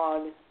thank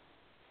God,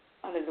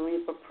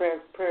 hallelujah, for prayer.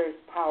 Prayer is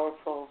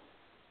powerful.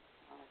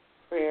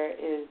 Prayer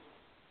is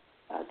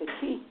the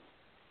key,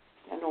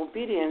 and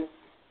obedience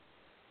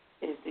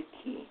is the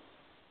key.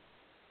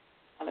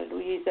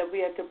 Hallelujah. He said we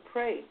have to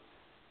pray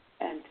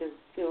and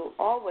to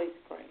always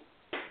pray.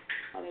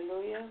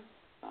 Hallelujah.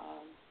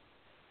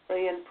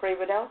 Pray and pray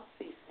without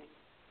ceasing.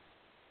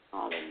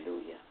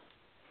 Hallelujah.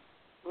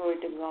 Glory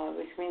to God,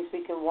 which means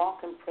we can walk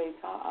and pray.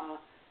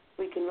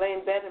 We can lay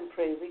in bed and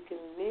pray. We can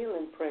kneel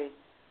and pray.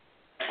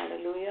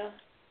 Hallelujah.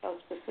 A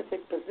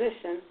specific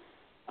position,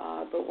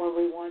 but when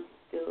we want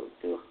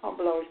to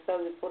humble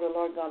ourselves before the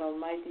Lord God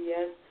Almighty,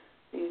 yes,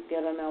 we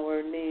get on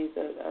our knees,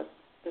 a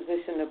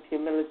position of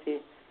humility.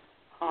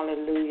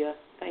 Hallelujah.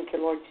 Thank you,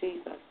 Lord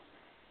Jesus.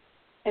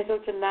 And so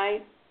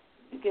tonight,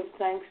 we give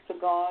thanks to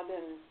God,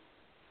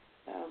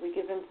 and we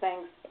give Him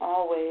thanks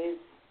always.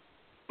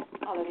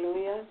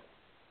 Hallelujah.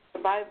 The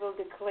Bible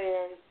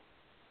declares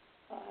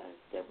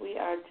that we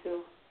are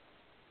to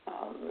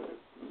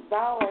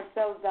bow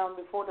ourselves down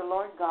before the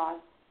Lord God,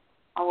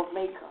 our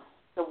Maker,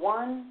 the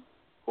one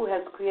who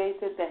has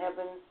created the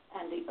heavens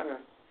and the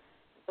earth.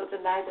 So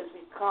tonight, as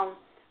we come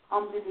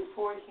humbly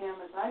before Him,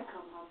 as I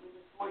come humbly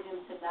before Him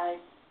tonight,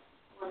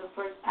 I want to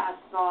first ask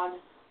God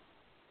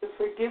to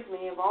forgive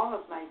me of all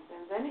of my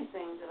sins,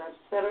 anything that I've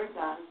said or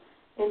done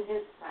in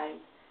His sight,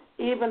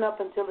 even up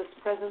until this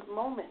present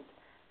moment.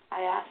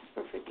 I ask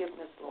for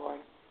forgiveness, Lord.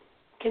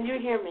 Can you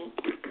hear me?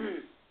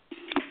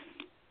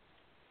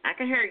 I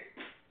can hear you.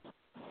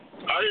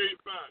 I hear you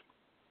fine.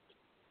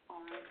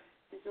 All right.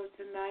 And so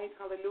tonight,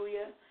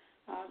 hallelujah,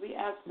 we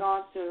ask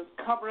God to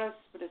cover us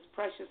with His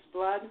precious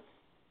blood.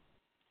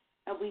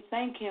 And we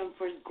thank Him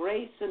for His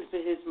grace and for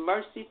His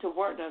mercy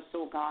toward us,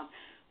 oh God.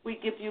 We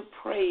give you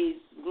praise,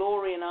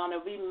 glory, and honor.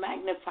 We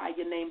magnify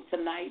your name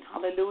tonight.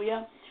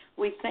 Hallelujah.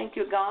 We thank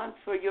you, God,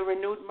 for your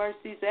renewed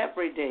mercies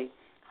every day.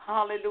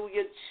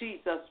 Hallelujah,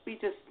 Jesus. We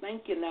just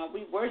thank you now.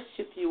 We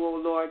worship you,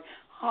 oh Lord.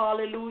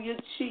 Hallelujah,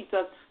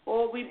 Jesus.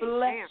 Oh, we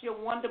bless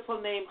your wonderful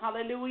name.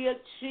 Hallelujah,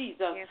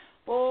 Jesus. Yes.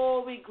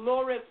 Oh, we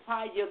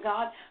glorify you,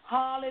 God.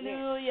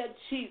 Hallelujah, yes.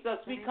 Jesus.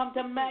 We come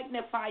to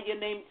magnify your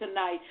name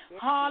tonight. Yes.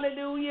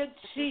 Hallelujah,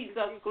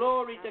 Jesus.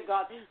 Glory to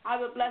God. I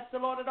will bless the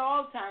Lord at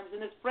all times,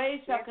 and His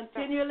praise shall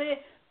continually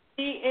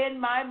be in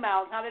my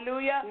mouth.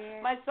 Hallelujah.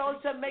 Yes. My soul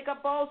shall make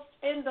a boast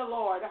in the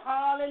Lord.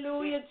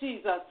 Hallelujah,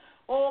 Jesus.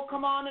 Oh,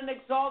 come on and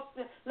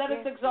let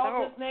us exalt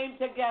Lord. His name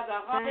together.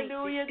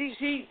 Hallelujah,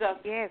 Jesus.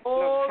 Yes, oh,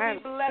 Lord.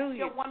 we bless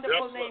your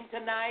wonderful name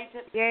tonight.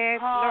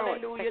 Yes,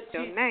 hallelujah, Lord.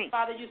 Jesus.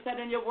 Father, you said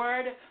in your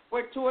word,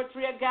 where two or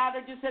three are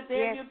gathered, you said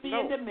there you be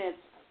in the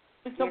midst.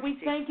 So we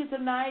thank you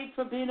tonight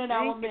for being in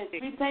our midst.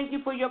 We thank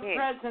you for your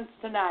presence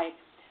tonight.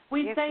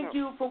 We thank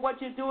you for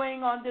what you're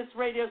doing on this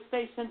radio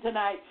station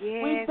tonight.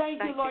 We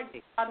thank you, Lord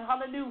God.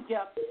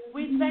 Hallelujah.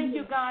 We thank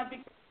you, God,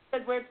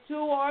 because where 2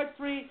 or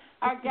 3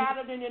 are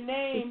gathered in your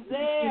name,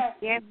 there.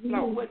 Yes,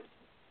 Lord.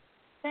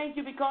 Thank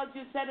you because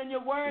you said in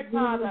your word,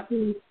 Father,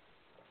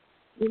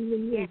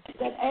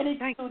 that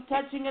anything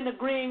touching and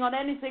agreeing on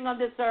anything on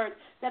this earth,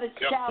 that it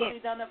shall be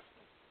done of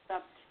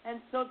us. And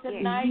so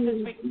tonight,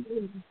 as we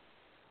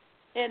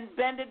in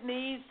bended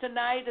knees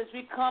tonight, as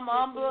we come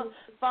humble,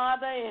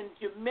 Father, in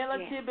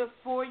humility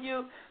before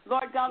you,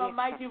 Lord God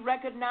Almighty,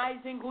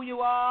 recognizing who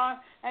you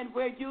are and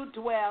where you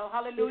dwell.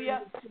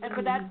 Hallelujah. And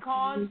for that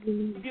cause,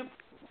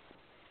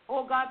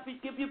 oh God, we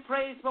give you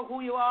praise for who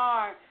you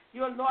are.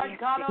 You're Lord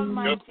God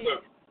Almighty.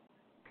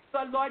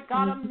 You're Lord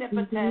God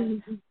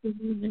Omnipotent.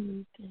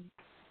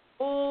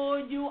 Oh,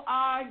 you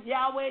are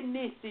Yahweh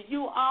Nissi.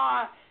 You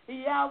are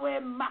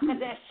Yahweh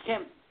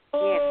Makadeshkim.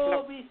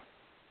 Oh, we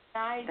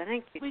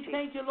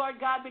thank you, Lord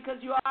God,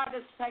 because you are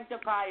the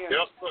sanctifier.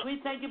 Yes, we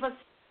thank you for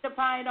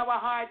sanctifying our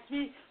hearts.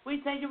 We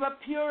thank you for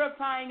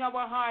purifying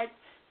our hearts.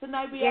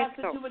 Tonight we ask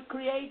that you would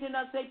create in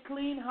us a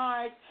clean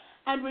heart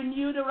and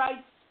renew the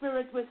right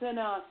spirit within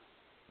us.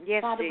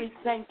 Yes, Father, we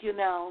thank you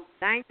now.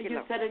 Thank you.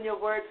 You said in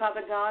your word,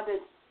 Father God, that,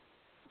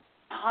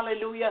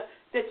 hallelujah,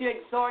 that you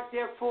exhort,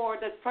 therefore,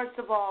 that first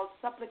of all,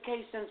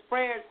 supplications,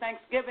 prayers,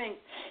 thanksgivings,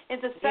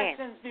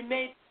 intercessions be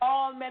made to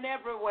all men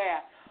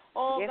everywhere.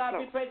 Oh, God,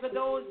 we pray for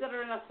those that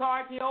are in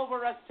authority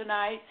over us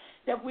tonight,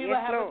 that we will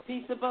have a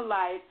peaceable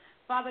life.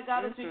 Father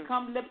God, as we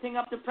come lifting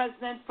up the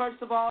president,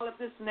 first of all, of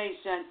this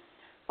nation,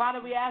 Father,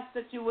 we ask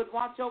that you would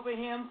watch over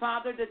him,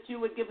 Father, that you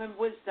would give him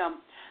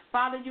wisdom.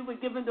 Father, you would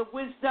give him the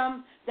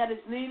wisdom that is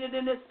needed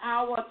in this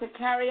hour to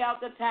carry out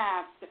the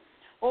task.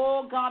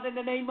 Oh, God, in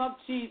the name of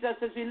Jesus,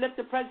 as we lift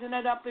the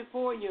president up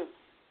before you,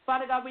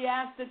 Father God, we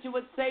ask that you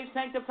would save,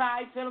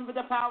 sanctify, fill him with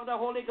the power of the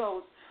Holy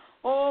Ghost.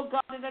 Oh,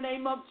 God, in the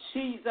name of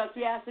Jesus,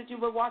 we ask that you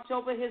would watch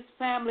over his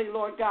family,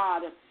 Lord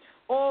God.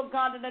 Oh,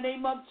 God, in the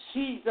name of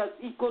Jesus.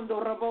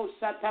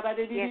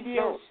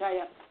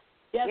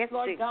 Yes,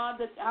 Lord God.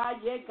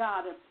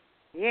 God.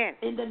 Yes.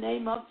 In the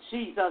name of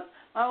Jesus.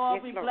 Oh,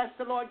 we bless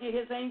the Lord, ye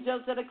his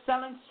angels that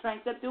excel in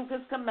strength, that do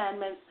his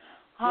commandments,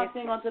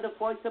 hearkening unto the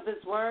voice of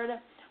his word.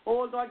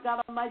 Oh, Lord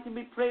God Almighty,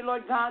 we pray,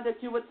 Lord God,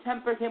 that you would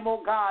temper him, oh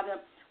God.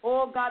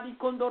 Oh, God, that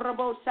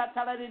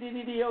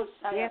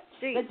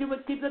you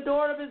would keep the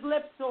door of his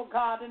lips, oh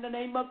God, in the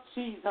name of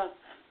Jesus.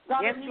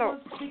 God, that he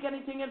won't speak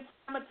anything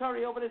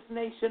inflammatory over this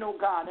nation, oh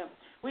God.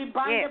 We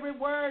bind every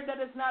word that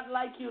is not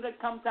like you that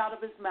comes out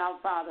of his mouth,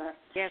 Father.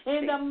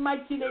 In the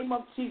mighty name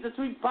of Jesus,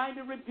 we bind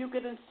and rebuke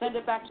it and send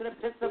it back to the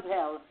pits of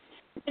hell.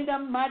 In the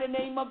mighty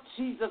name of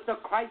Jesus, the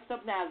Christ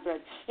of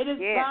Nazareth. It is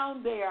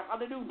bound there.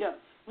 Hallelujah.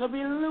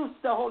 We loose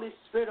the Holy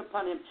Spirit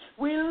upon him.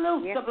 We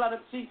loose the blood of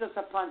Jesus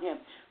upon him.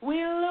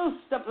 We loose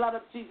the blood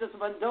of Jesus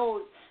upon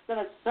those that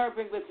are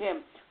serving with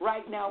him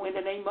right now in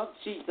the name of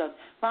Jesus.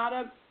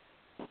 Father,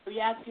 we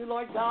ask you,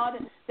 Lord God,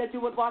 that you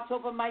would watch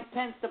over Mike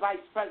Pence, the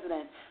Vice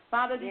President.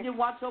 Father, that you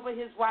watch over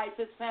his wife,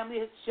 his family,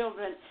 his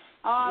children.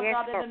 Oh,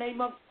 God, in the name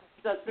of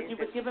Jesus, that you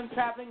would give him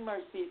traveling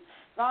mercies.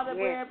 God, that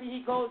wherever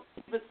he goes,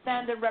 he would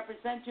stand and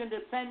represent you and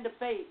defend the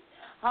faith.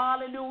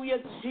 Hallelujah,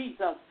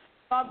 Jesus.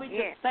 God, we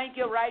just thank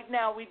you right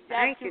now. We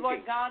ask you,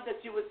 Lord God,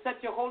 that you would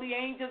set your holy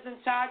angels in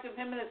charge of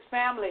him and his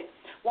family.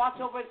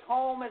 Watch over his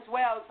home as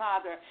well,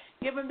 Father.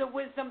 Give him the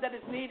wisdom that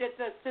is needed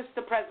to assist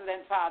the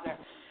president, Father.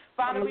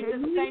 Father, we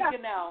just thank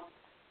you now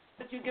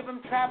that you give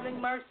him traveling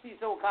mercies,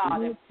 oh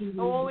God.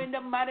 Oh, in the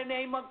mighty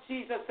name of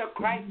Jesus, the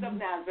Christ of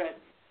Nazareth.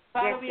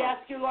 Father, we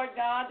ask you, Lord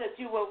God, that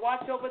you will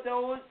watch over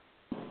those,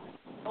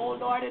 oh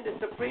Lord, in the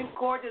Supreme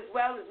Court as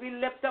well as we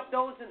lift up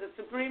those in the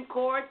Supreme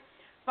Court.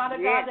 Father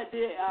God, that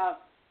the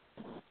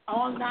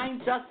all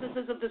 9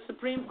 justices of the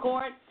Supreme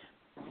Court,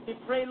 we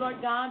pray,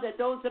 Lord God, that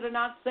those that are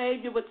not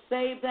saved, you would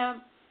save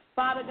them.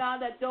 Father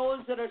God, that those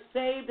that are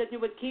saved, that you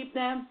would keep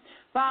them.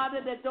 Father,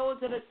 that those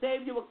that are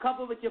saved, you would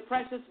cover with your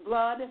precious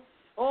blood.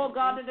 Oh,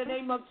 God, in the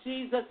name of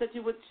Jesus, that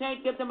you would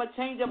give them a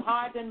change of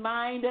heart and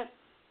mind.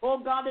 Oh,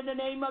 God, in the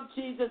name of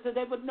Jesus, that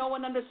they would know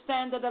and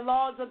understand that the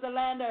laws of the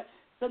land are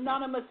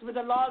synonymous with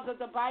the laws of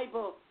the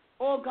Bible.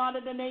 Oh, God,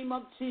 in the name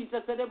of Jesus,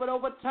 that they would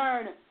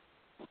overturn,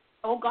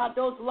 oh, God,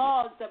 those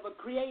laws that were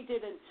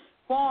created and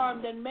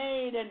formed and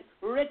made and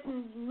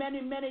written many,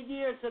 many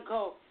years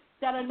ago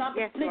that are not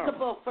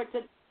applicable for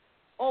today.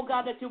 Oh,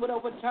 God, that you would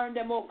overturn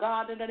them, oh,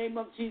 God, in the name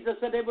of Jesus,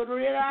 that they would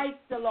rewrite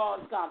the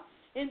laws, God,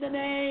 in the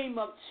name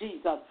of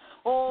Jesus.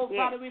 Oh,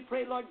 Father, we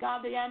pray, Lord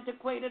God, the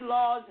antiquated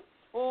laws,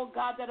 oh,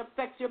 God, that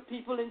affect your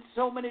people in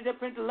so many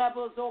different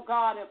levels, oh,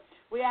 God.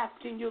 We're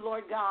asking you,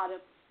 Lord God,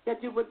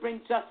 that you would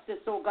bring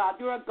justice, oh, God.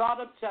 You're a God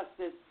of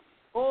justice.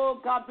 Oh,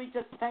 God, we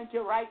just thank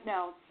you right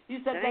now. You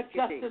said let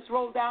justice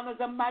roll down as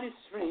a mighty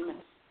stream.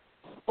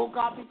 Oh,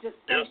 God, we just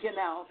thank you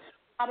now.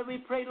 Father, we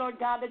pray, Lord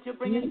God, that you're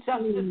bringing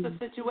justice to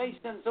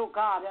situations, oh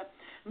God.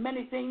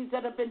 Many things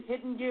that have been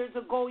hidden years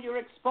ago, you're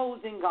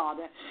exposing, God.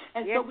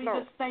 And so we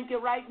just thank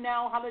you right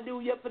now,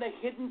 hallelujah, for the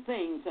hidden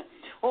things.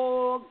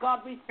 Oh, God,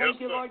 we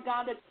thank you, Lord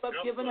God, that you have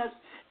given us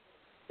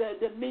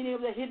the meaning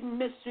of the hidden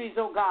mysteries,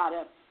 oh God.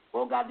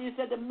 Oh, God, you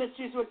said the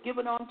mysteries were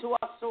given unto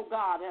us, oh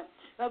God.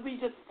 We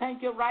just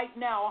thank you right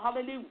now,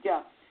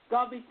 hallelujah.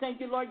 God, we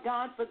thank you, Lord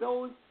God, for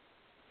those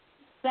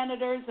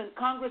senators and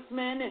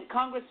congressmen and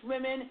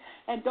congresswomen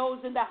and those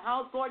in the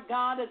House, Lord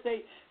God, as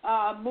they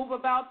move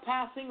about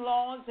passing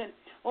laws and,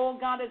 oh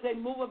God, as they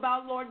move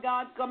about, Lord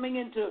God, coming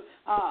into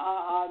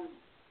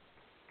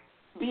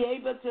be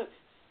able to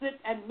sit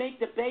and make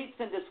debates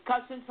and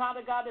discussions,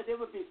 Father God, that they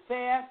would be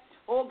fair,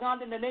 oh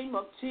God, in the name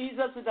of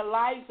Jesus, in the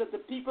lives of the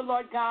people,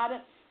 Lord God.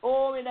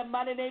 Oh, in the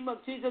mighty name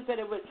of Jesus, that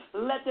it would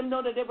let them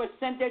know that they were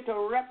sent there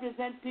to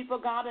represent people,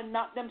 God, and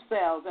not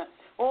themselves.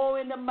 Oh,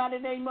 in the mighty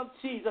name of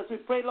Jesus, we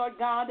pray, Lord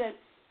God, that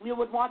you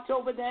would watch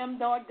over them,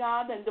 Lord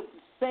God, and the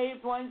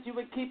saved ones you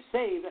would keep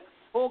saved.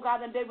 Oh,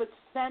 God, and they would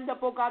stand up,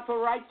 oh, God, for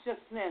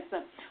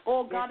righteousness.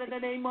 Oh, God, in the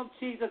name of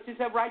Jesus, you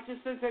said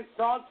righteousness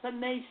exalts a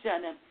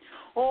nation.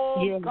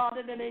 Oh, God,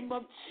 in the name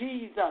of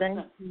Jesus. Thank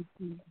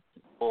you.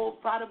 Oh,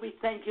 Father, we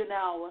thank you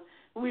now.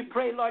 We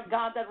pray, Lord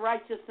God, that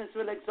righteousness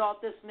will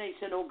exalt this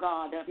nation, oh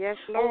God. Yes,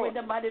 Lord. Oh, in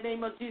the mighty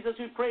name of Jesus,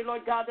 we pray,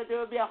 Lord God, that there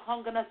will be a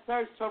hunger and a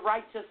thirst for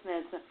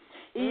righteousness.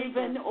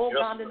 Even, oh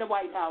God, in the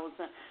White House,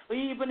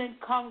 even in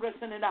Congress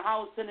and in the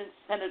House and in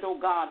Senate, oh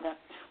God.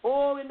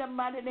 Oh, in the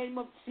mighty name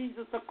of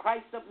Jesus, the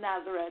Christ of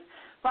Nazareth.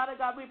 Father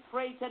God, we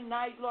pray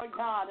tonight, Lord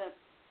God,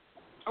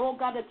 oh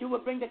God, that you will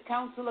bring the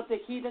counsel of the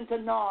heathen to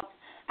naught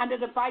and the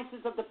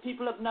devices of the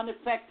people of none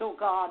effect, oh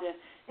God.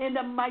 In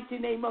the mighty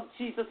name of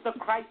Jesus, the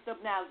Christ of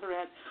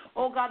Nazareth.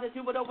 Oh God, that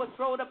you would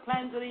overthrow the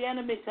plans of the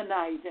enemy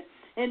tonight.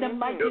 In the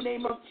mighty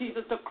name of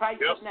Jesus, the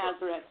Christ of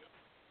Nazareth.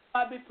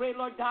 God, we pray,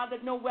 Lord God,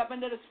 that no weapon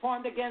that is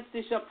formed against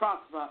thee shall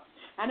prosper.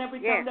 And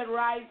every tongue that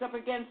rise up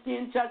against thee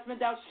in judgment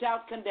thou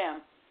shalt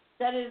condemn.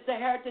 That is the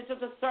heritage of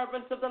the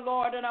servants of the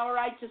Lord, and our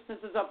righteousness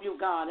is of you,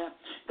 God.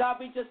 God,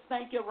 we just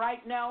thank you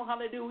right now,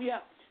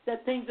 hallelujah,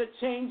 that things are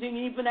changing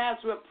even as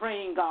we're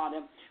praying, God.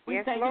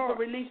 We thank you for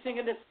releasing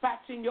and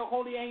dispatching your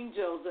holy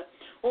angels.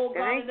 Oh,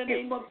 God, in the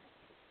name of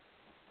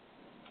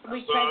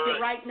we thank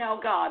you right now,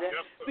 God.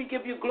 We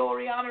give you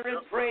glory, honor,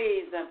 and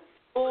praise.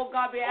 Oh,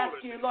 God, we ask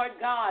you, Lord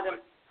God,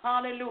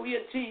 hallelujah,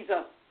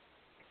 Jesus.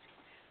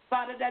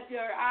 Father, that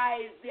your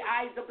eyes, the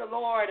eyes of the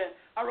Lord,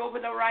 are over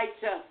the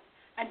righteous,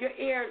 and your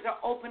ears are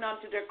open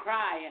unto their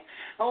cry.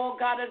 Oh,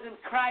 God, as we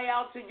cry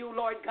out to you,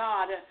 Lord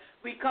God,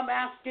 we come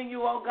asking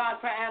you, oh, God,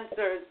 for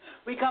answers.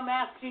 We come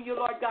asking you,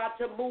 Lord God,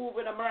 to move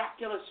in a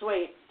miraculous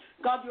way.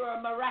 God, you're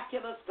a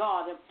miraculous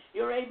God.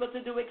 You're able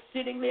to do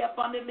exceedingly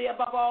abundantly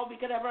above all we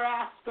could ever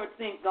ask or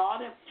think,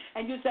 God.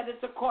 And you said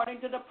it's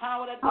according to the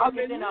power that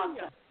worketh in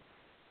us.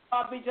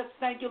 God, we just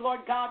thank you,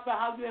 Lord God, for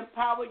how you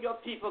empower your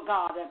people,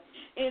 God,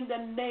 in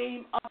the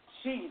name of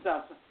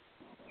Jesus.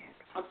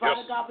 And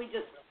Father God, we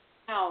just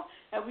now,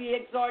 and we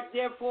exhort,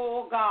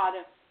 therefore, oh God,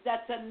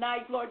 that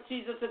tonight, Lord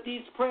Jesus, that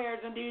these prayers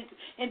and these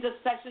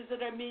intercessions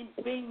that are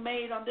being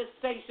made on this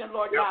station,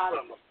 Lord God,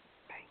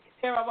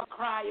 hear our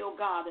cry, oh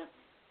God.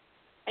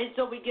 And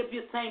so we give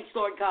you thanks,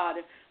 Lord God.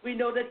 We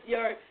know that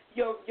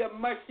your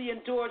mercy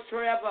endures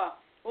forever.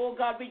 Oh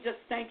God, we just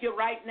thank you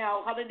right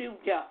now.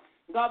 Hallelujah.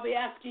 God, we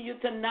ask you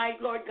tonight,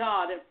 Lord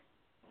God,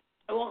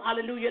 oh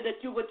hallelujah,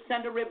 that you would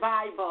send a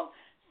revival.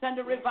 Send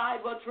a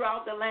revival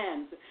throughout the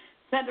land.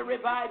 Send a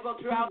revival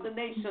throughout the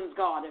nations,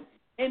 God,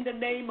 in the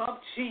name of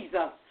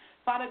Jesus.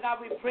 Father God,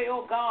 we pray,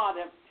 oh God,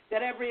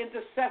 that every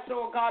intercessor,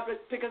 oh God,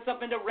 would pick us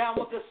up in the realm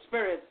of the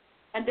Spirit.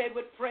 And they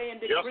would pray and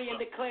decree and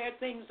declare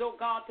things, oh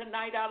God,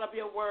 tonight out of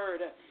your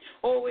word.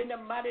 Oh, in the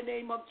mighty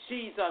name of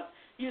Jesus.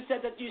 You said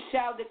that you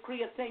shall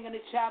decree a thing and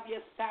it shall be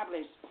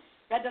established.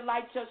 That the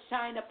light shall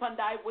shine upon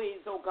thy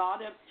ways, oh God.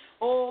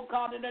 Oh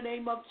God, in the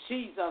name of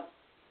Jesus.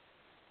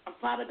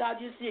 Father God,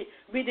 you see,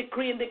 we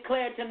decree and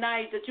declare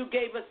tonight that you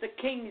gave us the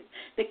keys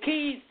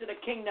to the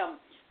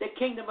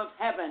kingdom of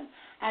heaven.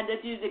 And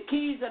that the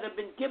keys that have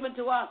been given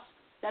to us,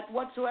 that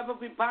whatsoever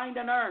we bind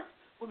on earth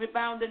will be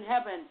bound in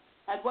heaven.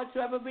 And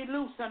whatsoever we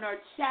loose on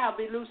earth shall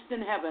be loosed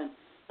in heaven.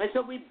 And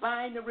so we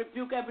bind and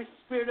rebuke every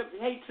spirit of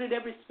hatred,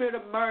 every spirit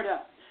of murder,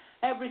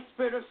 every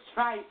spirit of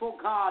strife, oh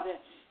God,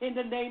 in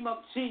the name of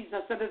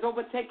Jesus that has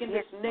overtaken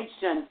this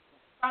nation.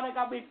 Father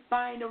God, we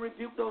bind and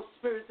rebuke those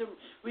spirits and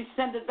we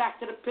send it back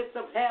to the pits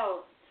of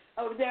hell.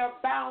 Oh, they are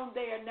bound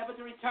there, never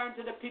to return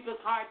to the people's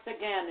hearts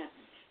again.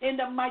 In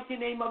the mighty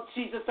name of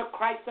Jesus, the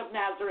Christ of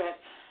Nazareth.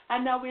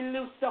 And now we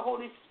loose the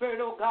Holy Spirit,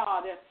 oh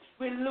God.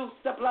 We loose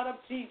the blood of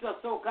Jesus,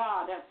 oh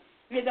God.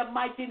 In the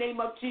mighty name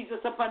of Jesus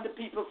upon the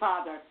people,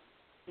 Father.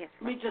 Yes.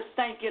 We just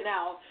thank you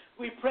now.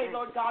 We pray,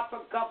 Lord God,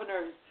 for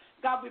governors.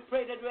 God, we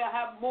pray that we'll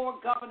have more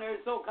governors,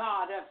 oh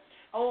God.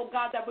 Oh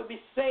God, that would be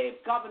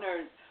saved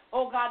governors.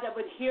 Oh God, that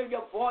would hear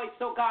your voice,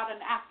 oh God,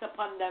 and act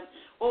upon them.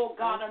 Oh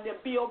God, and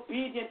they'll be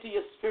obedient to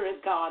your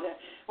spirit, God.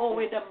 Oh,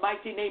 in the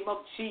mighty name of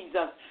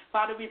Jesus.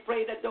 Father, we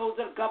pray that those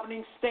that are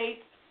governing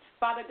states,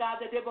 Father God,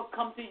 that they will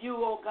come to you,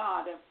 oh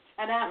God,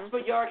 and ask for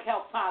your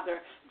help, Father.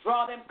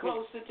 Draw them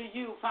closer to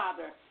you,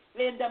 Father.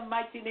 In the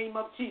mighty name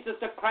of Jesus,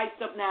 the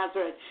Christ of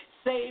Nazareth.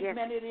 Save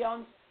many of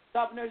the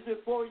governors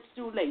before it's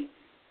too late.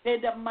 In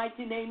the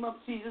mighty name of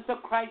Jesus, the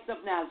Christ of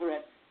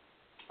Nazareth.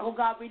 Oh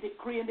God, we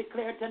decree and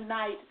declare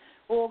tonight,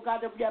 oh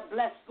God, that we are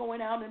blessed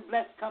going out and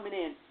blessed coming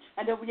in,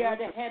 and that we are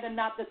the head and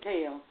not the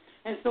tail.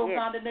 And so,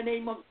 God, in the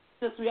name of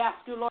Jesus, we ask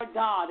you, Lord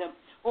God,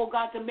 oh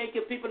God, to make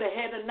your people the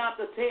head and not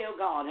the tail,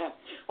 God.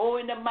 Oh,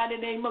 in the mighty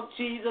name of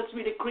Jesus,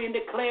 we decree and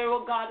declare,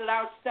 oh God, that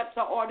our steps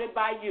are ordered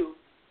by you.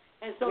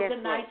 And so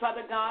tonight,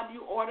 Father God,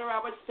 you order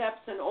our steps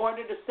and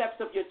order the steps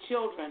of your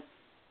children.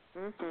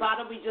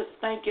 Father, we just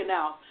thank you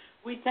now.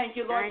 We thank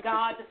you, Lord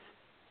God,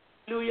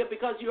 hallelujah,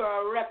 because you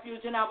are a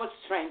refuge in our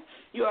strength.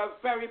 You are a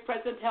very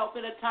present help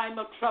in a time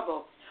of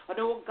trouble. And,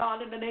 oh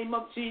God, in the name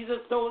of Jesus,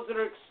 those that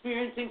are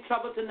experiencing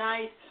trouble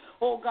tonight,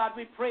 oh God,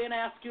 we pray and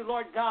ask you,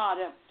 Lord God,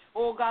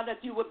 oh God,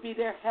 that you would be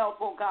their help,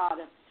 oh God.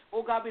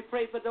 Oh God, we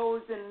pray for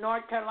those in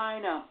North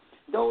Carolina,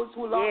 those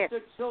who lost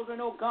their children,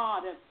 oh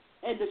God,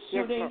 in the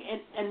shooting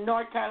in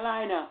North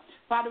Carolina.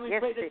 Father, we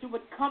pray that you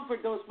would comfort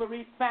those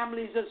bereaved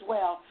families as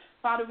well.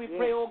 Father, we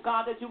pray, oh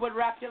God, that you would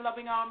wrap your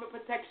loving arm of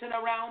protection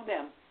around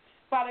them.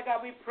 Father God,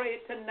 we pray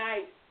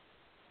tonight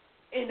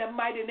in the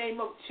mighty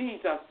name of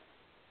Jesus.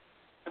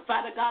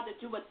 Father God,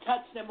 that you would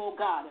touch them, oh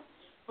God,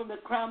 from the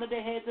crown of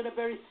their heads to the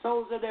very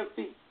soles of their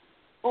feet.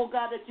 Oh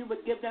God, that you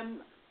would give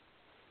them,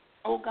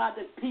 oh God,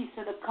 the peace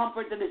and the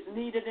comfort that is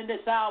needed in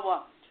this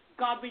hour.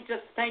 God, we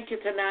just thank you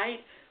tonight.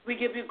 We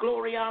give you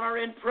glory, honor,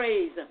 and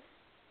praise.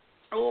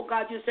 Oh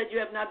God, you said you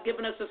have not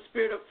given us a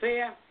spirit of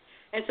fear.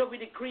 And so we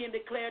decree and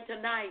declare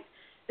tonight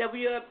that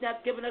we have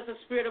not given us a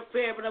spirit of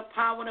fear, but of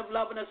power and of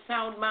love and a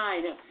sound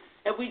mind.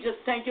 And we just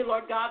thank you,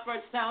 Lord God, for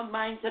a sound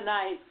mind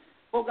tonight.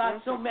 Oh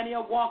God, so many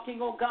are walking,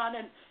 oh God,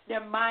 and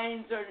their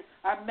minds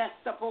are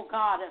messed up, oh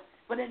God.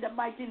 But in the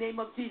mighty name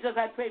of Jesus,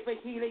 I pray for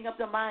healing of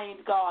the mind,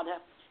 God.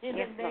 In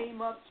the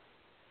name of,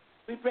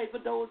 we pray for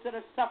those that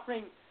are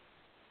suffering,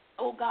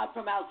 oh God,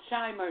 from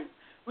Alzheimer's.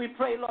 We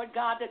pray, Lord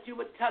God, that you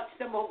would touch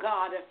them, oh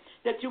God,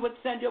 that you would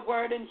send your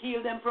word and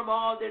heal them from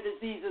all their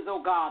diseases,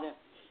 oh God.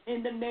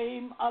 In the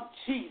name of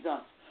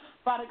Jesus.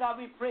 Father God,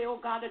 we pray, oh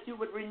God, that you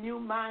would renew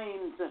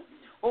minds.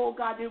 Oh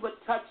God, you would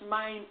touch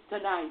minds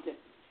tonight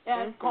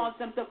and cause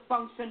them to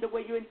function the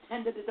way you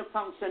intended it to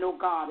function, oh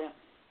God.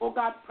 Oh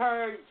God,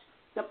 purge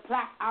the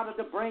plaque out of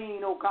the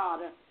brain, oh God,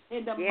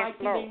 in the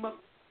mighty name of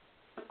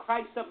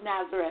Christ of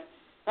Nazareth.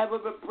 That we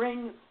would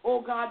bring,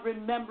 oh God,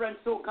 remembrance,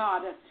 oh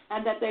God,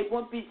 and that they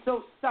won't be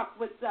so stuck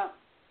with the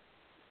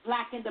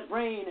plaque in the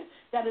brain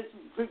that is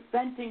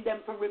preventing them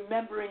from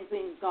remembering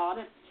things, God,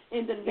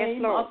 in the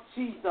name of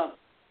Jesus.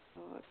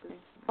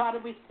 Father,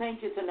 we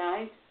thank you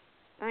tonight.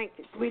 Thank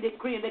you. We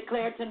decree and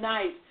declare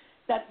tonight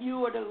that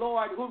you are the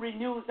Lord who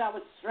renews our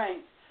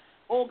strength.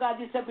 Oh God,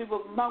 you said we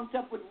would mount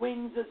up with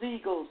wings as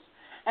eagles,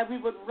 and we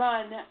would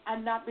run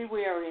and not be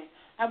weary,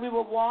 and we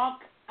would walk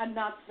and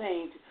not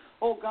faint.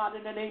 Oh God,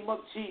 in the name of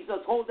Jesus,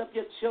 hold up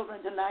your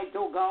children tonight,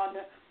 oh God.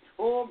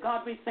 Oh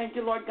God, we thank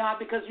you, Lord God,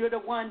 because you're the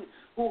one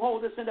who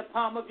holds us in the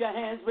palm of your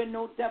hands when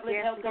no devil in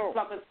hell can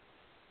pluck us.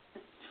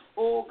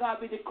 Oh God,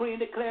 we decree and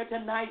declare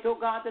tonight, oh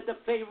God, that the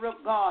favor of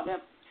God,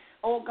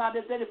 oh God,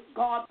 that if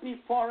God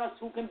be for us,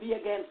 who can be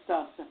against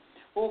us?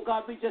 Oh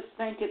God, we just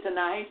thank you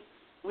tonight.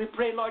 We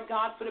pray, Lord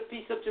God, for the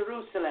peace of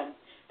Jerusalem,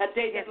 that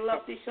they that love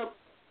thee shall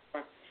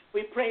prosper.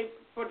 We pray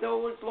for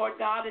those, Lord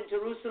God, in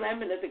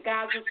Jerusalem and at the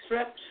Gaza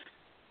Strip.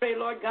 Pray,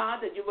 Lord God,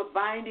 that you would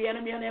bind the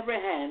enemy on every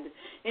hand.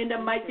 In the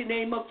mighty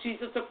name of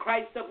Jesus, the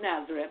Christ of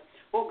Nazareth.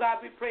 Oh God,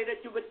 we pray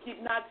that you would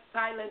keep not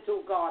silent,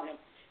 oh God.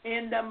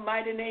 In the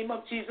mighty name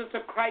of Jesus,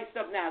 the Christ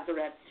of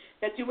Nazareth.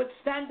 That you would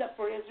stand up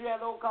for Israel,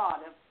 oh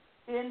God.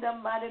 In the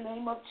mighty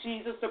name of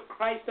Jesus, the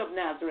Christ of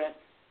Nazareth.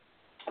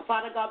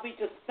 Father God, we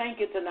just thank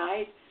you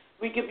tonight.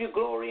 We give you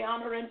glory,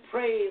 honor, and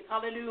praise.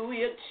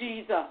 Hallelujah,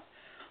 Jesus.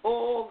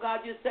 Oh God,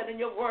 you said in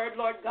your word,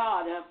 Lord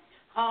God.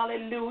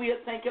 Hallelujah.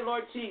 Thank you,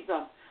 Lord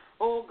Jesus.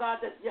 Oh God,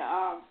 that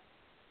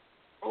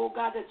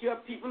your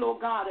people, oh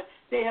God,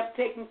 they have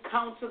taken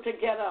counsel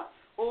together.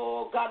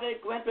 Oh God, they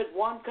went with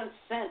one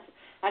consent,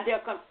 and they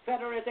are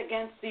confederate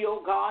against thee,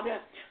 oh God.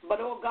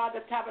 But oh God,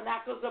 the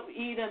tabernacles of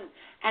Edom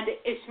and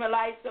the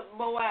Ishmaelites of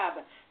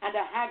Moab and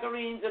the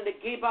Hagarenes and the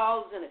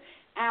Gebals and the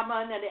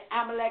Ammon and the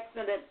Amaleks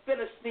and the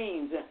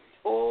Philistines.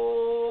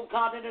 Oh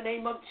God, in the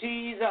name of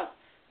Jesus,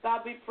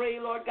 God, we pray,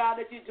 Lord God,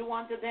 that you do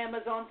unto them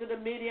as unto the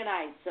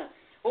Midianites.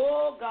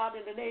 Oh, God,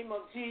 in the name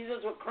of Jesus,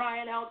 we're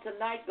crying out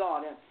tonight,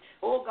 God.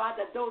 Oh, God,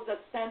 that those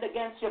that stand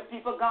against your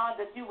people, God,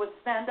 that you would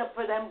stand up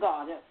for them,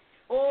 God.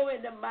 Oh,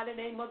 in the mighty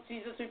name of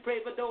Jesus, we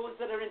pray for those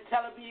that are in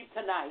Tel Aviv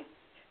tonight.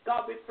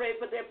 God, we pray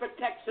for their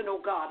protection,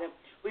 oh, God.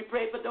 We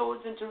pray for those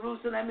in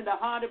Jerusalem, in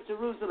the heart of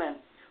Jerusalem.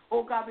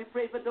 Oh, God, we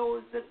pray for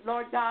those that,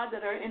 Lord God,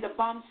 that are in the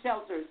bomb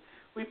shelters.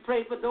 We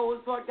pray for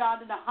those, Lord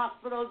God, in the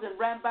hospitals, in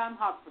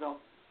Rambam Hospital.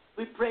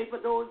 We pray for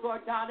those,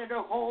 Lord God, in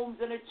their homes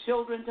and their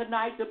children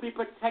tonight to be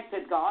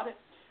protected, God.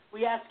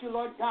 We ask you,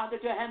 Lord God,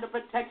 that your hand of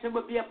protection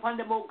would be upon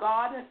them, oh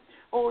God.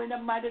 Oh, in the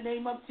mighty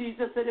name of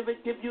Jesus, that it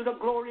would give you the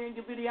glory and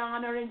give you the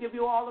honor and give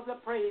you all of the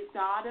praise,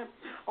 God.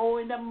 Oh,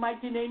 in the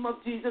mighty name of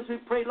Jesus, we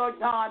pray, Lord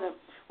God.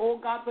 Oh,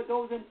 God, for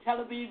those in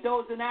Tel Aviv,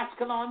 those in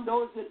Ashkelon,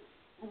 those in,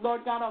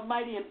 Lord God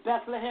Almighty, in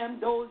Bethlehem,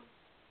 those,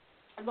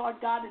 Lord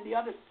God, in the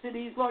other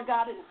cities, Lord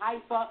God, in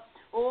Haifa,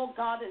 oh,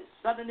 God, in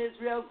southern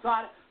Israel,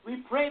 God. We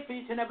pray for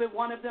each and every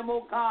one of them,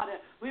 oh, God.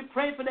 We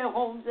pray for their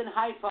homes in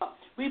Haifa.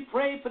 We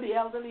pray for the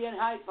elderly in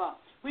Haifa.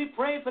 We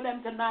pray for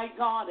them tonight,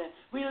 God.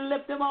 We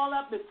lift them all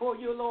up before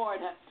you, Lord.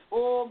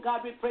 Oh,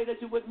 God, we pray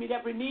that you would meet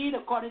every need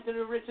according to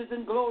the riches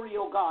and glory,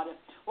 oh, God.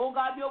 Oh,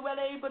 God, you're well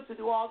able to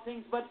do all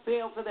things but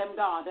fail for them,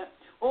 God.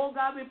 Oh,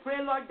 God, we pray,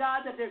 Lord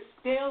God, that their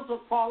scales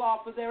will fall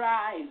off of their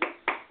eyes.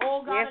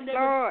 Oh, God, yes, and they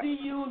Lord. will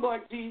see you,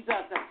 Lord Jesus.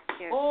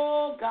 Yes.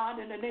 Oh, God,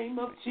 in the name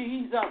of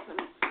Jesus.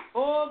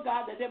 Oh,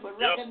 God, that they will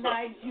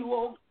recognize you,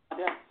 oh, God.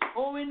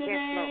 Oh, in the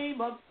name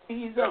of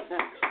Jesus,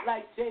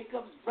 like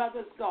Jacob's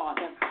brothers, God,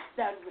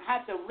 that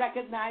had to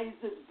recognize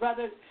his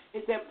brothers,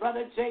 is their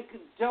brother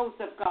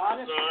Joseph, God,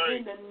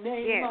 in the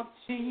name of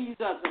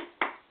Jesus.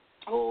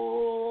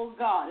 Oh,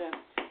 God.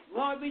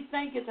 Lord, we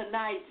thank you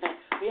tonight.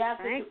 We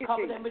ask that you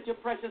cover them with your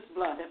precious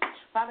blood.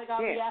 Father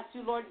God, we ask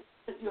you, Lord,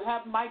 that you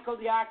have Michael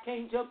the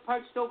archangel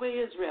perched over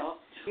Israel.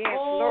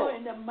 Lord.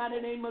 In the mighty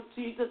name of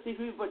Jesus, if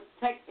you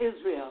protect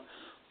Israel,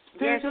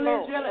 spiritual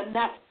Israel and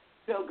natural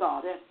Israel,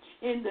 God,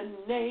 in the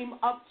name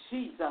of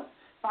Jesus.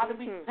 Father,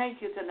 we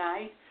thank you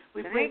tonight.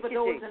 We pray for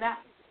those in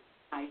Africa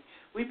tonight.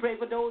 We pray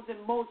for those in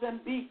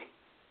Mozambique.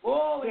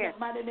 Oh, in the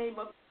mighty name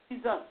of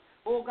Jesus.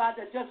 Oh, God,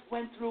 that just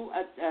went through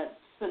a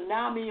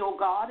tsunami, oh,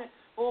 God.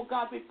 Oh,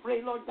 God, we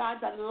pray, Lord God,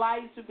 that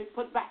lives will be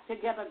put back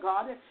together,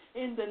 God,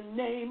 in the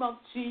name of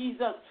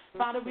Jesus.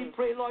 Father, we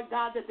pray, Lord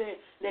God, that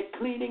the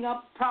cleaning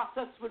up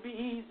process would be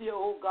easier,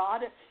 oh,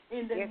 God,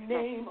 in the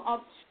name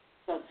of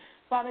Jesus.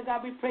 Father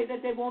God, we pray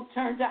that they won't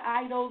turn to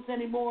idols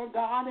anymore,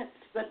 God,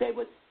 that they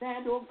would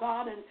stand, oh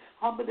God, and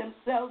humble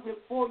themselves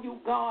before you,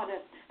 God,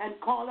 and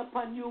call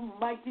upon you,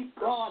 mighty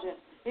God,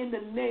 in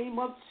the name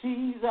of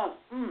Jesus.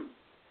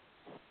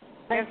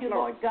 Thank you,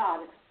 Lord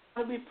God.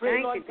 And we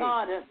pray, Lord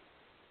God,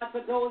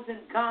 for those in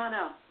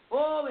Ghana,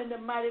 oh, in the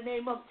mighty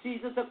name of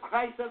Jesus, the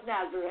Christ of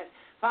Nazareth.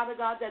 Father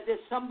God, that there's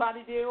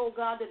somebody there, oh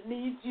God, that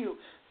needs you.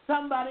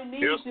 Somebody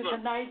needs you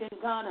tonight in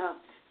Ghana.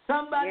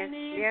 Somebody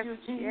needs you,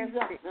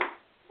 Jesus.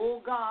 Oh,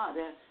 God,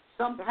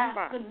 some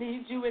pastor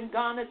needs you in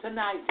Ghana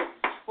tonight.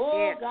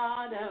 Oh,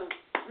 God,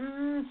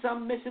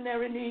 some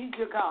missionary needs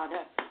you, God.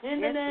 In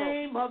the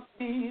name of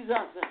Jesus.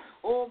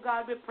 Oh,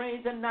 God, we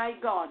pray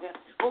tonight, God.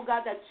 Oh,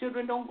 God, that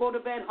children don't go to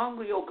bed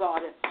hungry, oh,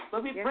 God.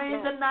 But we pray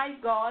tonight,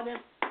 God,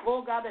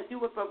 oh, God, that you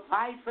would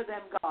provide for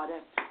them, God.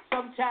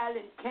 Some child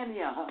in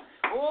Kenya.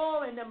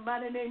 Oh, in the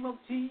mighty name of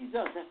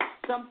Jesus.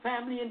 Some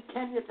family in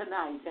Kenya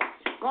tonight.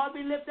 God,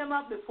 we lift them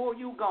up before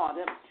you, God.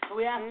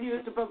 We ask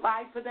you to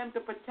provide for them, to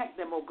protect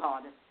them, oh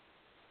God.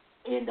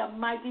 In the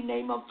mighty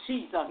name of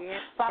Jesus.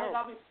 Father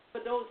God, we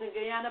pray for those in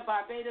Guyana,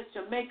 Barbados,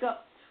 Jamaica,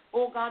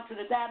 oh God,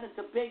 Trinidad and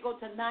Tobago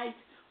tonight.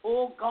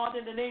 Oh God,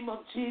 in the name of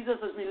Jesus,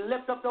 as we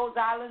lift up those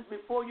islands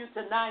before you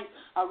tonight,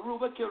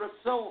 Aruba,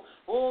 Curacao,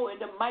 oh, in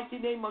the mighty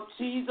name of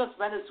Jesus,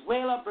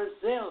 Venezuela,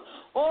 Brazil,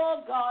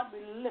 oh God,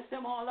 we lift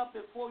them all up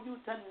before you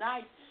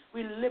tonight.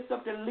 We lift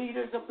up the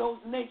leaders of those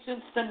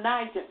nations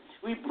tonight.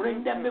 We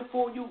bring them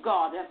before you,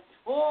 God.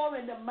 Oh,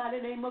 in the mighty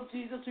name of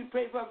Jesus, we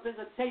pray for a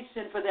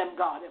visitation for them,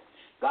 God.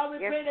 God, we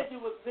pray that you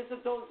would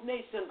visit those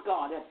nations,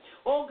 God.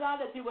 Oh, God,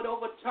 that you would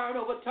overturn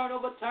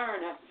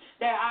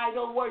their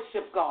idol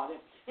worship, God.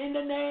 In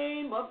the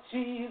name of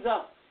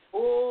Jesus.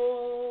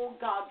 Oh,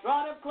 God,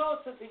 draw them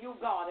closer to you,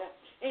 God.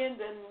 In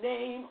the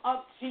name of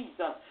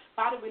Jesus.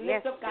 Father, we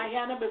lift up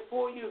Guyana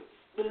before you.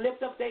 We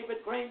lift up David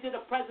Granger,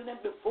 the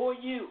president, before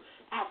you,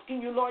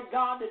 asking you, Lord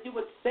God, that you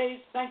would save,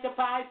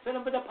 sanctify, fill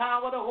him with the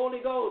power of the Holy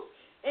Ghost.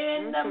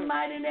 In the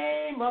mighty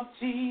name of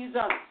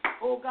Jesus.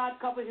 Oh, God,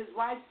 cover his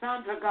wife,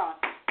 Sandra, God.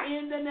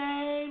 In the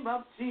name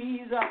of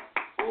Jesus.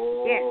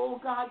 Oh,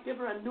 God, give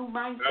her a new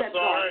mindset,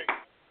 God.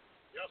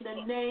 In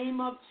the name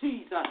of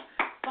Jesus.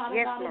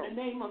 Father God, in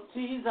the name of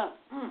Jesus.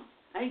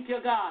 Thank you,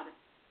 God.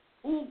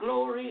 Oh,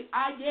 glory.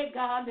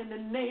 God, in the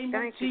name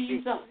of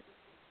Jesus.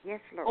 Yes,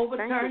 Lord.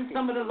 Overturn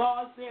some of the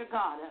laws there,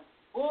 God.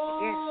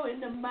 Oh, in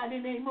the mighty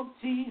name of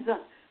Jesus.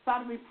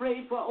 Father, we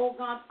pray for, oh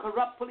God,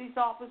 corrupt police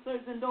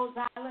officers in those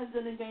islands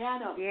and in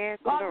Guyana.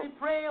 God, we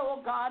pray,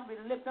 oh God, we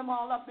lift them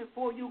all up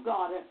before you,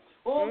 God.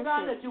 Oh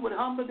God, that you would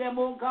humble them,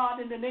 oh God,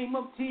 in the name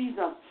of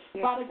Jesus.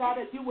 Father God,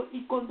 that you would,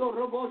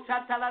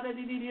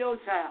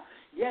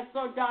 yes,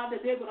 Lord God,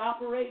 that they would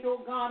operate,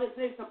 oh God, as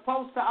they're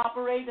supposed to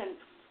operate and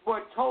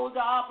were told to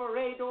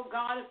operate, oh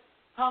God,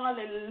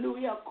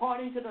 hallelujah,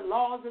 according to the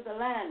laws of the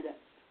land.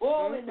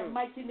 Oh, in the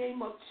mighty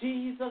name of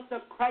Jesus, the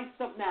Christ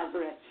of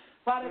Nazareth.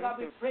 Father God,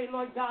 we pray,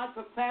 Lord God,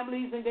 for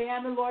families in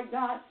Guyana, Lord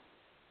God,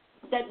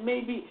 that may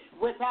be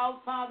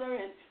without, Father,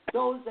 and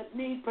those that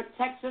need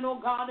protection, oh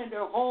God, in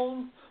their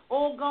homes.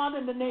 Oh God,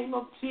 in the name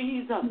of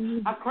Jesus,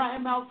 I cry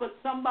out for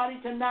somebody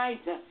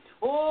tonight.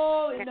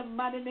 Oh, in the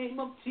mighty name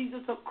of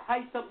Jesus of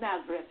Christ of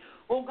Nazareth.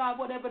 Oh, God,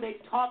 whatever they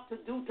taught to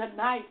do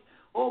tonight,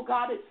 oh,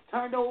 God, it's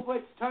turned over,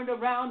 it's turned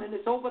around, and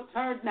it's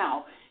overturned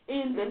now.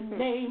 In the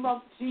name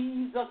of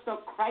Jesus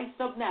of Christ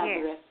of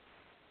Nazareth.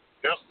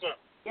 Yes, sir.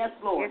 Yes,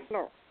 Lord. Yes,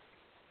 Lord.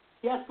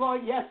 Yes,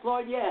 Lord. Yes,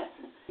 Lord. Yes.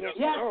 Yes,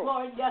 Yes, Lord.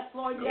 Lord. Yes,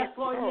 Lord. Yes,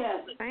 Lord. Yes.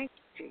 Thank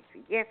you,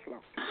 Jesus. Yes,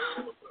 Lord.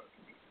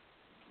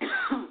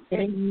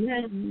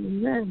 Amen.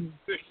 Amen.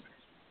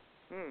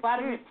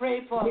 Father, we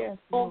pray for,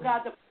 oh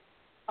God,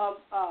 of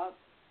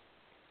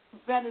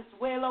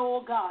Venezuela,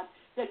 oh God,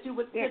 that you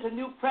would get a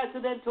new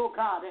president, oh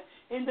God,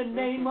 in the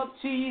name of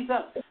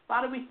Jesus.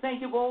 Father, we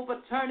thank you for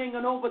overturning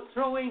and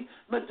overthrowing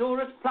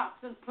Maduro's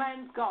plots and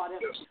plans, God,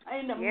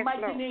 in the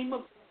mighty name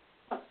of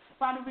Jesus.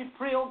 Father, we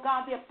pray, oh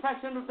God, the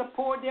oppression of the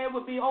poor there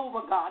will be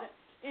over, God,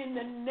 in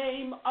the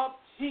name of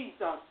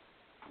Jesus.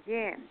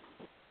 Yes.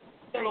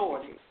 Thank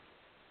Lord. You,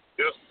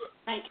 yes, sir.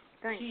 Thank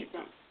you, Jesus.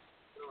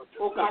 You.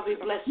 Oh God, we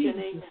bless your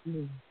name.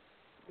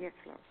 Yes,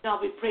 Lord. Now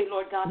we pray,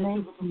 Lord God, that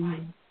you will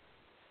provide.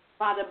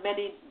 Father,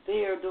 many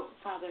there don't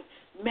have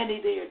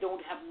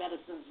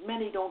medicines.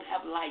 Many don't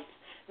have lights.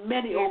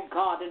 Many, oh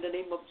God, in the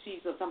name of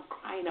Jesus, I'm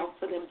crying out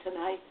for them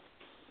tonight.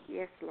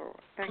 Yes, Lord.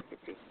 Thank you,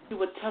 Jesus. You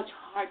would touch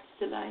hearts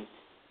tonight.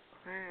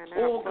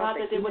 Oh God,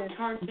 that they would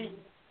turn to you,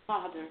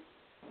 Father.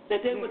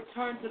 That they would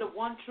turn to the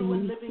one true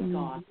and living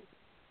God.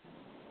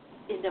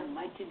 In the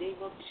mighty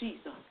name of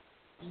Jesus.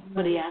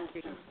 For the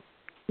answer.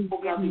 Oh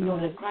God, we know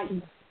that Christ.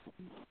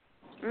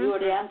 You are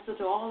the answer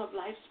to all of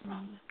life's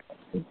problems.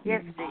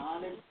 Yes,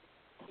 hallelujah.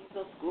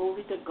 Jesus,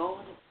 glory to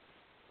God.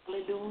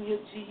 Hallelujah,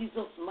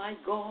 Jesus, my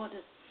God.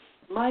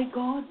 My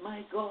God,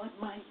 my God,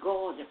 my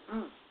God.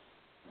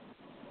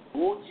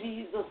 Oh,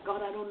 Jesus,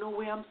 God, I don't know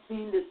where I'm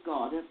seeing this,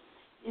 God.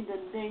 In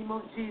the name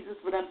of Jesus,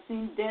 but I'm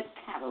seeing dead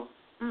cattle.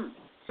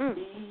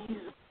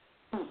 Jesus.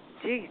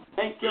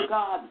 Thank you,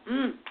 God.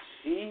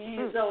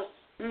 Jesus.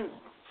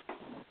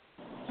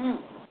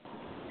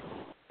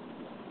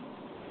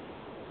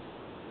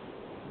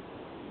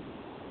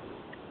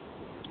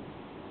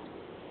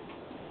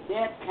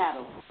 Dead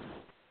cattle.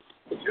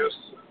 Yes,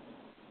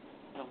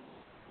 sir.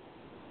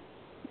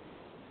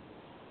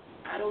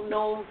 I don't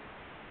know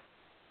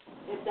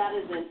if that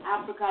is in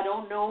Africa. I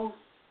don't know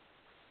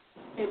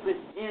if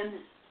it's in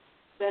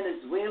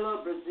Venezuela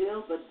or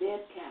Brazil, but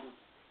dead cattle.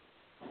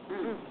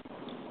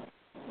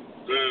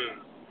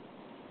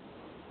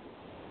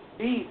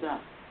 Jesus.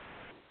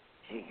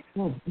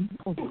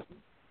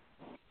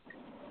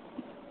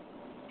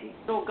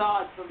 So,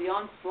 God, from the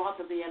onslaught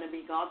of the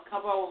enemy, God,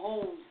 cover our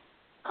homes,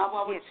 cover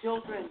our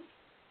children,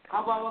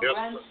 cover our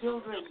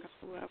grandchildren,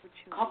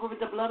 cover with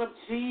the blood of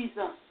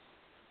Jesus.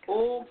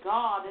 Oh,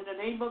 God, in the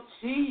name of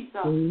Jesus.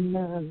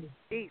 Amen.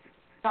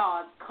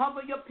 God,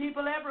 cover your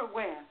people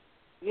everywhere.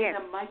 In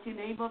the mighty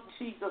name of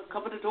Jesus,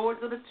 cover the doors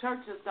of the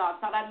churches, God.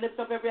 God, I lift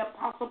up every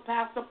apostle,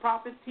 pastor,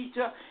 prophet,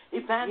 teacher,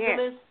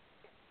 evangelist.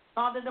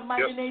 God, in the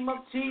mighty name of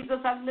Jesus,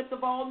 I lift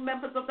up all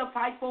members of the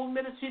fivefold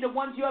ministry, the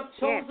ones you have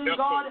chosen,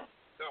 God.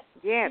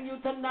 In you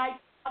tonight.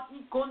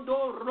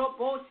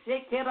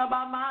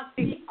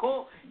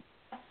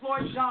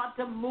 Lord God,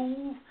 to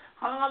move,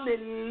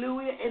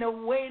 hallelujah, in a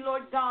way,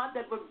 Lord God,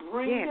 that would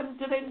bring them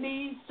to their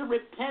knees to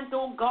repent,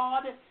 oh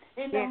God,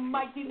 in the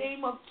mighty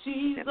name of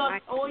Jesus.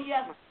 Oh,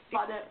 yes,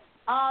 Father.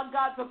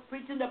 God, for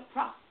preaching the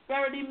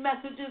prosperity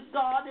messages,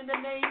 God, in the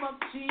name of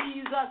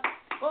Jesus.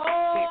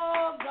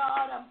 Oh,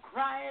 God, I'm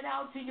crying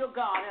out to you,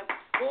 God.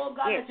 Oh,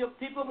 God, that your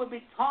people will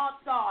be taught,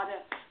 God.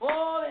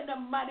 Oh, in the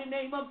mighty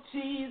name of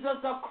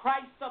Jesus, the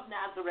Christ of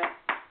Nazareth.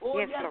 Oh,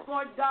 yes,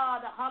 Lord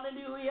God,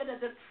 hallelujah,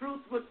 that the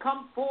truth would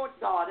come forth,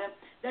 God,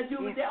 that you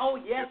would say, oh,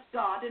 yes,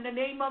 God, in the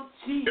name of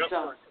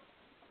Jesus.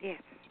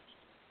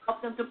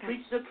 Help them to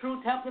preach the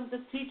truth, help them to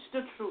teach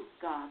the truth,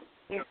 God.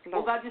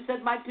 Oh, God, you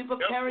said my people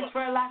perish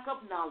for a lack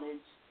of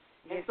knowledge.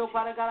 And so,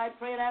 Father God, I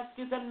pray and ask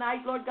you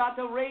tonight, Lord God,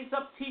 to raise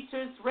up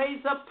teachers,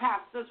 raise up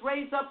pastors,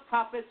 raise up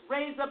prophets,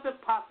 raise up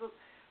apostles,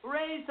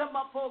 raise them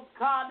up, oh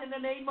God, in the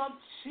name of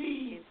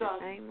Jesus. In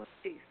the name of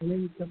Jesus.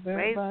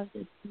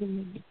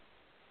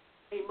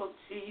 Name of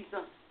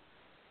Jesus.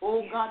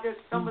 Oh God, there's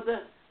some of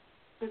the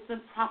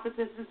Christian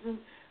prophetesses and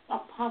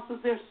apostles,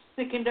 they're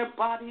sick in their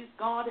bodies,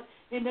 God.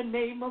 In the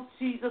name of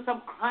Jesus,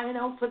 I'm crying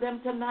out for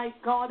them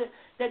tonight, God,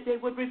 that they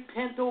would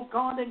repent, oh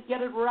God, and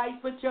get it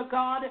right with you,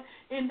 God.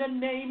 In the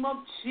name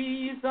of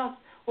Jesus.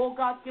 Oh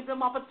God, give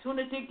them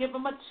opportunity, give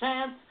them a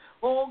chance.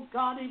 Oh,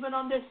 God, even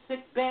on their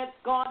sick beds,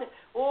 God.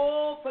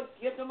 Oh,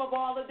 forgive them of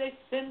all of their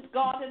sins,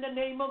 God, in the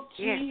name of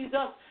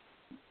Jesus.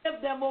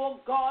 Give them, oh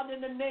God, in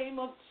the name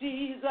of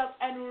Jesus,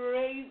 and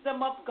raise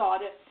them up,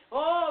 God.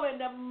 Oh, in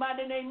the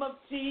mighty name of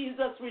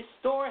Jesus,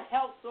 restore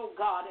health, oh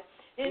God.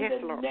 In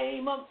the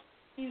name of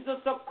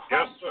Jesus, the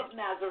Christ of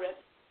Nazareth.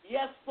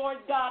 Yes, Lord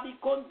God.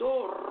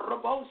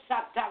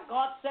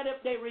 God said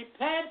if they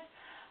repent,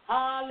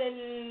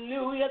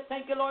 hallelujah.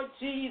 Thank you, Lord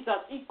Jesus.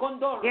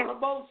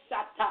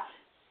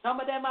 Some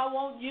of them I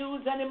won't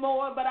use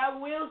anymore, but I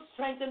will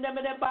strengthen them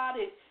in their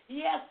bodies.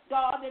 Yes,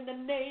 God, in the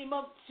name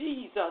of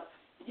Jesus.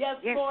 Yes,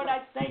 Lord,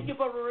 I thank you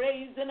for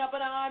raising up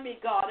an army,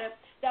 God,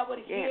 that would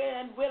hear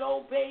and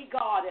will obey,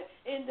 God,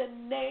 in the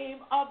name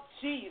of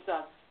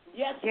Jesus.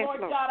 Yes, Lord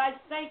God, I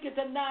thank you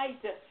tonight.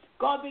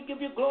 God, we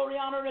give you glory,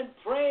 honor, and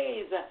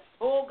praise.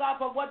 Oh, God,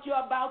 for what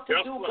you're about to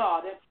do,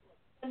 God.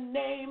 In the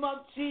name of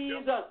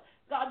Jesus.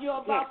 God,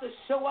 you're about to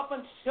show up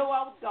and show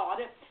out, God,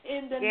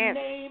 in the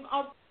name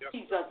of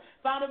Jesus.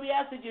 Father, we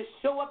ask that you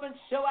show up and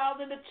show out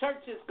in the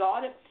churches,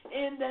 God,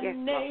 in the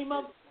name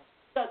of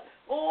Jesus.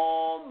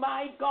 Oh,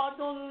 my God,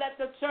 don't let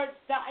the church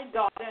die,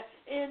 God,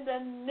 in the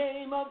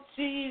name of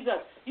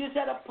Jesus. You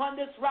said, upon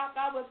this rock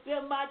I will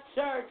build my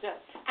church,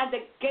 and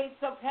the gates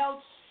of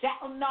hell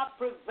shall not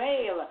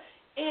prevail,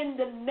 in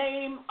the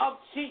name of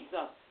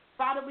Jesus.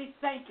 Father, we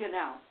thank you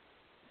now.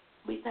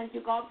 We thank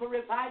you, God, for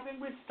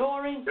reviving,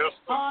 restoring.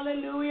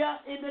 Hallelujah,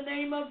 in the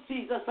name of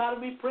Jesus. Father,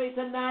 we pray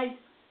tonight,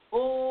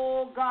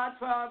 oh, God,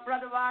 for our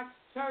Brother Rock's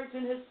church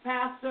and his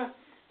pastor.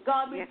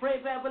 God, we pray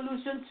for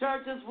Evolution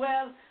Church as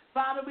well.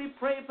 Father, we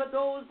pray for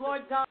those,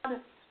 Lord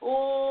God,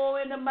 oh,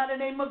 in the mighty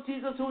name of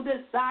Jesus, who are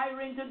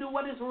desiring to do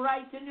what is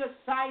right in your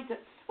sight.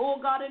 Oh,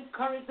 God,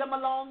 encourage them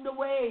along the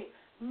way.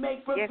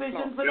 Make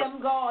provision for them,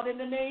 God, in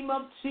the name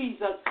of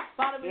Jesus.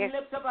 Father, we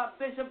lift up our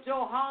Bishop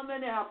Joe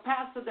Harmon and our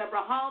Pastor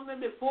Deborah Harmon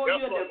before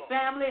you and their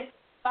family.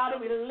 Father,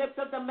 we lift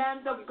up the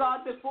man of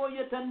God before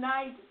you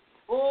tonight.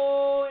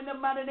 Oh, in the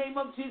mighty name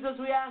of Jesus,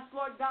 we ask,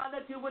 Lord God,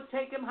 that you would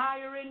take him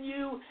higher in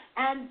you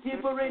and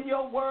deeper in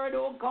your word,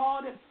 oh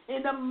God,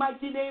 in the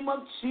mighty name of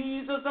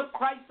Jesus, the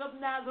Christ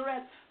of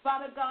Nazareth.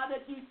 Father God,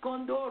 that you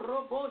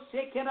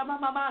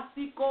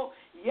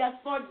yes,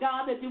 Lord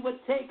God, that you would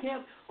take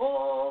him,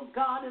 oh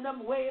God, in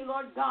a way,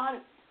 Lord God,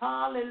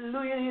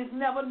 hallelujah, he's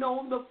never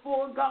known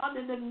before, God,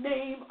 in the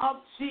name of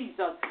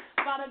Jesus.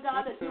 Father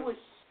God, that you would,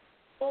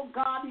 oh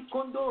God,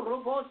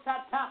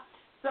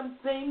 some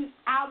things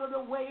out of the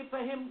way for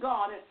him,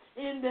 God,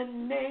 in the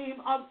name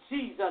of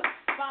Jesus.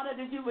 Father,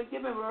 that you would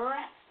give him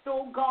rest,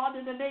 oh God,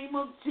 in the name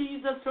of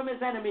Jesus from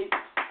his enemies.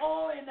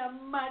 Oh, in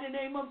the mighty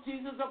name of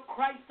Jesus of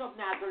Christ of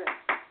Nazareth.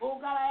 Oh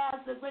God, I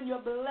ask that when you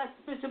bless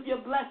Bishop, you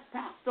bless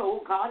Pastor,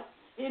 oh God.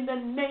 In the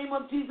name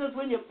of Jesus,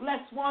 when you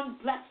bless one,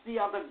 bless the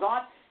other,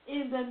 God.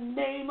 In the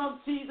name of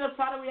Jesus,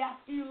 Father, we ask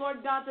you,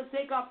 Lord God, to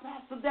take our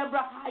Pastor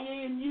Deborah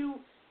higher in you,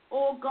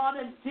 oh God,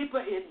 and deeper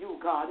in you,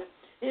 God.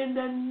 In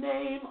the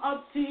name of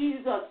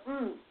Jesus.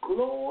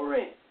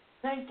 Glory.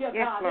 Thank you,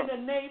 God. Lord. In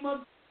the name of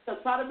Jesus.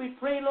 Father, we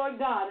pray, Lord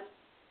God.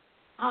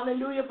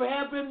 Hallelujah, for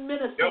every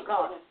minister,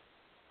 God.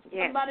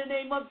 In the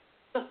name of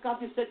Jesus,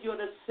 God, you said you're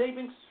the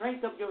saving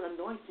strength of your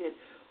anointed.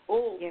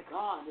 Oh,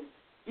 God.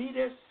 Be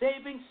their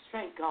saving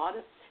strength, God.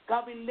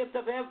 God, we lift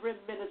up every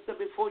minister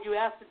before you.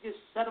 Ask that you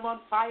set them on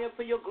fire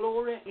for your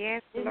glory.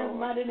 In the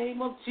mighty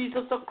name of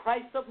Jesus, the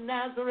Christ of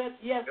Nazareth.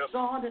 Yes,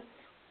 God.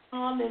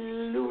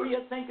 Hallelujah.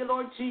 Thank you,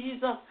 Lord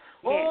Jesus.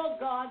 Oh,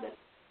 God, that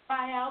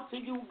cry out to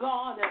you,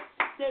 God.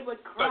 They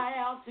would cry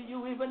out to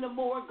you even the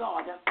more,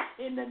 God.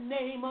 In the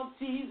name of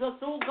Jesus.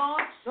 Oh, God,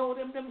 show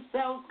them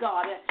themselves,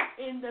 God.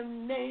 In the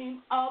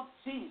name of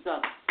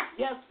Jesus.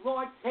 Yes,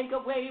 Lord, take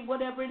away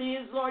whatever it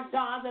is, Lord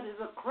God, that is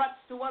a crutch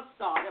to us,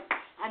 God.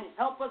 And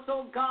help us,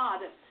 oh, God,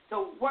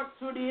 to work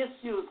through the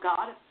issues,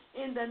 God.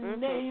 In the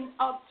name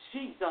of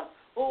Jesus.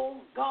 Oh,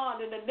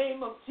 God, in the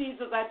name of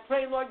Jesus, I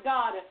pray, Lord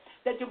God,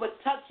 that you would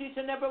touch each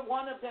and every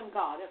one of them,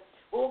 God.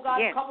 Oh,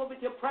 God, cover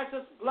with your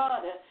precious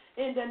blood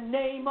in the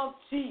name of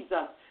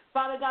Jesus.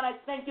 Father God, I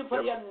thank you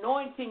for the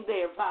anointing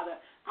there, Father.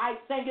 I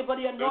thank you for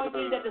the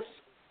anointing that the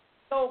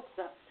soaks.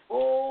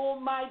 Oh,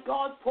 my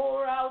God,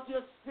 pour out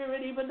your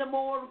spirit even the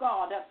more,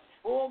 God.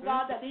 Oh,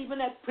 God, that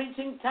even at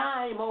preaching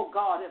time, oh,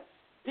 God,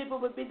 people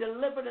would be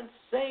delivered and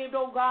saved,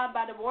 oh, God,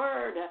 by the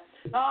word.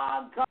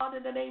 Oh, God,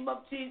 in the name of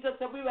Jesus,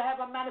 that we will have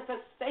a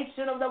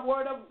manifestation of the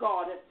word of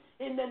God.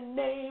 In the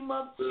name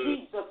of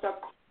Jesus, the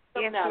Christ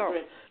of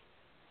Nazareth.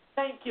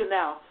 Thank you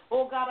now.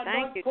 Oh, God,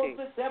 anoint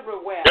pulpits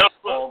everywhere.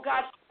 Oh,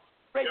 God,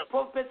 break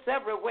pulpits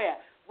everywhere.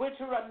 With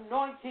your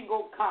anointing,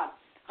 oh, God.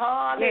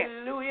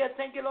 Hallelujah.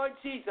 Thank you, Lord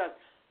Jesus.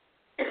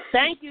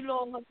 Thank you,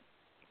 Lord.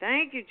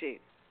 Thank you,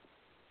 Jesus.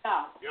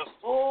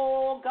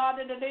 Oh, God,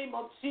 in the name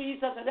of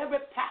Jesus, and every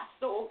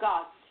pastor, oh,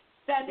 God,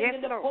 standing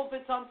in the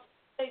pulpits on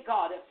Sunday,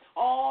 God,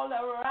 all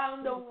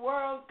around the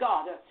world,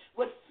 God,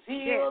 would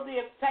feel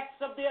the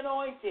effects of the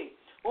anointing.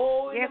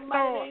 Oh, in the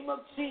mighty name of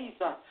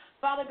Jesus.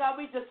 Father God,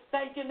 we just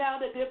thank you now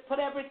that they put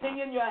everything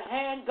in your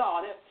hand,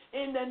 God,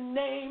 in the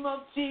name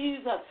of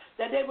Jesus,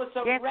 that they would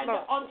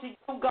surrender unto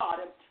you,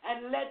 God,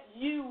 and let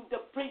you,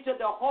 the preacher,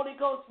 the Holy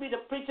Ghost, be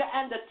the preacher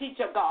and the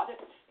teacher, God,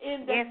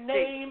 in the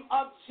name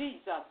of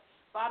Jesus.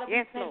 Father,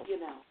 we thank you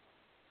now.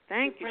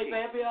 Thank you. Pray for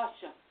every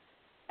usher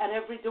and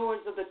every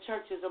doors of the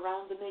churches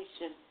around the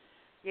nation.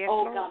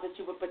 Lord. God, that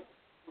you would protect,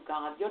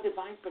 God, your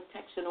divine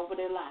protection over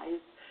their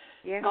lives.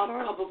 God,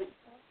 Lord. cover with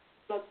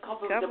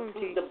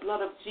the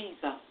blood of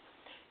Jesus.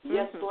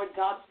 Yes, Lord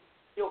God,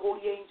 your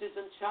holy angels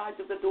in charge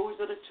of the doors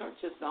of the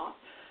churches, God.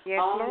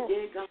 Lord.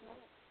 God,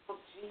 of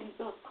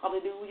Jesus,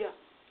 hallelujah.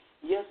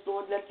 Yes,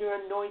 Lord, let your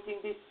anointing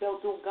be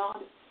felt, oh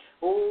God.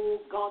 Oh,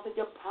 God, that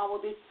your power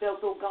be felt,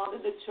 oh God,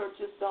 in the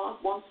churches, God,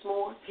 once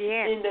more.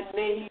 In the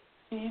name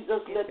of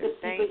Jesus, let the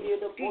people hear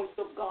the voice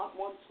of God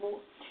once more.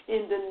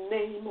 In the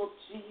name of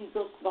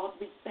Jesus, Lord,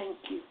 we thank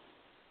you.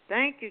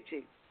 Thank you,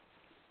 Jesus.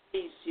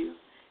 Praise you.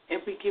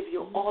 And we give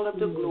you all of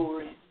the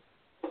glory.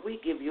 We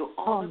give you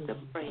all of the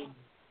praise.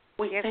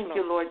 We thank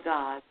you, Lord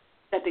God,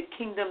 that the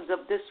kingdoms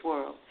of this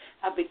world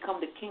have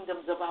become the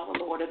kingdoms of our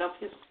Lord and of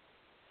his,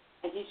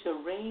 and he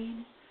shall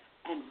reign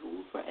and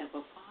rule forever.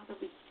 Father,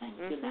 we thank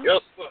you now.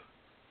 Yes, sir.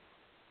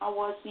 I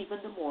was even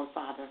the more,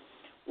 Father.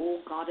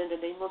 Oh, God, in the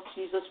name of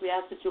Jesus, we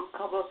ask that you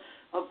cover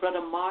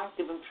Brother Mark,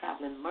 give him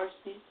traveling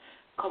mercy.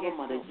 Cover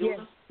Mother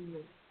Eula.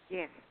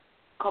 Yes.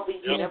 Cover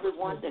each and every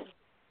one that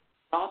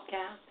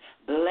broadcast.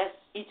 Bless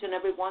each and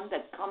every one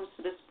that comes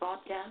to this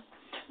broadcast.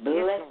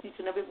 Bless each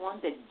and every one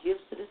that gives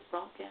to this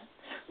broadcast.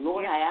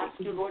 Lord, I ask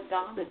you, Lord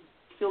God, that you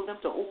fill them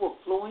to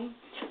overflowing.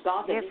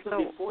 God, that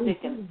even before they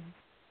can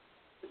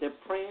their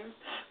prayers,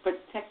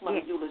 protect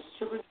Mother Eula's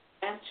children,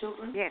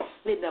 grandchildren.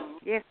 In the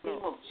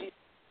name of Jesus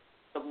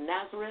of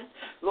Nazareth,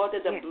 Lord,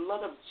 that the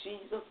blood of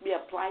Jesus be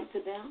applied to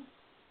them.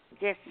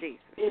 Yes, Jesus.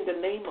 In the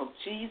name of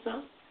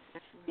Jesus.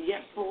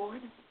 Yes,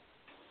 Lord.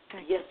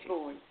 Yes,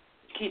 Lord.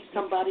 Keep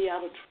somebody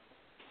out of trouble.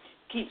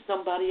 Keep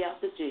somebody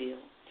out of jail.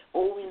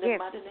 Oh, in the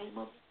mighty name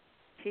of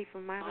keep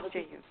them out of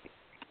jail.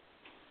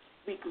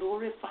 We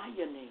glorify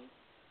your name.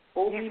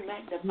 Oh, we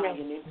magnify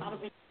your name. Father,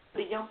 we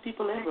the young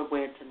people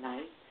everywhere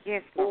tonight.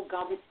 Yes, Lord. Oh,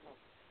 God, we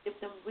give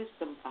them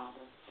wisdom,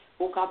 Father.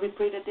 Oh, God, we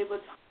pray that they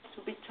would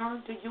to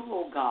return to you,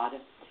 oh God,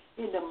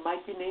 in the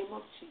mighty name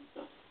of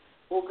Jesus.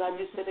 Oh, God,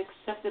 you said,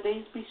 except the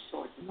days be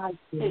shortened,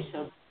 they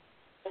shall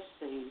be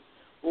saved.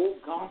 Oh,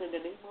 God, in the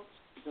name of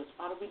Jesus.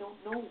 Father, we don't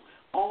know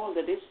all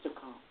that is to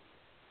come.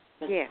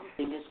 But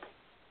something is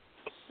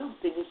coming.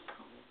 Something is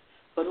coming.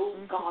 But, oh,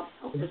 God,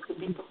 help us to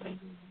be prepared.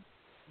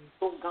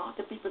 Oh, God,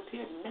 to be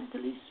prepared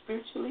mentally,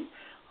 spiritually,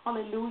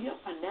 hallelujah,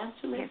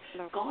 financially.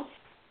 God,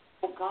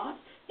 oh, God,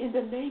 in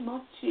the name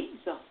of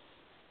Jesus.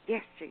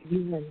 Yes,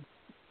 Jesus.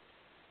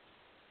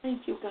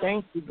 Thank you, God.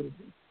 Thank you, baby.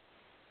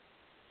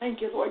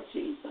 Thank you, Lord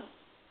Jesus.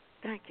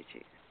 Thank you,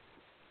 Jesus.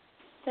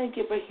 Thank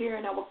you for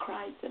hearing our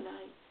cry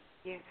tonight.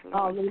 Yes,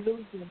 Lord.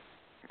 Hallelujah.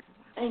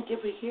 Thank you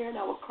for hearing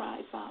our cry,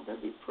 Father.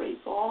 We pray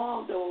for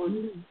all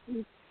those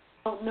who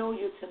don't know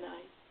you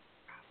tonight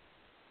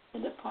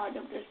and the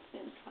pardon of their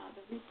sins,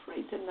 Father. We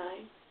pray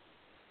tonight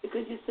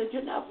because you said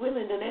you're not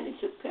willing that any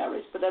should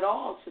perish, but that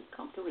all should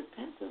come to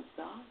repentance,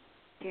 God.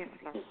 Yes,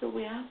 Lord. And so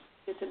we ask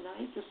you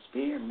tonight to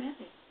spare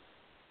many.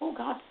 Oh,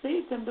 God,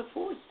 save them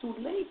before it's too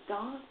late,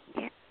 God.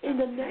 Yes, in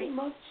the name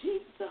of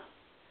Jesus.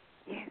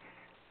 Yes.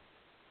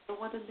 And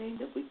what a name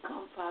that we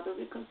come, Father.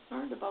 We're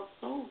concerned about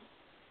souls.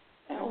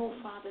 And, oh,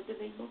 Father, in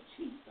the name of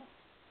Jesus.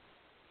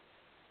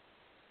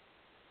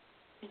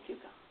 Thank you,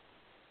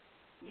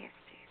 God. Yes,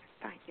 Jesus.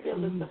 Thank you.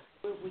 Fill us up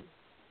where we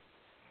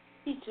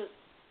teach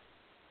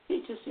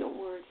us your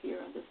word here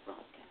on this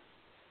broadcast.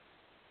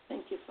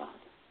 Thank you,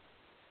 Father.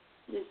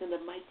 It is in the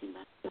mighty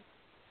name.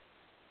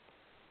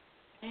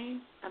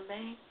 Amen,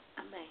 amen,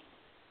 amen.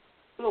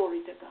 Glory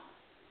to God.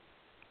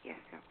 Yes,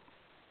 Lord.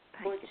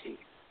 Thank Lord you,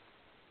 Jesus.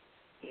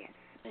 Yes.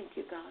 Thank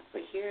you, God,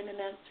 for hearing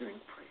and answering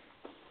prayer.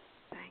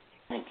 Thank you.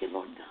 Thank you,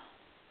 Lord God.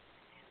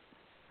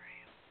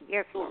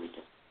 Yes, Glory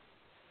Lord.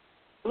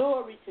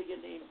 Glory to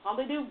your name.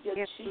 Hallelujah,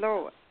 yes, Jesus.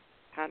 Lord.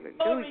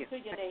 Hallelujah. Glory to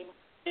your name.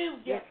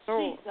 Hallelujah, yes,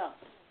 Lord. Jesus.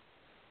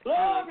 Glory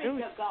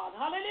Hallelujah. to God.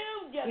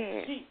 Hallelujah,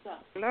 yes. Jesus.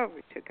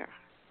 Glory to God.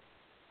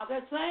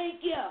 Father, thank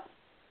you.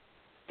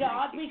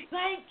 God, thank you, we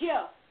thank you.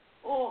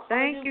 Oh,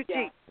 thank hallelujah.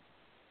 you, Jesus.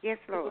 Yes,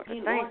 Lord.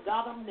 Thank Thank Lord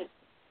God omnipotent.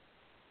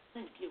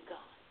 Thank you,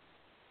 God.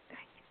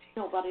 Thank you, Jesus.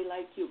 Nobody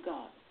like you,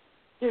 God.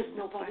 There's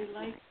nobody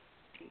like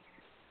Jesus.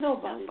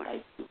 Nobody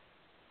like you.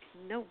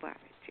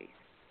 Nobody, Jesus.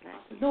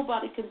 Like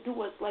nobody can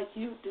do us like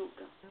you do,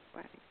 God.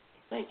 Nobody.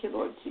 Thank you,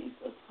 Lord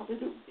Jesus.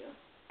 Hallelujah.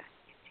 Thank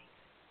you,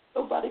 Jesus.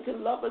 Nobody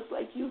can love us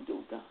like you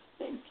do, God.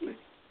 Thank you.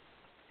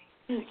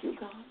 Thank you,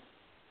 God.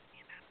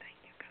 Thank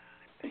you,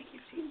 God. Thank you,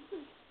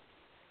 Jesus.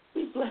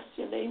 We bless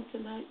your name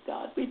tonight,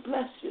 God. We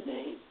bless your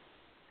name.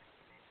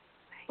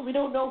 We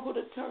don't know who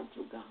to turn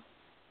to, God.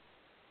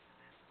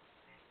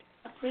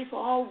 I pray for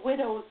all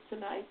widows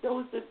tonight,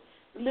 those that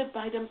live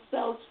by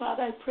themselves,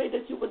 Father. I pray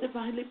that you would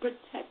divinely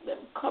protect them,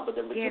 cover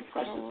them with your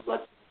precious Lord. blood.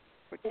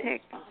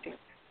 Protect them, Jesus.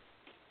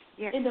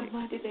 Yes, in the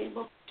mighty name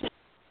of Jesus.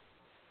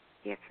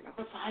 Yes, Lord.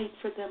 Provide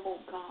for them, oh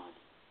God.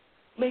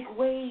 Make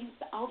ways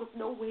out of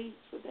no ways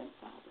for them,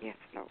 Father. Yes,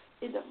 Lord.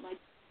 In the mighty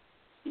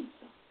name of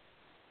Jesus.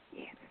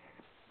 Yes.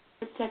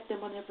 Protect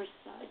them on every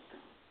side,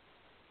 God.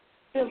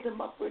 Build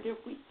them up where they're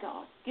weak,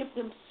 God. Give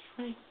them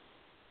strength.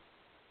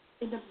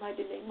 In the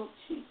mighty name of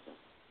Jesus.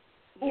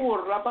 Oh,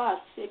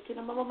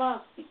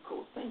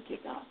 thank you,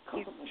 God.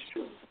 Cover my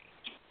children.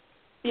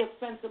 The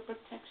offensive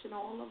protection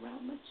all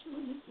around my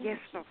children. Yes,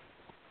 Lord.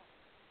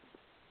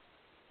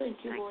 Thank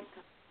you, Lord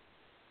God.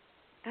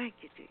 Thank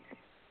you, Jesus.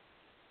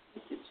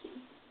 Thank you,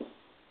 Jesus.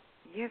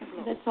 Yes,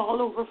 Lord. And it's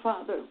all over,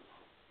 Father.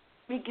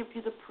 We give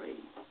you the praise.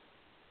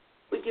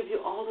 We give you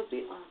all of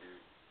the honor.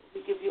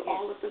 We give you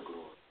all of the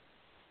glory.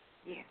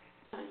 Yes.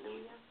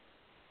 Hallelujah.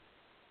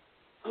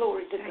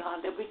 Glory to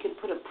God that we can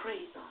put a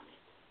praise on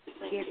it.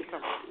 Thank yes, you,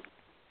 God.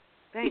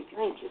 Thank you.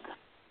 Thank you, God.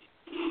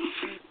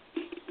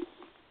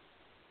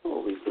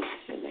 Oh, we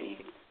bless your name.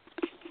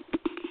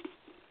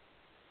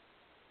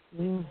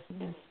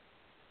 Mm-hmm.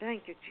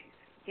 Thank you, Jesus.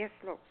 Yes,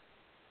 Lord.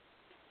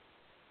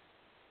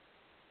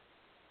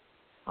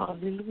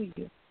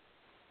 Hallelujah.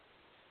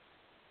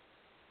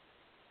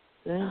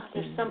 Thank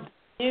you. There's something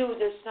new.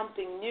 There's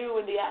something new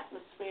in the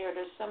atmosphere.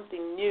 There's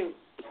something new.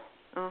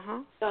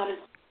 God is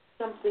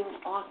something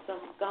awesome.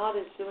 God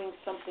is doing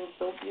something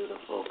so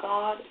beautiful.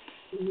 God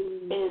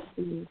is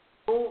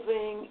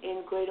moving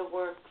in greater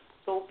works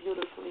so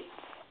beautifully.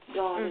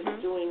 God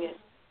is doing it.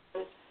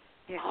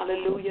 Yes.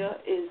 Hallelujah.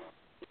 Is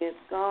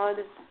God.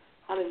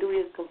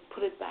 Hallelujah. Is going to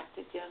put it back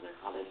together.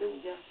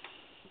 Hallelujah.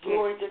 Yes.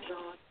 Glory to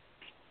God.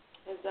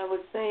 As I was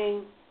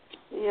saying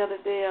the other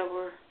day, I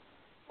were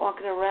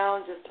walking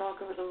around just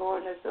talking with the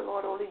Lord, and I said,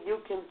 Lord, only you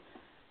can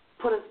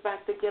put us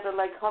back together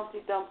like Humpty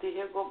Dumpty.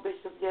 Here go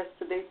Bishop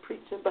yesterday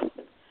preaching about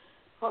it.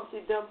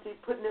 Humpty Dumpty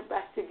putting it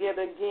back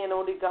together again.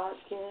 Only God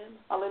can.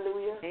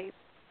 Hallelujah. Amen.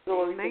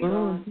 Glory to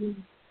God.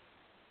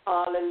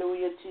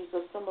 Hallelujah,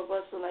 Jesus. Some of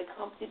us are like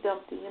Humpty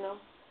Dumpty, you know.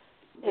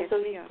 And so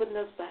he's putting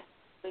us back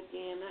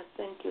again. I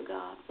thank you,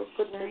 God, for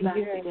putting it back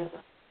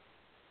together.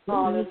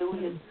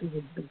 Hallelujah.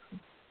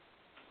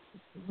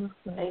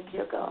 Thank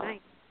you, God.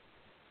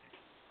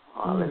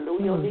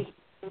 Hallelujah. Only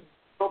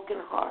broken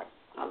heart.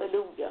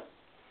 Hallelujah.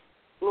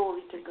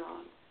 Glory to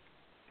God.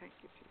 Thank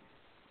you, Jesus.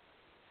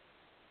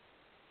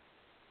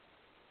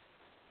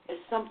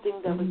 There's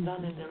something that was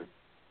done in the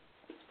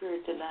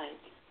Spirit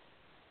tonight.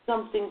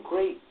 Something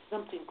great,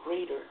 something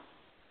greater.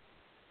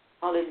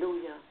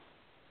 Hallelujah.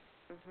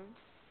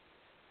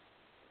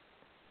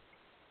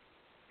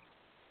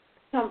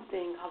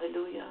 Something,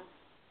 hallelujah,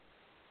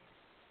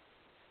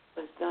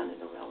 was done in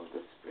the realm of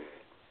the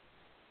Spirit.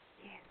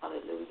 Yes.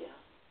 Hallelujah.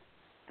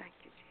 Thank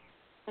you, Jesus.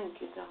 Thank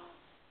you, God.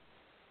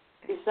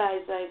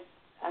 Besides,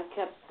 I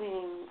kept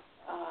seeing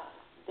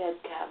dead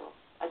cattle.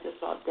 I just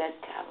saw dead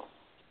cattle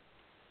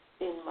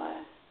in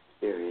my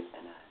spirit,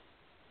 and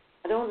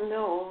I don't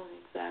know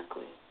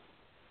exactly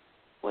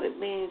what it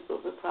means,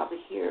 but we'll probably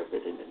hear of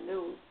it in the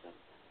news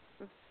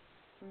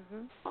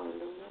sometime.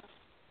 Hallelujah.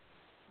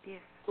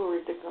 Yes.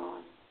 Glory to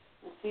God.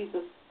 And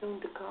Jesus is soon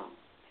to come.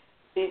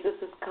 Jesus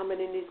is coming,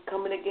 and he's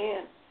coming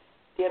again.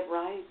 Get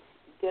right,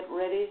 get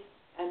ready,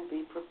 and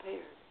be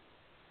prepared.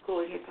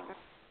 Glory to God.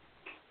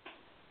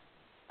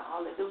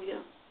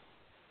 Hallelujah.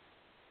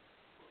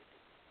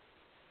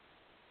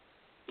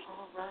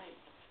 All right.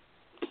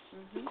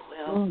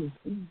 Well,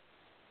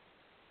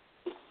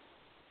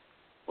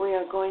 we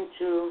are going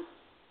to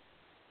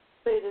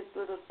play this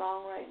little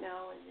song right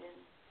now, and then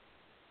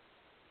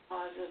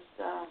I'll just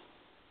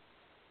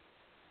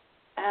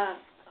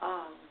ask,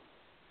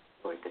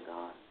 glory to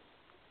God.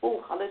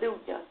 Oh,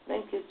 hallelujah.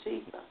 Thank you,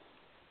 Jesus.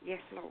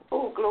 Yes, Lord.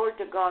 Oh, glory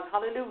to God.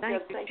 Hallelujah.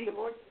 Thank you,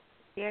 Lord.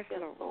 Yes,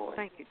 Lord.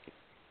 Thank you,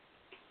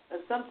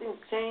 Jesus. Something's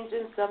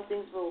changing,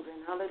 something's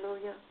moving.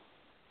 Hallelujah.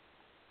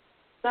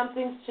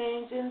 Something's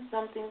changing,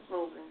 something's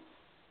moving.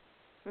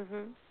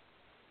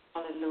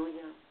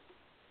 Hallelujah.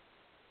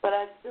 But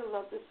I still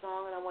love this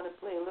song, and I want to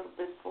play a little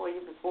bit for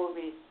you before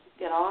we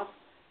get off,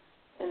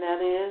 and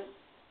that is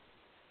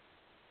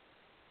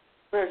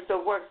First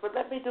of Works. But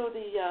let me do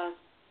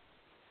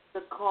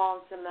the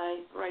call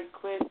tonight right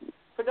quick.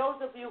 For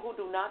those of you who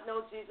do not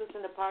know Jesus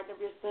and the pardon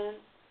of your sins,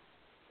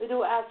 we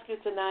do ask you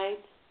tonight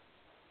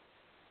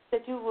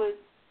that you would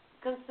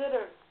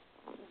consider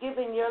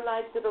giving your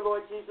life to the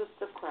Lord Jesus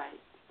the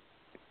Christ.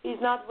 He's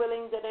not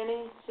willing that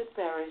any should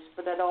perish,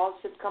 but that all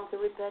should come to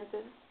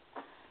repentance.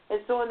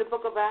 And so in the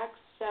book of Acts,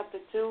 chapter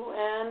 2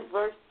 and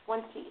verse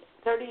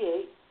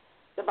 38,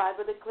 the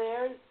Bible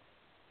declares,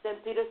 Then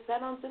Peter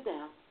said unto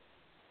them,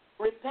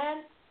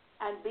 Repent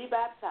and be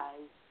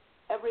baptized,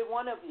 every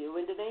one of you,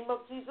 in the name of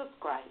Jesus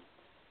Christ,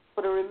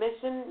 for the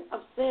remission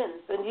of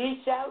sins, and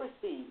ye shall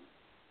receive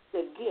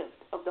the gift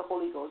of the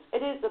Holy Ghost.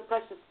 It is a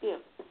precious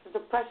gift. It's the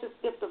precious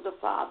gift of the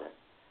Father.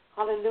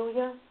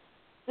 Hallelujah.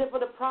 For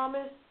the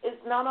promise is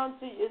not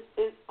unto you,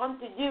 is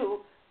unto you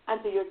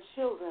and to your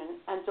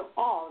children and to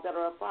all that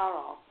are afar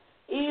off,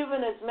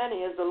 even as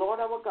many as the Lord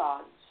our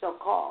God shall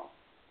call.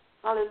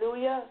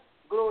 Hallelujah.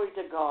 Glory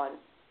to God.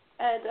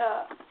 And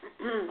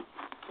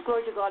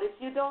glory to God. If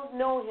you don't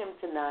know him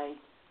tonight,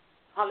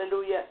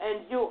 hallelujah,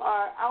 and you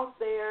are out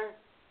there,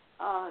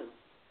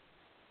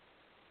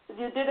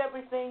 you did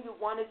everything you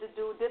wanted to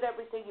do, did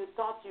everything you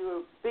thought you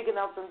were big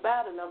enough and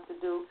bad enough to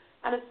do,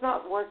 and it's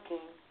not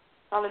working.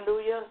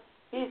 Hallelujah.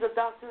 He's a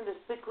doctor in the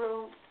sick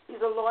room.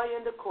 He's a lawyer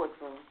in the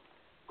courtroom.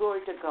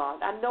 Glory to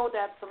God. I know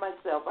that for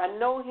myself. I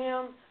know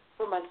him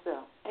for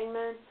myself.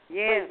 Amen.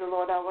 Yes. Praise the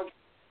Lord our God.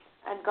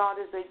 And God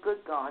is a good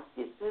God.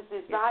 His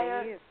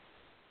desire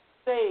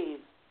save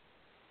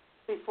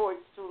before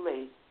it's too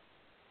late.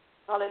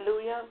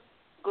 Hallelujah.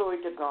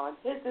 Glory to God.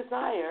 His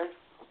desire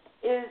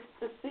is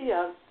to see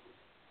us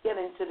get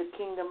into the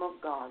kingdom of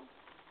God.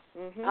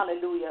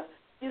 Hallelujah.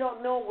 You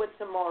don't know what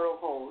tomorrow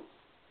holds.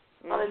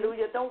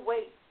 Hallelujah. Don't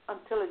wait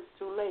until it's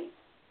too late.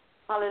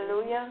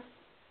 Hallelujah.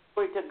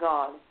 Glory to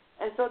God.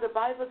 And so the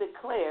Bible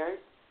declares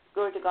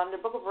Glory to God. In the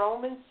book of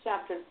Romans,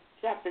 chapter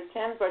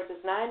 10, verses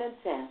 9 and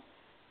 10,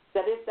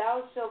 that if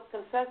thou shalt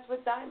confess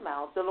with thy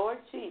mouth the Lord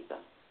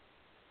Jesus,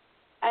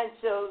 and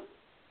shalt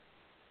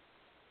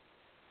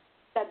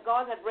that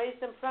God had raised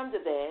him from the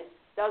dead,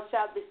 thou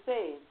shalt be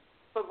saved.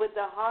 For with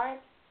the heart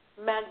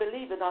man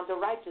believeth unto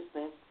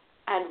righteousness,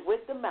 and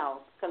with the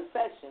mouth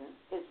confession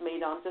is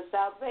made unto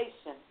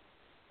salvation.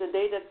 The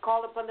they that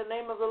call upon the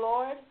name of the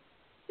Lord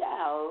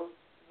shall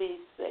be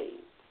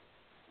saved.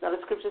 Now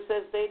the scripture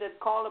says, they that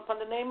call upon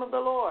the name of the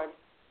Lord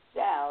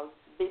shall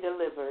be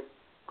delivered.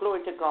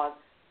 Glory to God.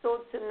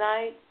 So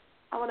tonight,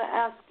 I want to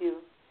ask you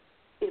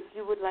if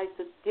you would like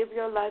to give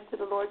your life to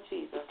the Lord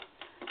Jesus.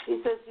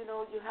 He says,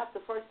 you have to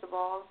first of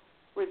all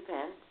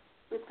repent.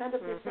 Repent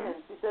of your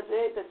sins. He said,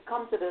 they that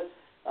come to the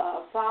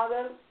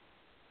Father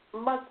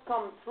must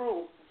come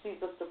through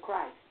Jesus the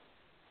Christ.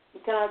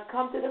 You cannot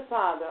come to the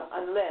Father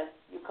unless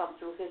you come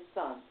through his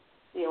Son,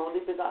 the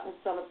only begotten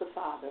Son of the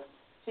Father,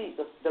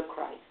 Jesus the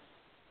Christ.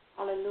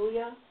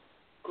 Hallelujah.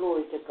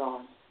 Glory to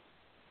God.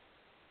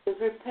 Just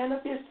repent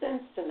of your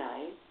sins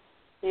tonight.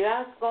 You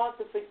ask God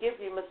to forgive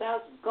you. You must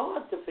ask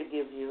God to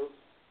forgive you.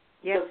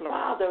 Yes, the Lord.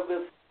 Father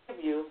will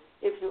forgive you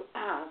if you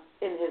ask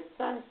in his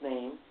Son's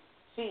name,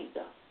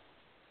 Jesus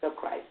the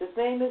Christ. His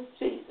name is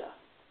Jesus.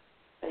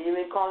 And you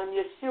may call him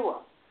Yeshua.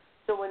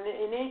 So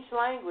in each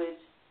language,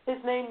 his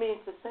name means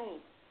the same,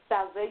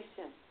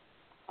 salvation.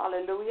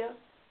 Hallelujah.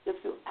 If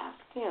you ask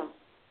him,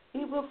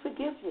 he will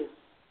forgive you.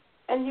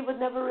 And you would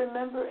never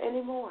remember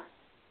anymore.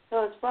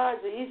 So as far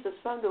as the east is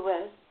from the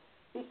west,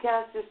 he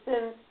casts your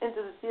sins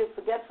into the sea of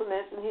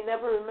forgetfulness, and he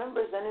never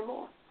remembers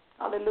anymore.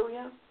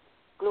 Hallelujah.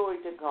 Glory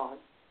to God.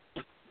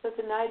 So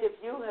tonight, if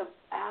you have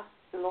asked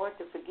the Lord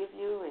to forgive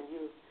you, and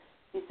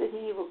he said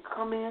he will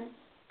come in,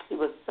 he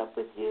will sup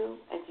with you,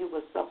 and you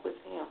will sup with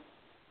him.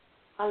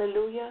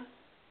 Hallelujah.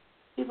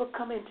 He will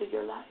come into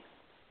your life,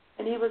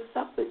 and he will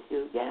sup with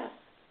you. Yes.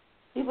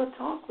 He will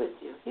talk with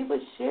you. He will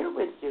share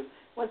with you.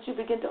 Once you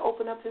begin to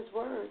open up his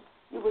word,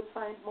 you would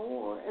find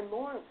more and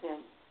more of him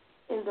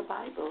in the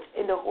Bible,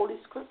 in the Holy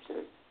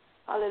Scriptures.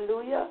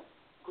 Hallelujah.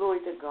 Glory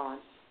to God.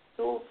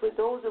 So for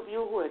those of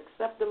you who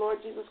accept the Lord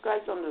Jesus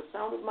Christ under the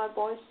sound of my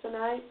voice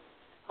tonight,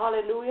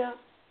 hallelujah,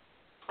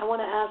 I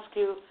want to ask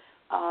you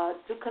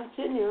to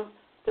continue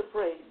to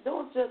pray.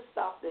 Don't just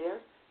stop there,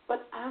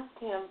 but ask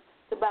him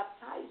to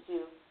baptize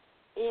you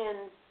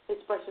in his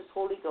precious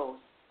Holy Ghost.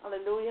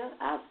 Hallelujah.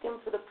 Ask him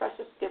for the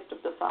precious gift of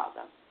the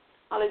Father.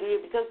 Hallelujah.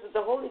 Because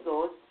the Holy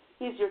Ghost,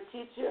 he's your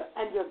teacher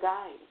and your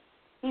guide.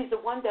 He's the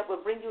one that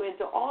will bring you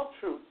into all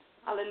truth.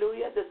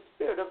 Hallelujah. The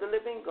Spirit of the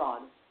living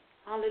God.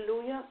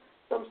 Hallelujah.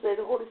 Some say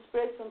the Holy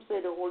Spirit, some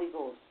say the Holy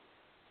Ghost.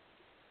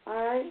 All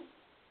right?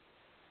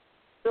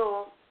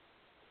 So,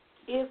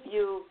 if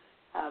you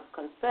have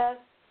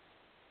confessed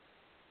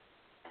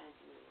and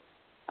you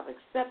have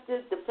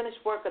accepted the finished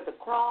work of the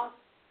cross,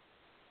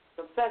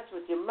 confess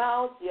with your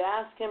mouth, you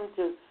ask him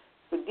to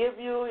forgive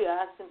you, you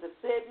ask him to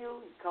save you,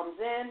 he comes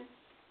in,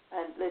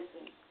 and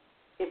listen,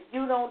 if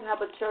you don't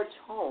have a church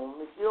home,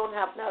 if you don't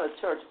have, not a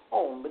church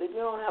home, but if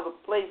you don't have a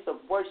place of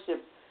worship,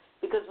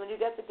 because when you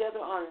get together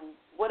on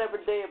whatever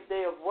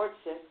day of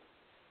worship,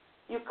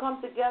 you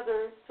come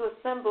together to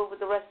assemble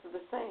with the rest of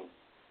the saints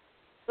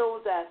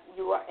so that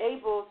you are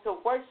able to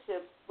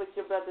worship with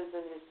your brothers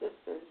and your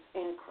sisters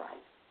in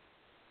Christ.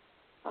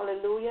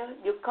 Hallelujah.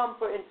 You come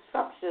for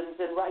instructions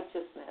in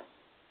righteousness.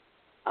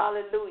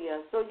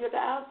 Hallelujah. So you're to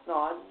ask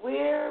God,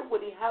 where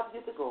would he have you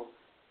to go?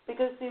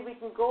 Because, see, we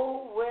can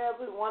go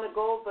wherever we want to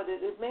go, but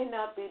it may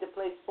not be the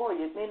place for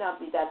you. It may not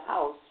be that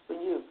house for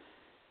you.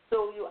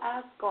 So you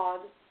ask God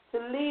to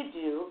lead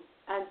you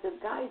and to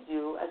guide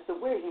you as to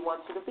where he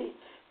wants you to be.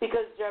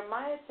 Because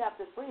Jeremiah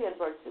chapter 3 and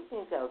verse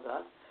 15 tells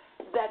us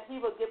that he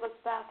will give us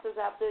pastors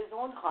after his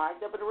own heart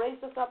that would raise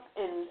us up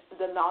in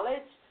the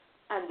knowledge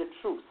and the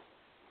truth.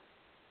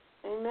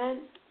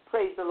 Amen.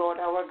 Praise the Lord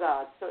our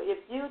God. So if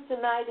you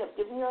tonight have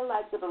given your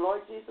life to the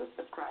Lord Jesus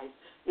the Christ,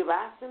 you've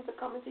asked him to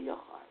come into your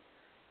heart,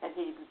 and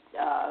he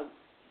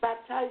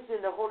baptized you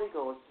in the Holy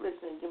Ghost.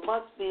 Listen, you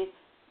must be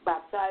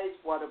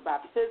baptized, water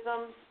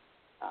baptism,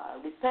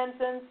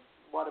 repentance,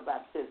 water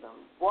baptism.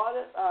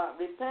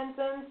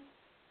 Repentance,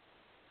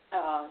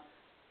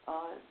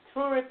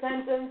 true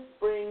repentance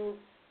brings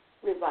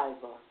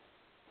revival.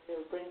 It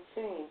will bring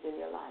change in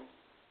your life.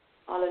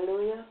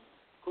 Hallelujah.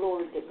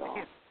 Glory to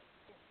God.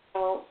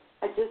 So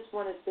I just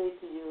want to say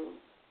to you,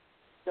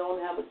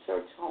 don't have a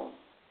church home.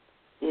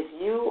 If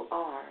you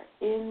are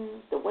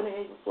in the Winter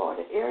Haven,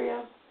 Florida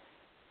area,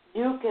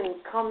 you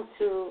can come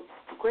to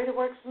Greater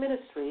Works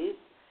Ministries,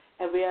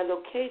 and we are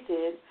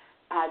located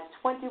at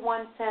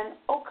 2110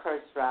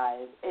 Oakhurst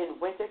Drive in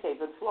Winter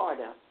Haven,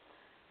 Florida.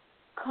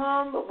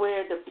 Come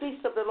where the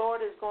feast of the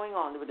Lord is going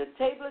on, where the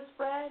table is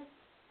spread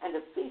and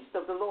the feast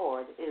of the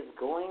Lord is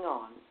going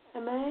on.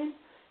 Amen?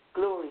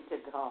 Glory to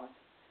God.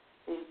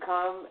 You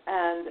come,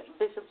 and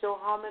Bishop Joe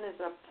Harmon is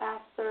our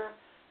pastor.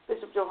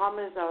 Bishop Joe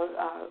Harmon is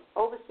our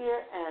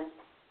overseer, and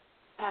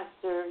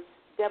Pastor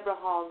Deborah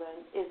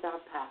Harmon is our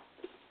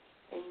pastor.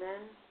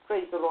 Amen.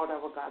 Praise the Lord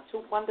our God.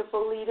 Two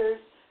wonderful leaders,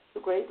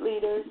 two great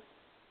leaders.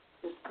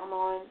 just come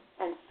on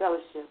and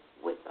fellowship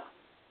with us.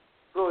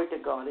 Glory to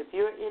God. If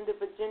you're in the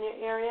Virginia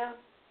area,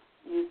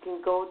 you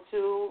can go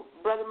to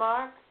Brother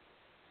Mark.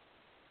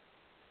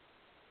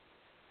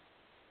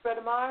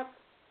 Brother Mark.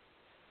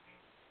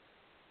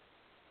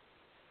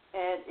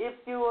 And if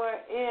you are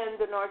in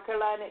the North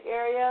Carolina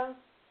area,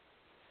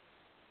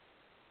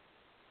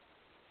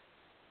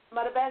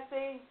 Mother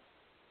Bessie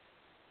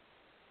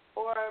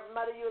or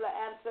Mother Eula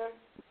answer?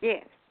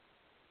 Yes.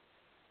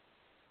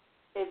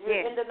 If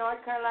you're in the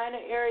North Carolina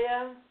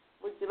area,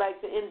 would you like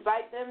to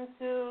invite them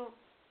to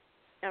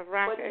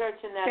what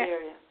church in that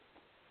area?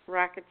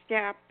 Rocket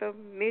Chapel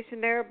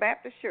Missionary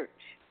Baptist Church.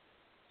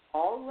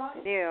 All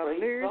right. Near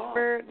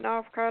Lewisburg,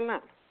 North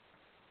Carolina.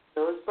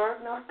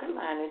 Lewisburg, North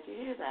Carolina. Did you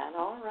hear that?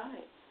 All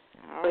right.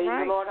 All Praise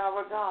right. the Lord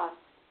our God.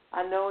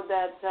 I know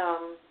that,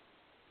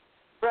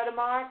 Brother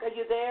Mark, are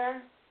you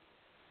there?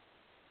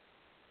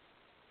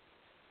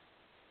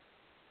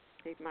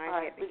 He might all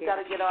right, we've got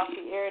to get off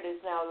the air. It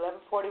is now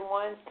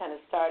 11:41. It's kind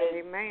of started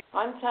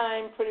on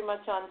time, pretty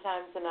much on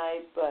time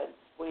tonight, but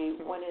we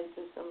went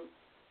into some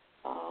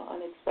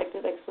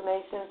unexpected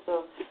explanations,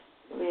 so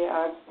we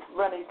are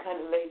running kind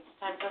of late. It's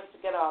time for us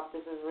to get off.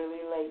 This is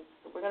really late.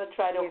 So we're going to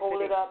try to hold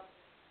it up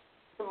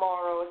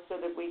tomorrow so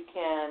that we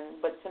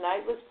can. But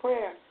tonight was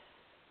prayer.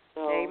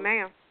 So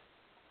Amen.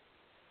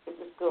 It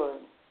was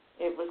good.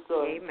 It was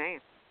good.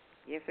 Amen.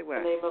 Yes, it was.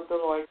 In the name of the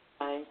Lord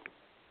tonight.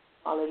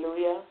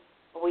 Hallelujah.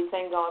 We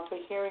thank God for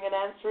hearing and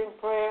answering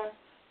prayer,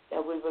 that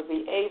we will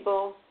be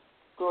able,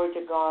 glory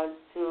to God,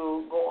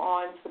 to go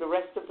on for the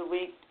rest of the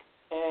week.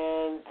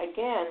 And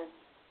again,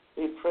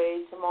 we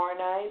pray tomorrow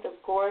night, of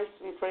course.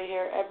 We pray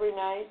here every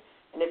night.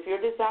 And if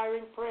you're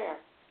desiring prayer,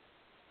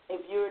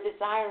 if you're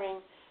desiring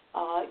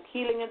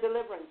healing and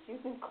deliverance, you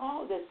can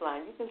call this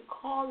line. You can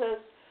call us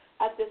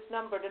at this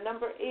number. The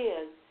number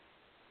is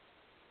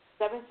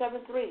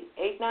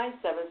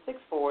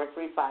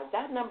 773-897-6435.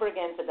 That number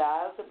again to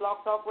dial to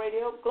Blog Talk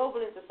Radio,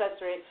 Global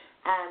Intercessory,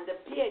 and the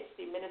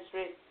PhD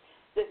Ministry.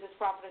 This is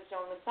Prophetess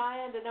Joan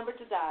Messiah, and the number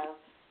to dial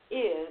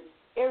is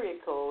area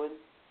code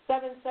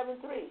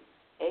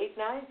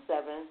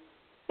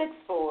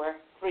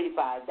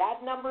 773-897-6435.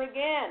 That number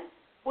again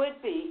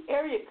would be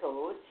area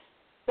code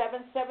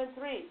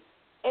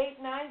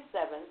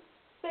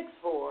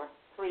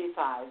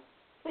 773-897-6435.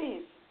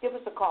 Please give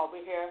us a call.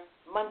 We're here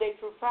Monday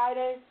through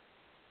Friday.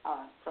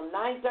 From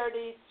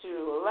 9:30 to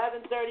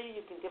 11:30,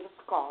 you can give us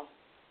a call.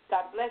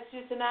 God bless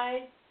you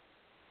tonight.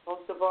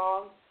 Most of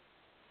all,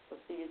 we'll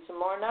see you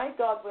tomorrow night,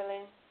 God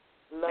willing.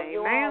 Love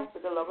you all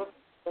with the love of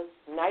Jesus.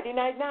 Nighty,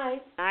 night,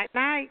 night. Night,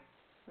 night.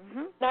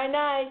 Night,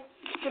 night.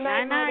 Good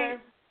night, night, Mother.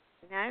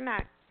 Night,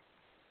 night.